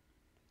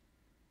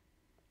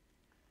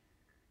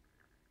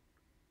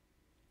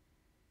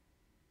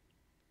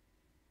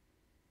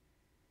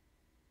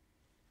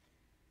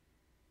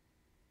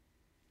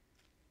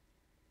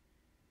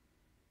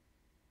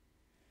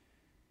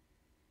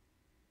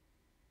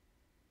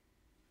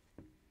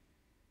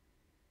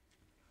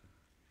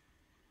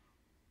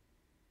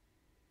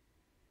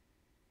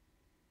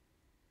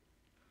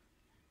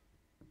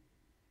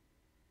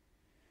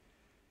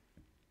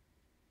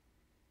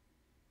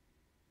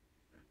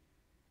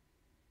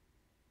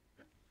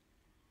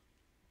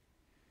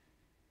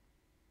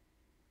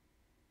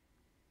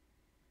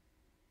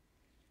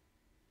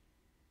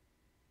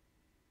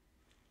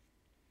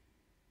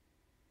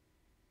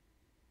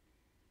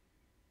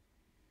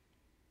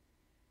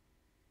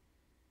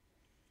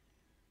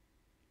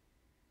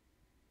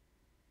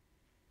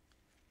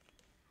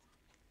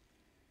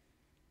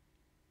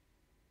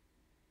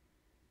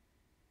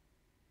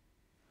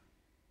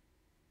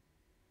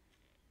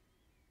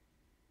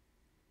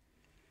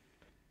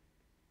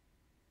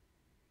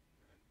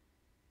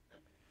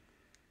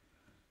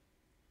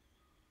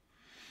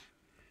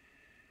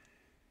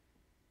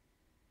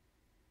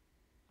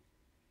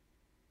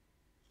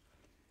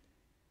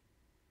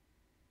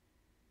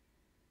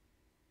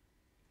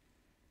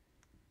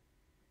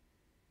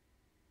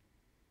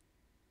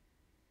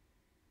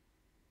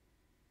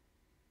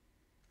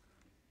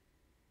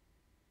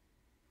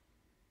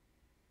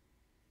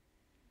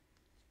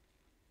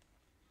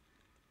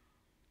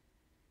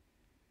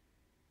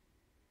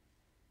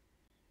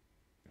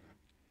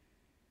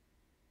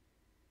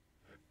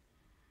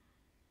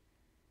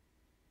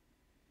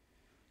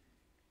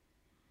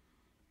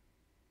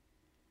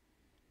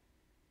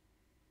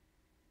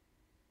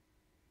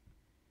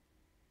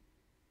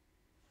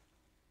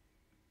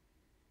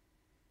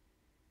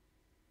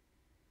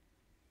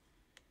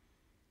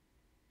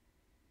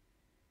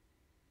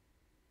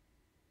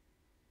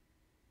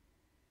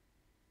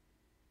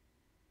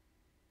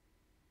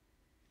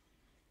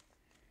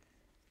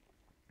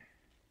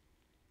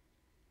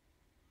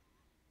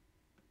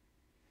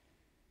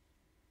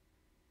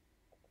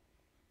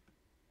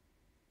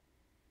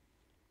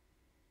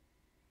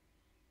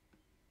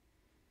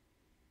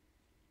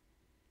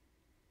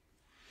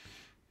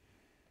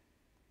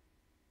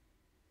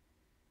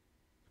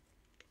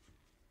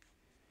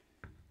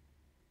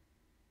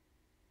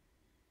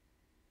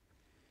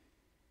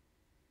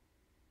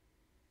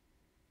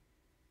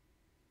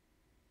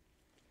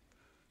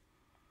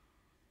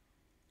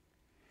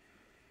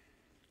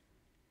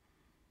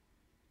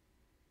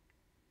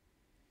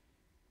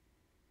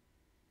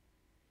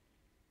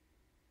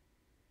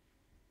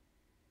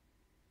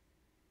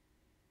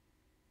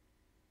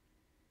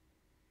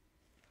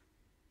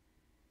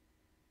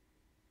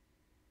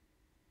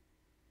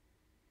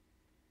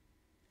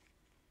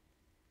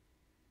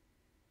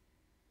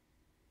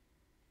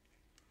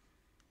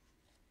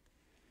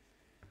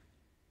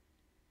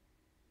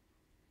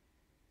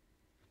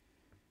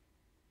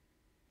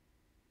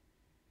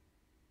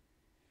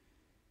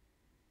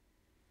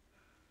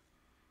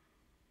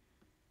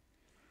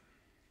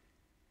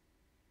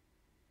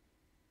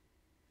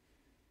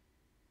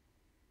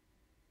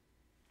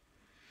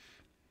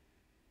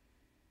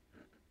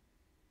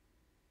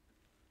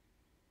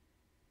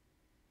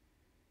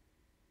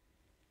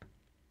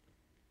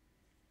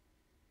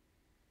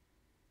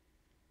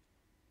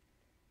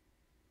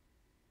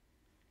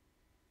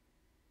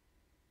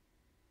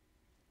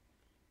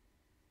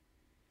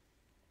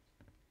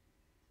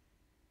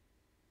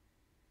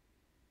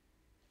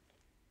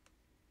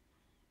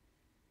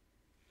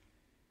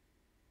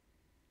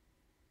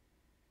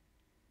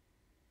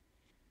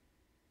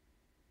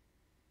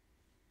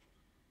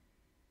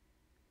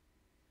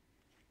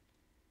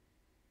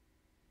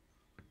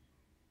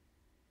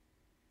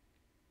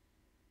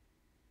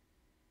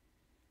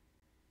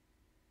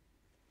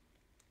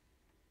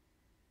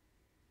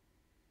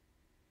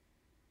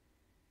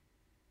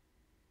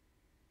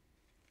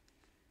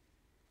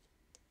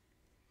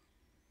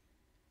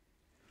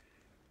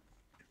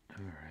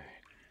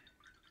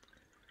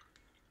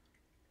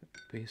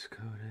 base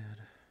coated.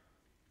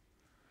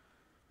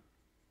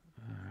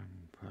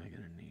 I'm probably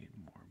going to need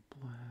more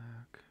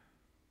black.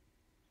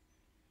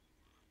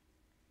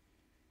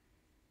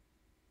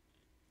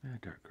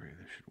 Dark gray,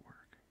 this should work.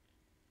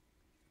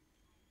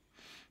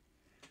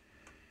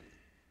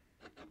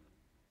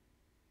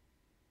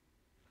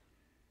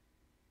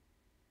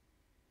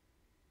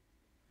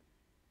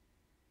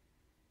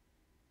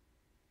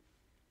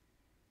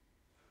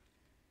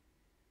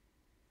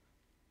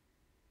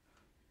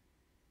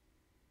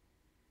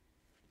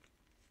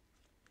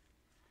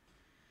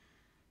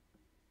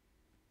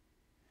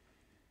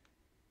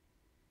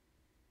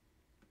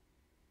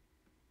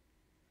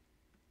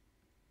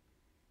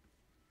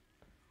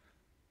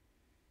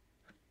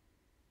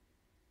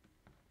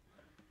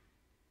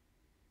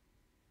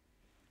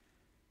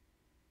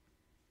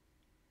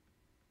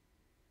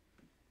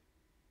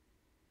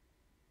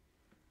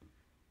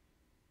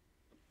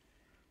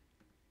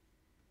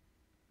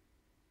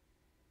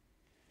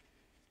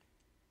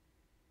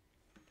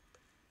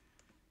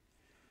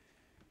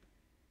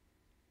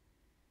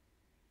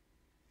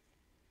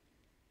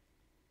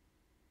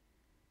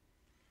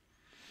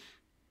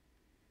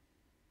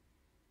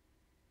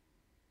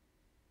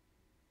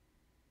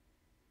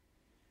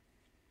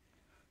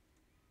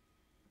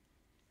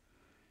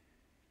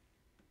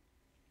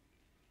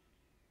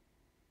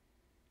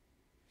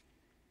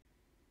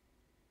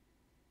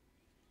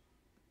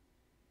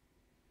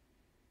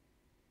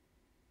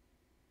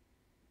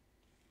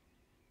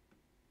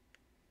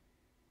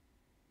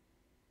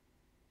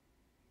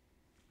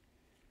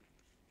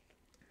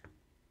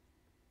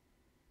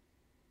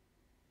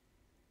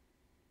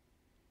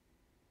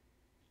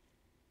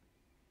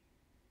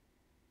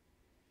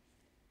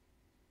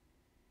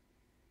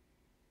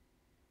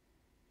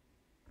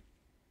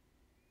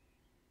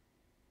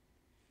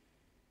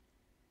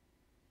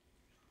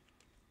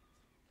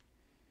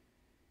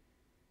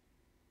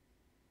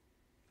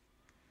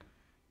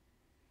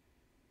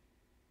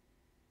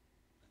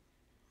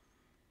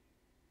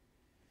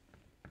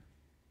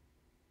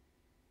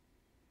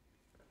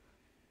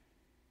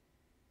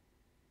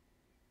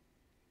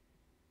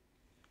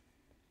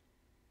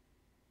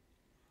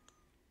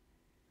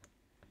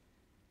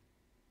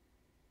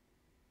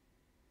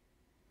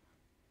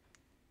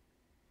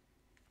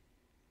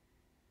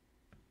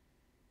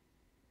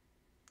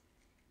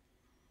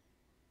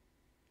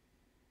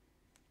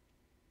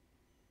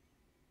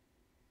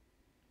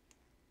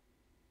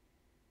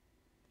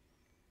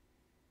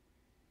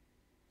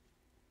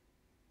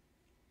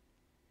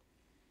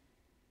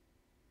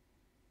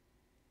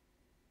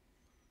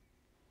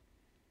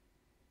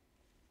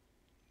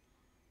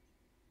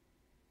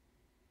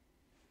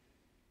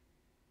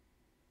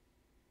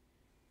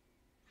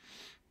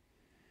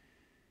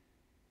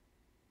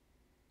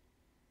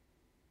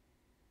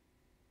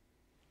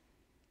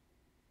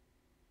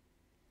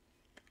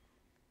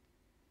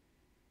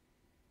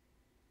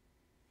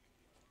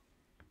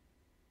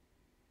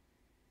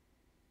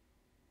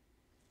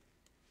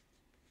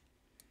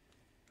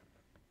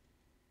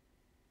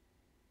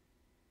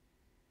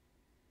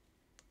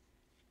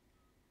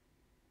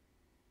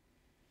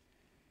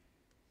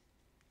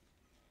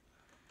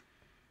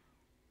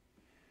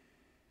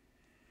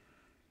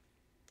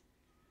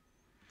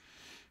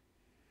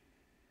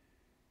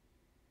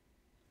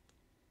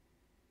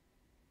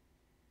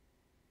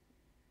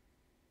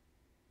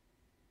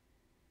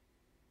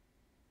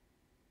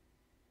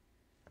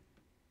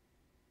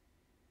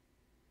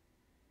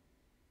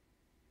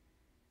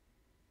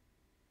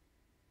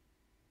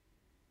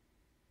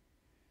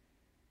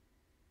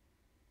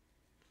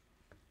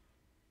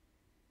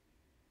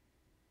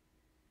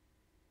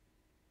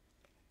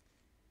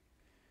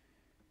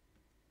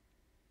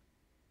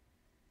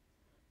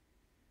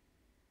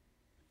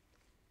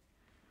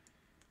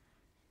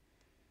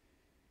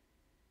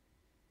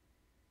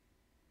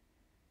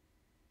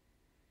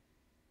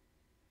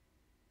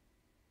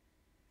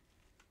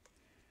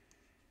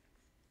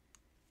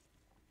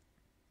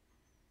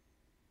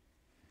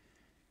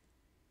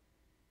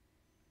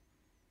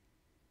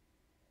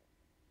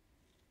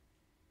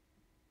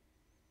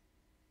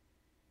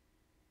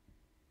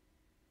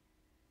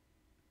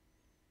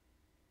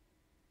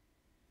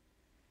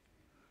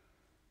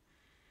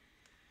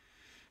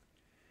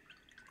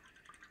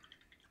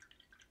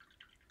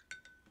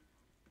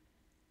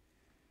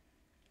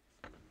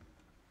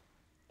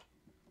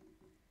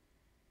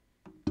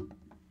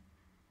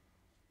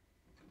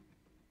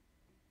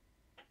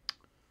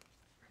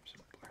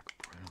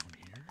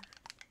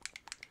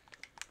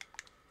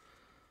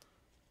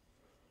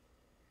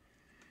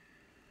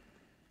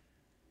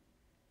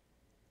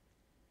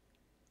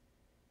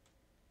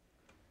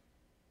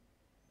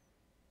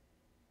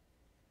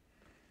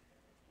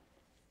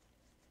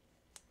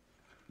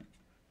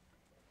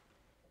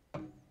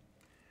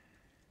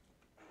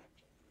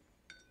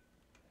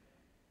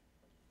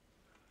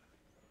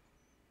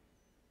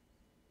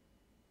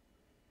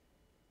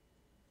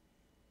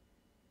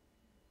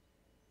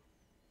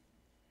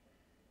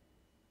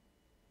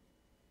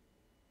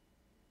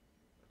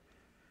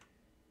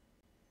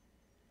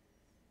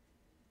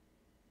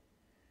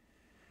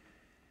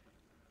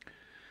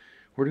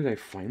 Where did I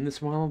find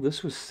this model?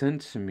 This was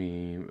sent to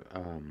me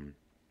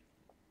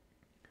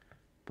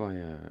by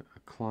a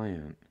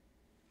client,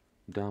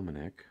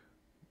 Dominic,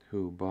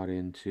 who bought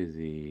into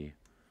the,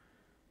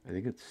 I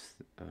think it's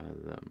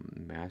the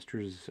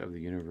Masters of the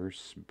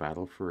Universe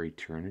Battle for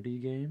Eternity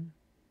game?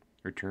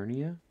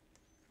 Eternia?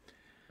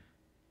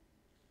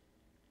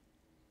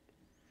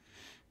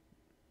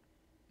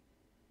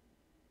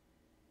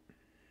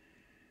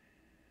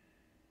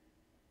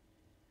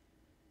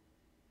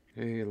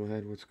 Hey,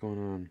 lad, what's going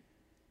on?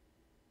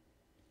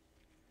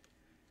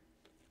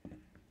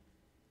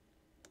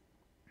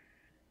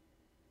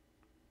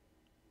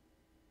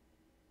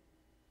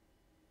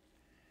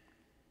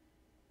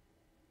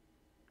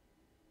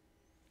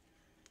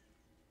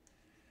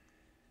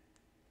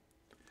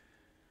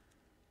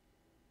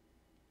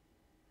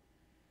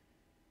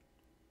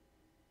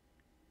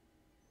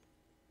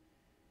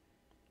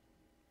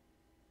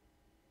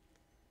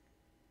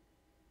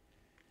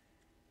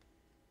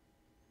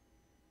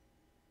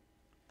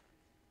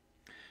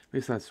 At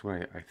least that's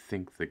what I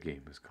think the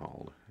game is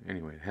called.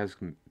 Anyway, it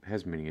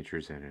has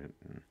miniatures in it,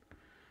 and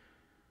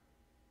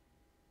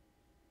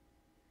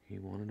he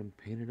wanted them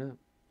painted up,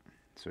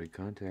 so he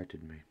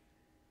contacted me.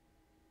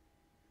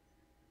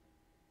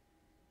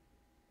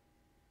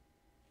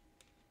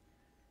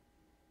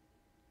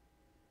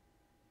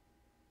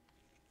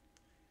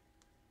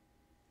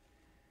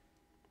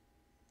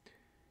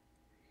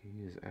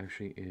 He is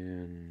actually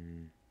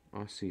in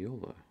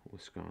Osceola,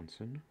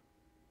 Wisconsin.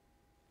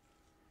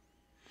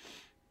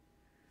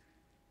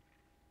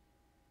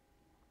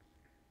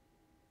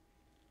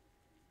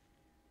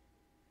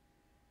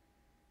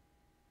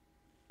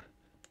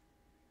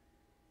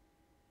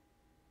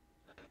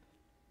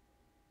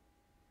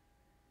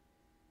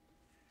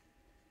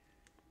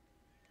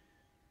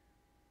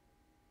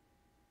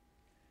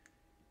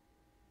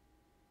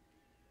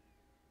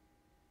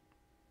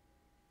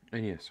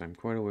 And yes, I'm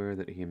quite aware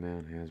that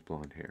He-Man has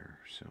blonde hair,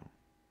 so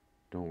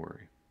don't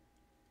worry.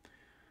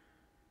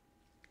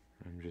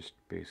 I'm just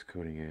base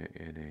coating it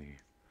in a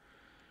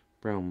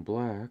brown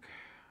black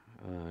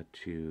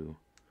to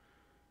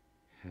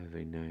have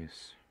a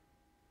nice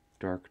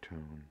dark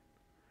tone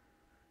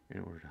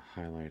in order to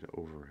highlight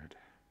over it.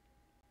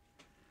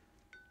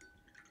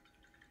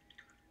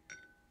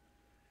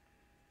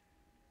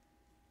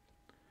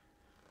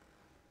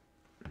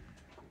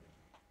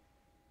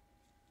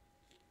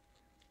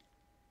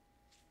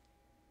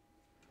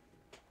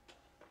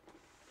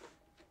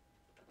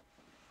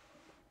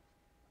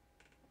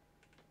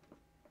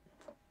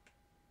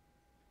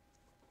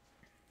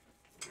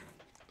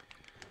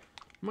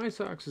 My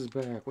Socks is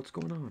back. What's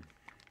going on?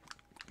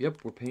 Yep,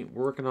 we're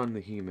working on the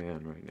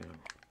He-Man right now.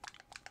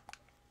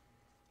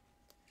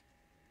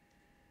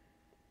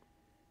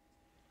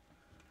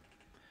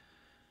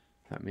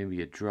 Thought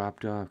maybe it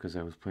dropped off because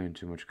I was playing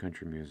too much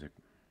country music.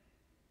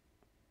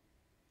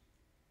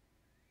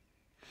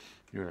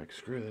 You're like,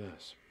 screw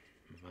this.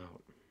 I'm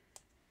out.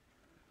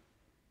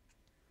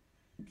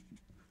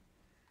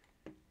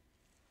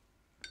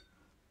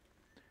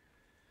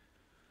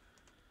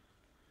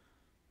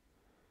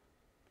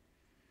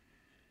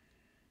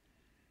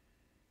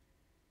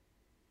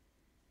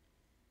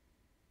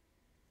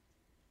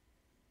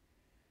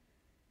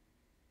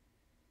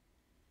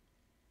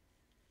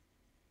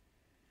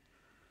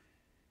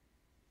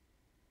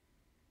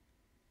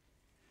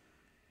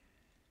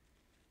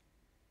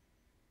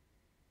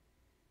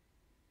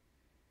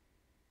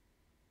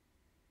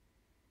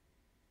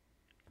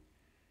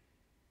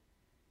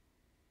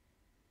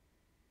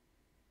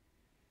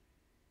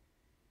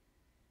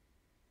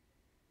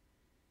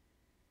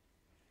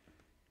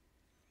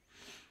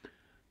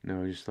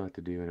 No, I just thought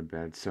to do in a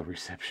bad cell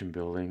reception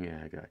building.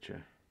 Yeah, I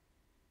gotcha.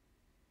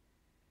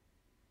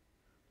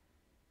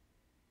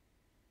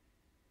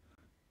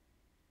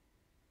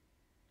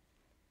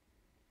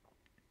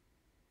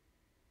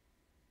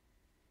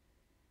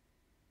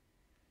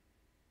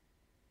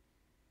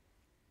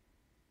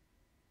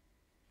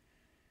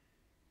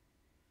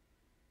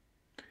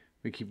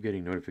 We keep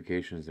getting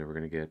notifications that we're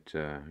going to get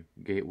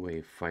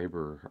gateway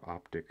fiber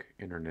optic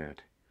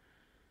internet.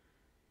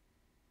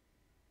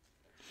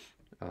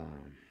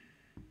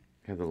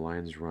 Have the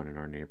lines run in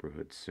our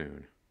neighborhood soon.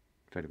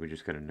 In fact, we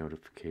just got a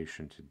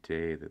notification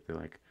today that they're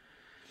like,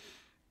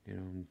 you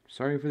know,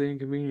 sorry for the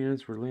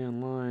inconvenience, we're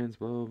laying lines,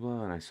 blah, blah,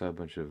 blah. And I saw a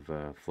bunch of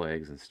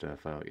flags and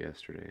stuff out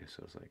yesterday, so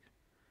I was like,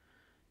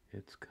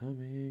 it's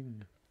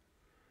coming.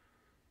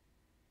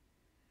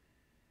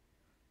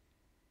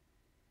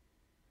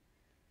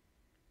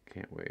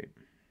 Can't wait.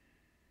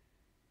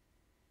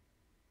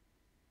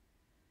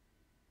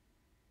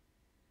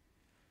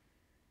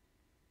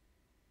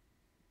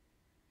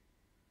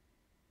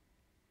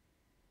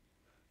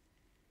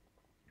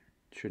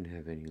 Shouldn't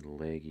have any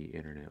laggy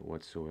internet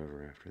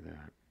whatsoever after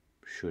that.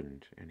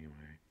 Shouldn't,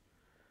 anyway.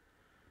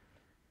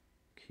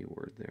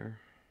 Keyword there.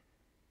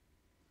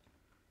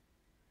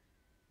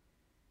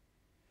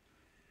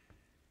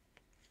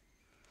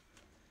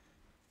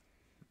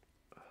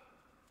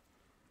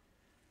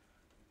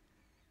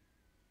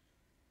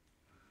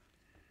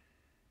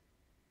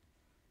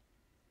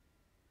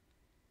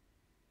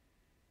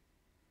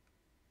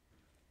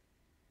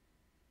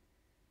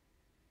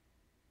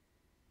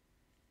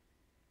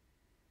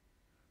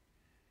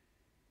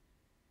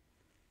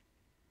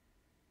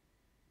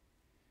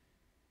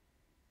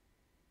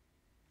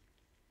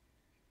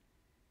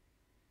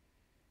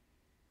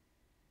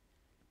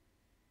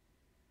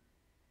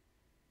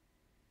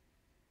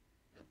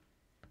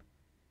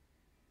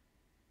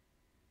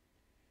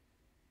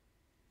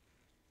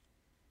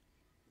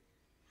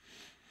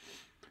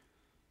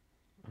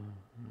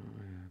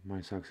 My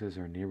sock says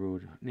our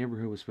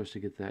neighborhood was supposed to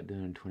get that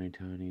done in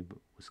 2020, but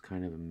was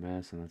kind of a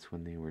mess, and that's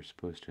when they were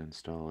supposed to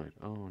install it.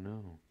 Oh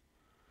no.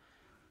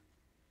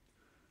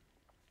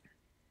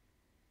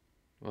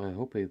 Well, I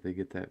hope they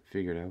get that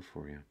figured out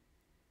for you.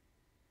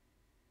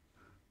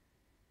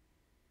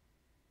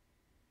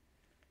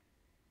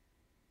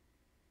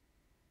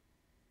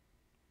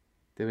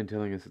 They've been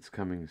telling us it's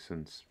coming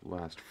since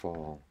last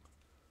fall.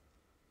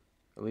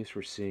 At least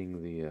we're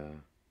seeing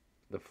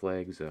the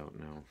flags out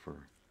now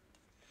for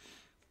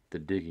the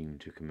digging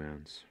to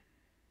commence.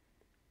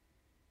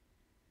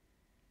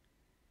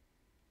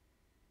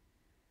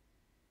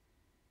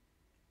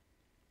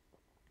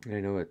 And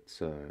I know it's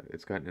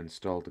gotten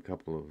installed a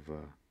couple of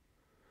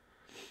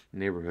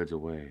neighborhoods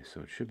away,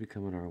 so it should be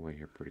coming our way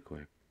here pretty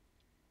quick.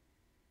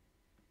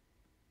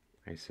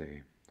 I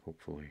say,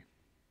 hopefully.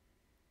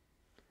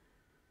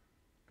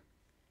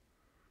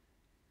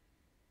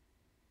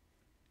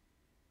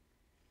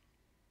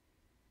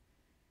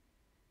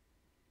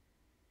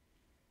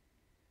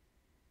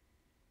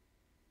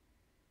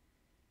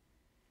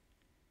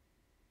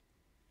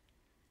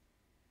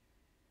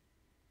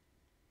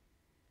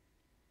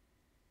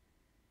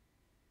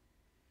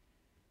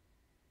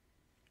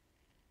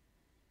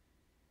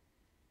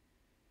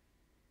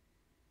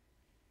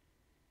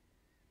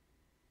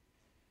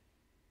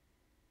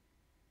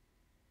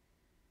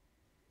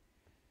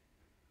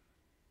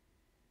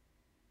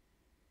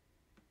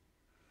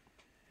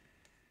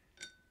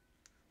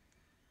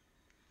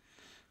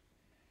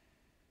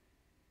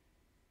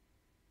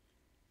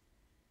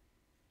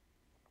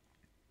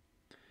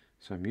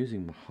 So I'm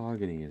using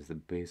mahogany as the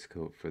base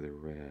coat for the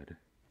red.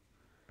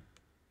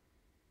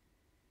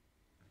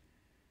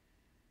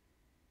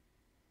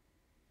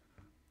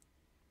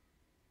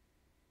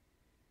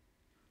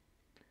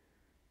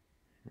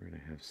 We're going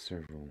to have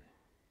several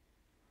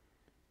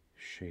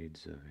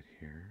shades of it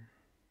here.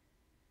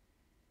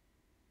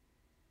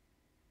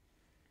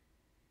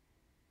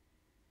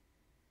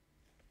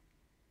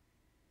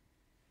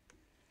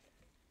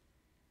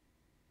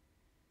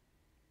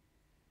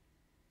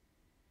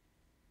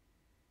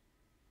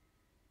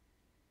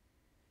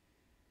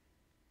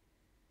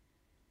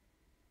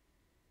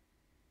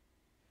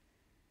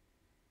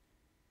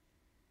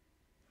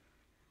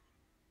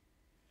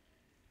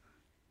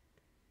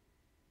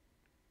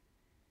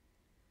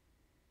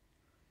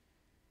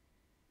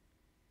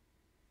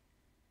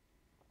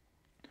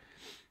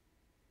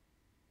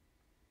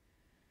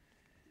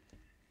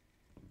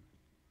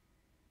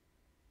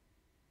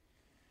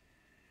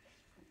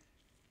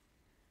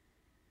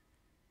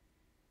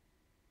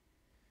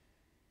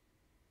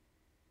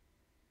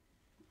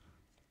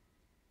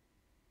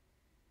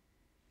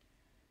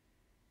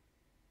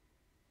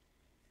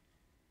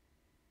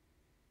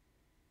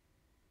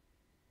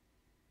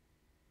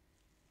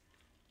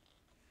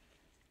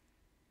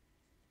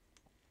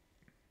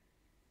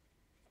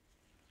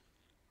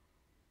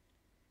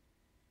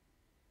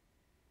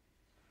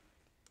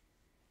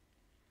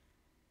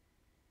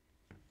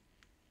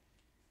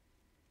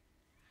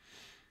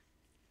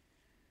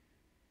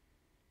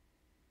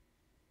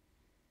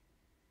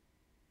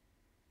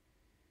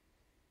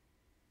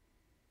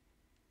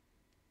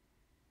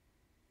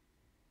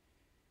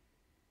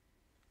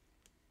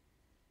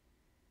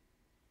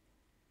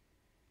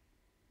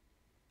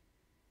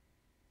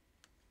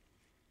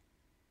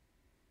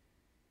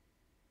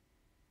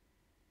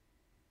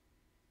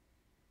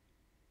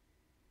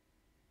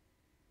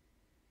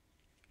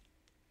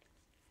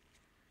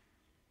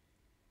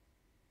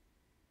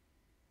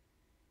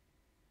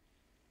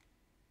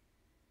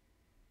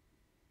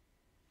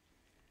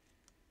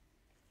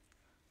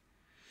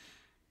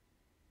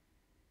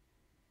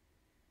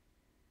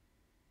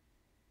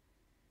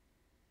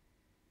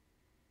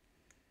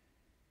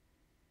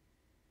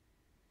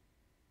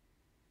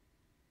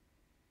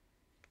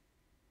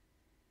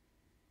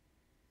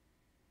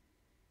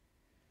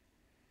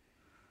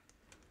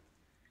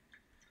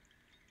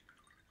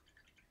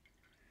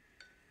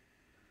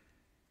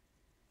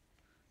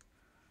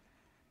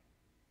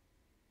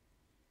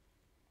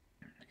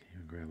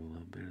 Okay, grab a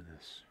little bit of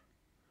this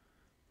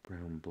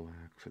brown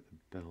black for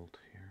the belt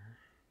here.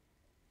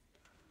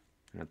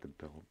 Not the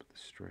belt, but the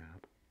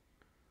strap.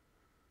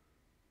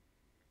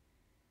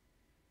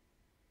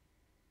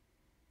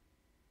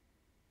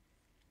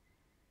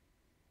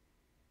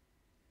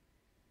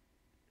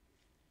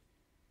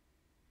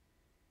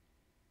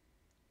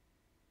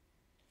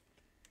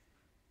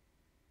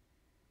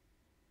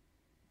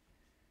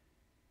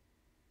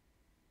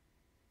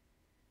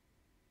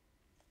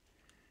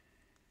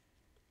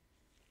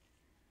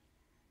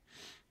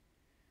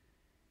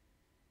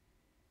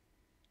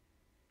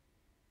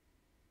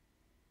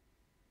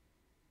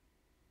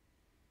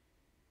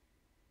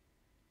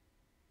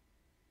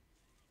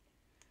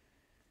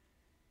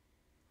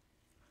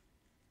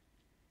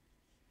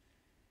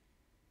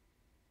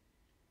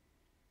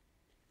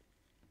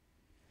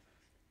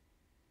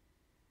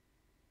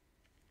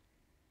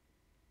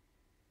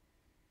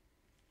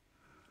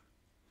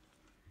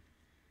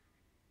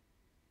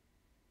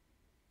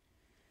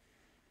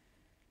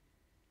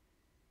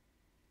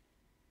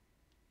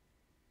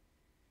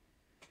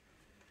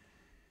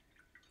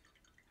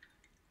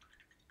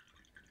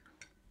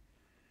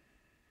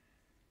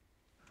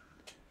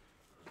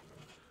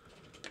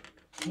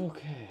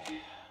 Okay.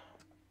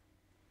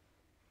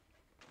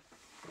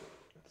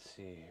 Let's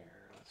see here.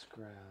 Let's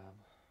grab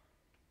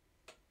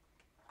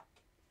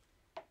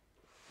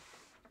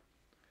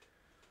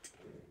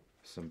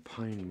some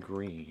pine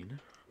green.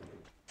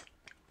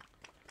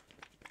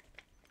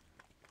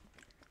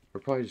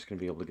 We're probably just going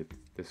to be able to get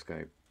this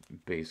guy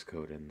base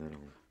coat and then I'll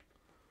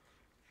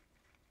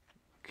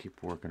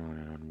keep working on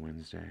it on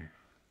Wednesday.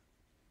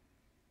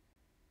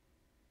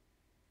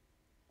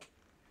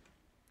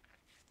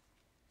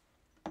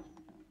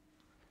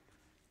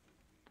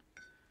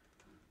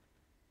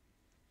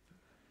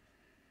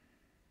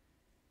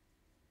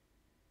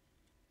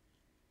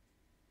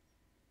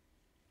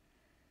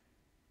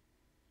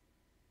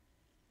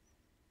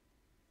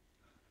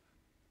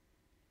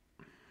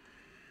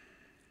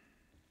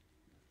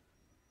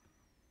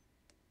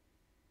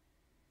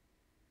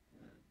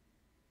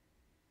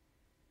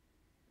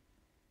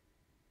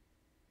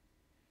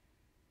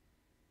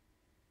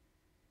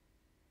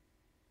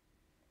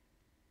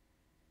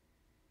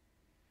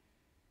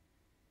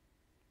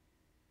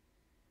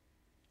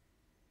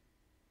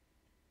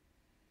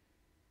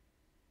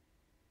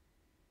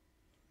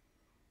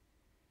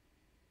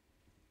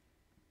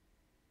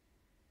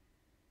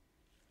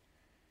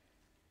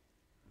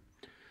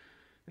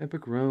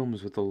 Epic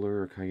Realms with the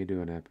lurk. How you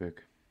doing,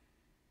 Epic?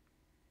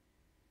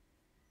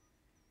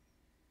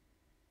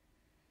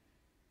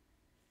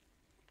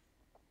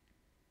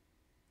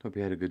 Hope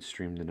you had a good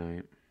stream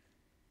tonight.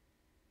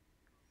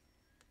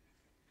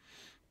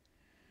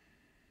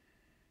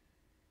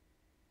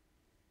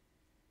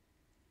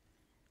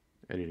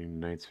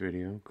 Editing tonight's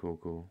video. Cool,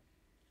 cool.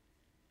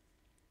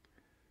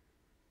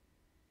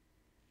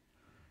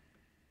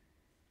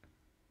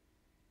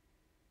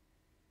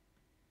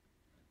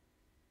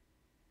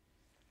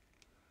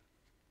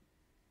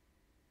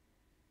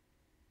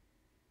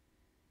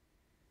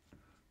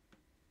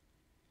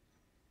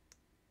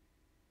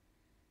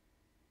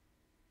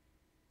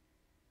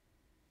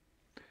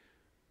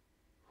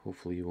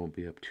 Hopefully you won't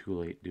be up too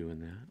late doing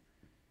that.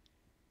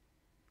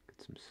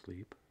 Get some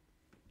sleep.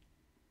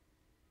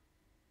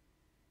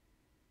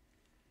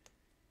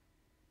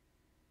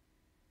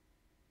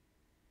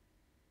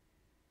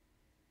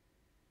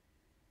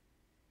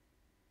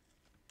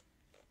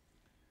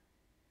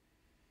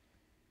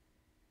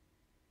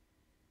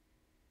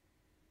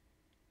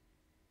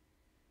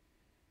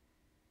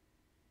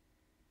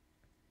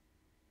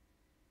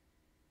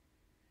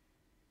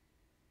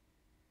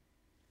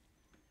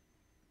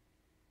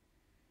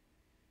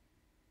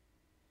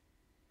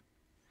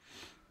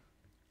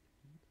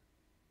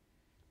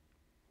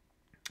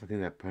 I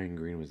think that pine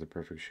green was the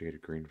perfect shade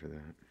of green for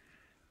that.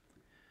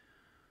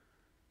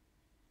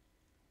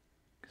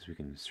 Because we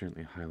can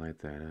certainly highlight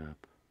that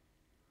up.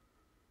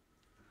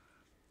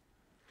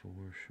 For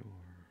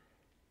sure.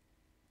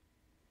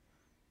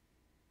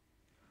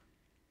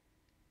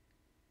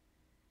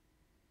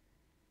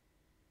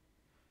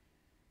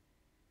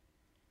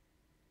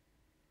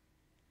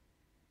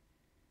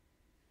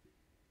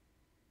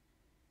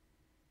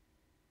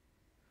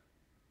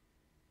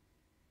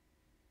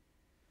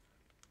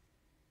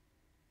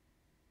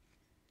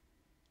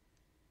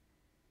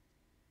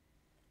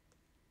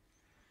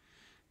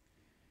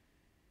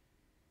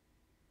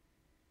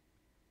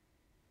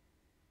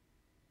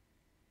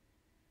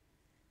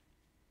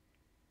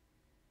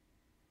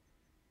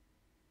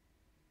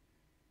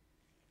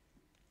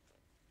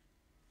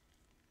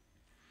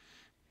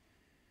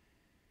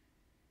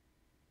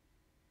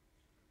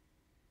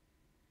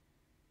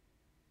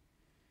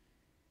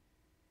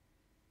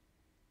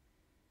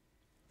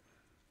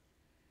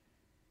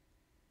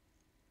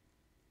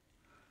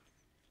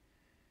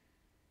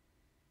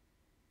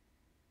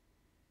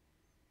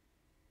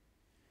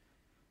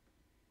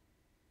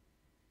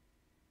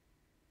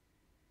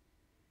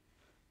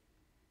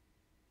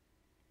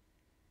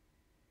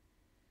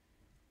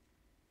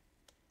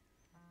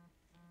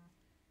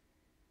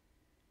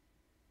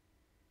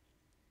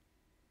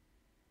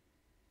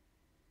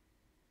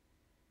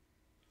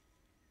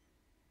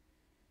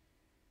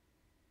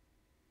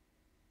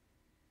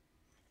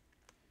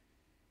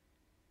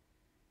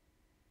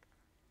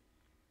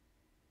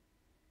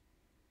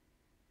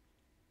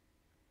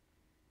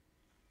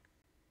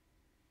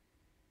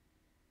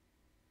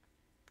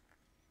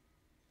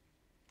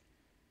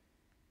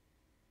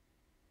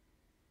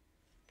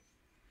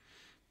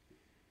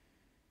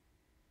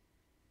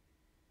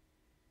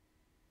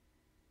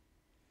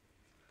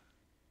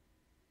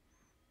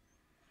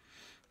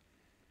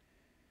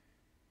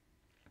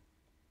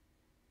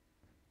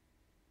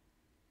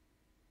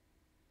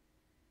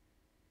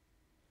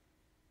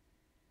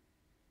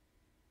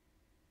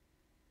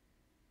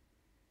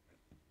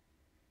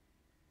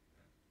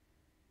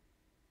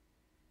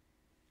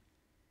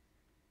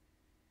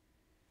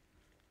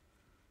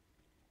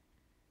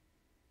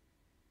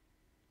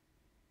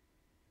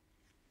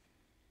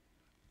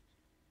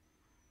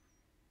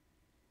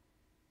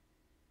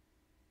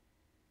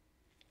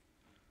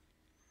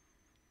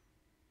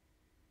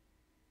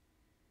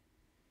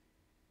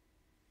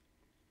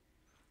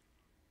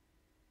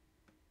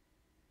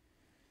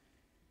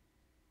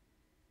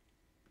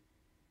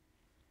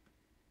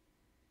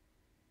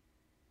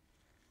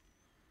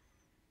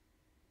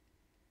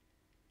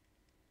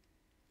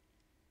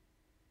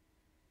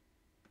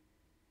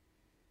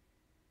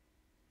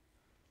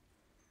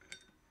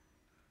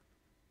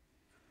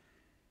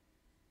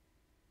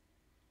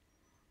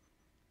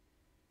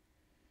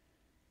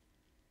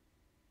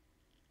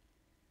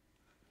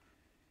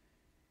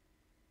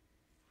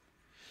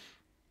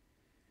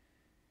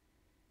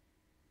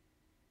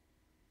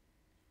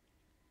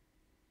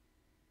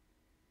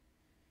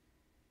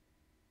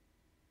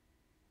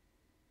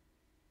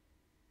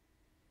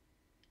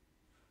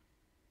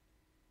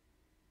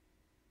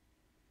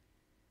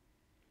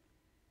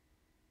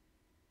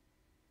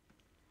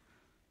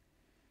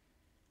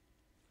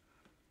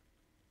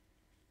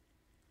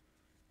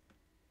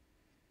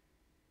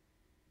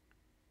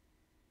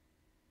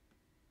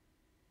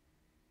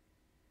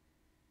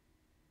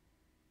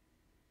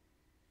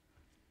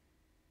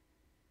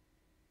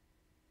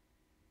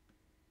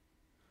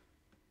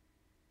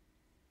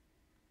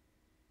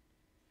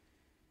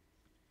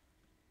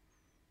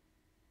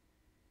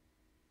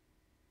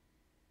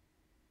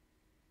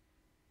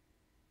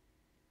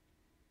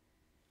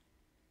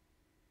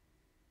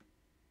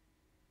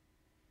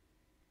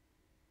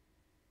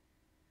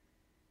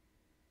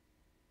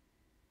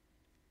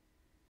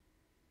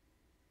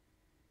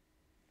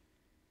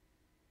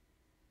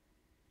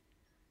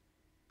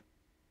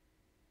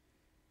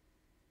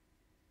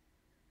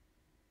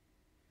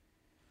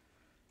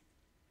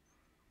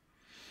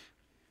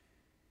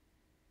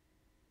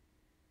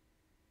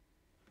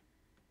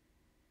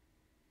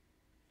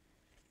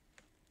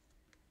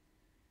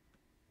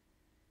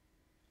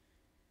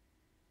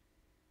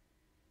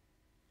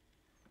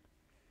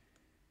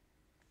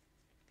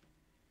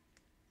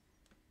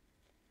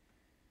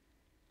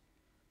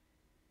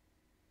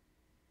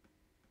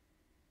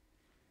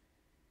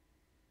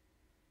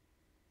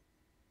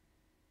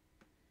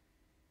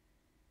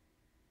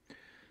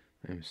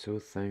 I'm so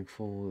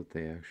thankful that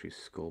they actually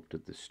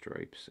sculpted the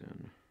stripes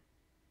in.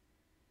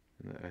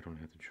 And that I don't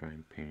have to try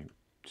and paint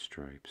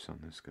stripes on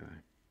this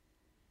guy.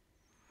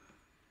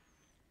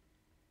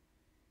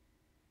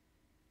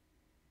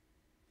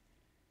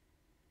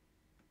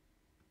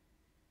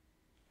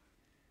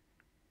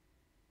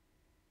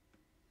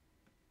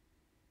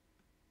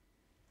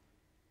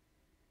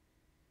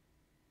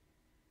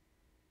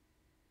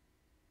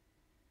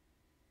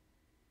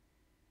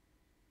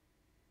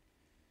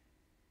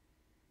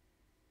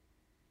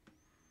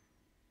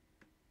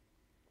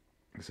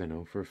 Because I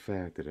know for a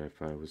fact that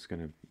if I was going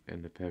to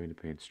end up having to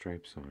paint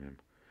stripes on him,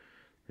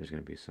 there's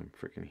going to be some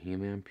freaking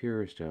He-Man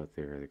purist out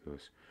there that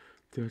goes,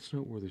 that's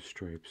not where the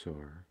stripes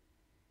are.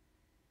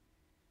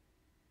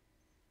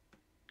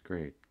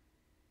 Great.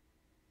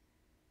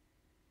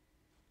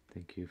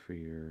 Thank you for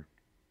your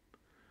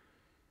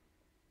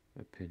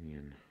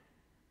opinion.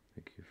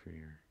 Thank you for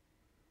your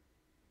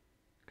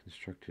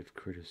constructive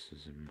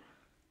criticism.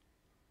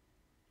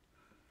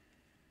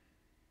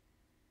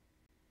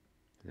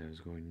 I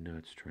was going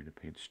nuts trying to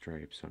paint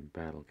stripes on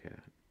Battle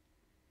Cat,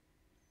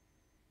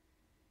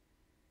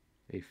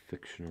 a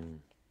fictional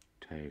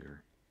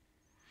tiger.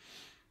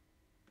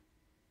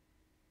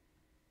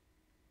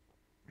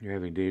 You're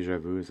having deja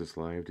vu as this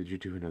live. Did you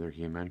do another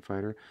He-Man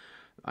fighter?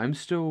 I'm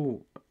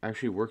still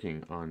actually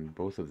working on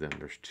both of them.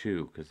 There's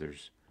two, because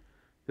there's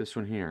this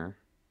one here,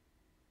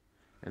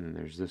 and then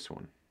there's this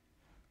one.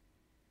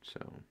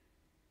 So,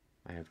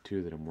 I have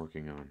two that I'm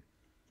working on.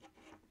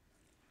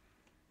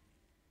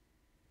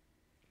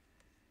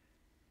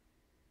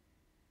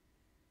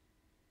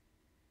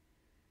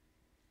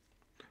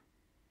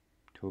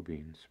 Toe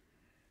beans.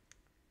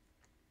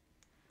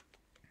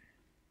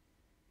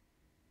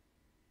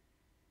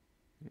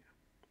 Yeah.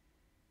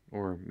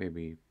 Or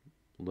maybe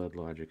Lead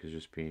Logic is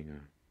just being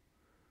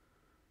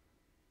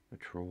a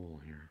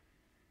troll here.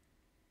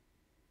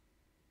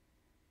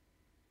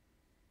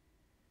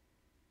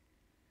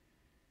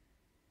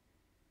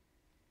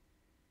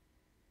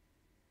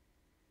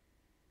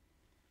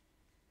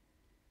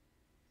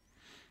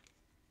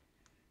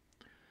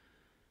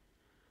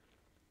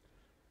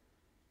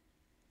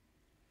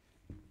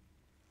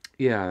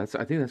 Yeah, I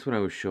think that's when I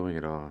was showing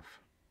it off.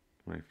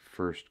 When I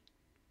first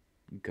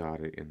got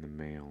it in the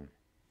mail.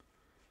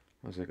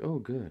 I was like, oh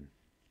good.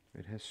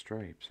 It has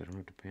stripes. I don't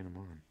have to paint them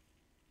on.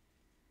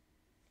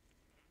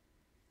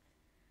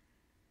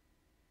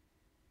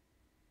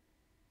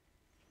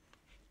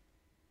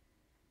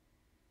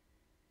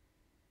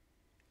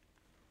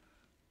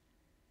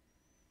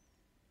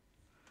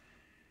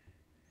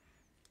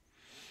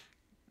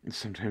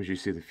 Sometimes you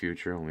see the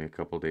future only a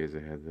couple days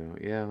ahead, though.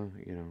 Yeah,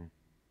 you know.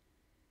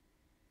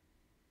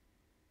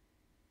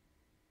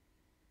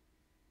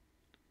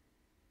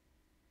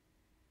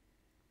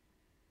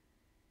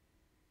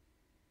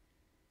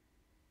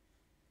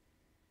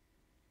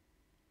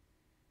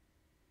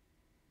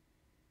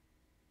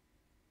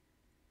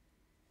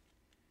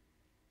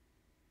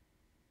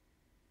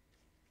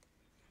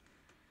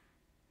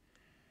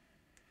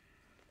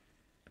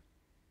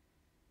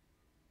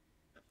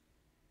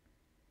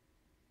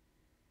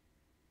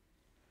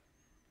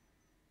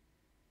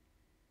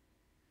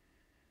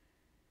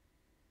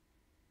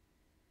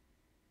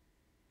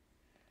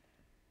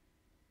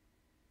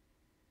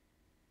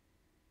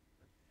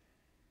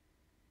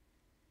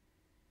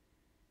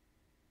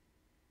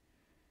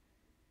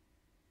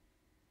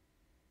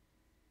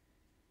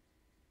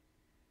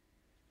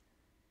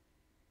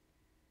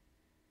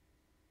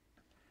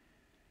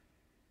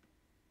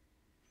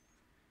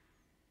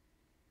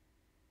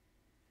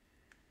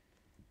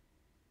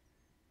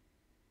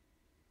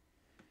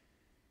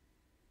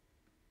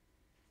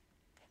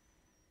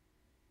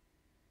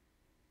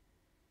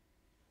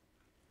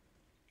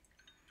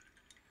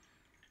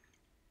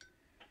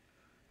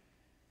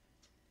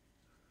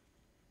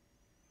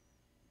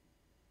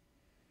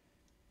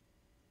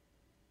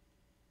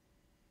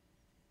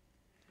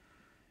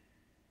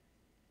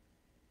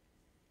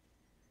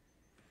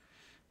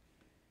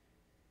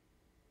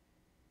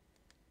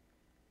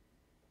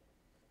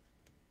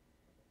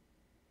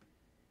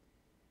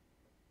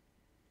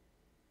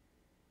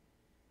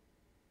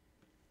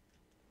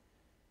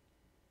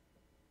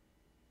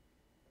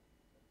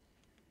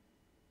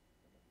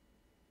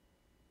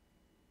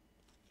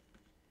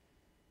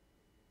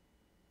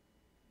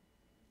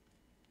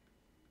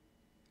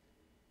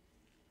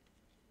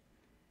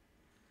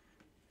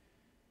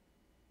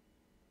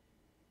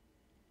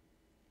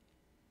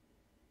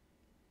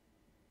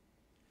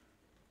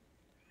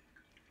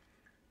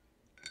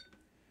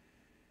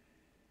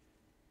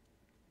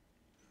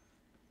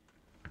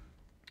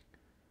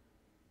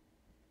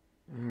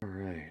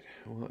 Alright.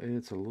 Well,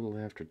 it's a little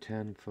after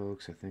 10,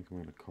 folks. I think I'm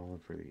going to call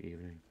it for the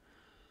evening.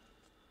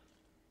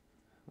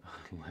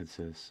 Led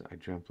says, I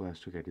jumped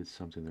last week. I did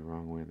something the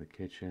wrong way in the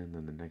kitchen.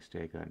 Then the next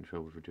day I got in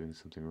trouble for doing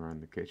something wrong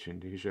in the kitchen.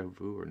 Deja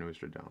vu or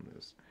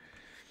Nostradamus?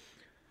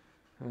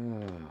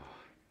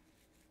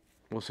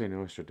 We'll say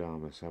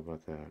Nostradamus. How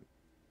about that?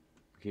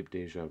 Keep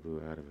deja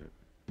vu out of it.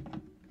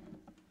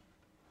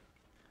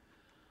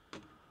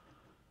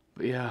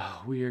 But yeah,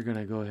 we are going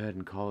to go ahead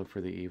and call it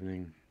for the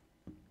evening.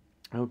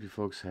 I hope you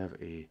folks have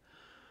a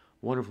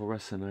wonderful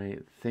rest of the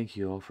night. Thank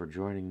you all for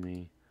joining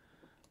me.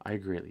 I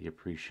greatly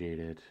appreciate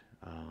it.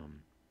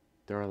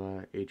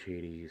 Darla,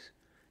 H80s,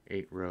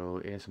 8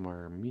 Row,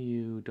 ASMR,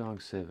 Mew,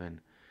 Dog7,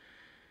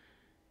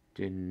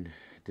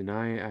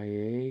 Deny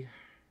IA,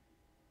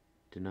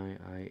 Deny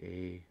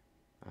IA,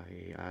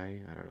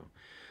 I don't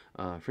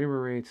know.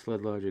 Framer Rate,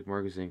 Sled Logic,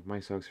 Marcus Inc., My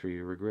Socks for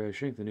You, Regret,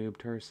 Shank the Noob,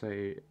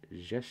 Tarsite,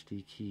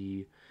 Zesty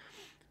Key,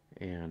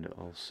 and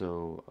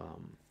also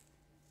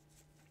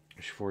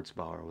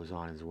Schwartzbauer was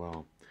on as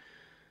well.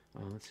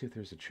 Let's see if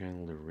there's a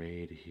channel to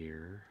raid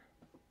here.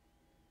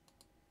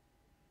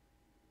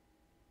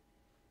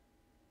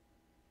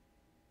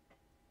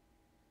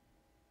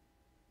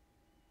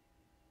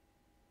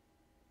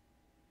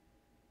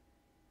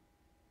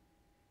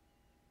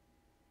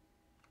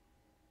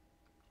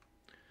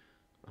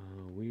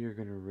 We are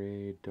going to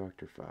raid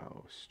Dr.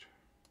 Faust.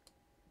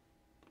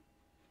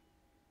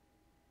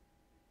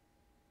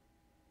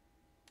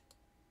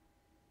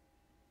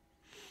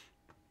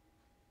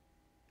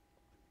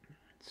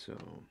 So,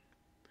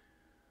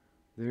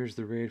 there's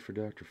the raid for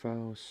Dr.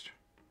 Faust.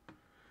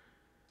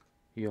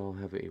 You all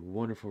have a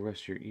wonderful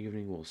rest of your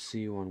evening. We'll see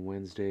you on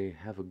Wednesday.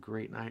 Have a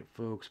great night,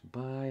 folks.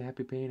 Bye.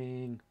 Happy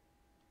painting.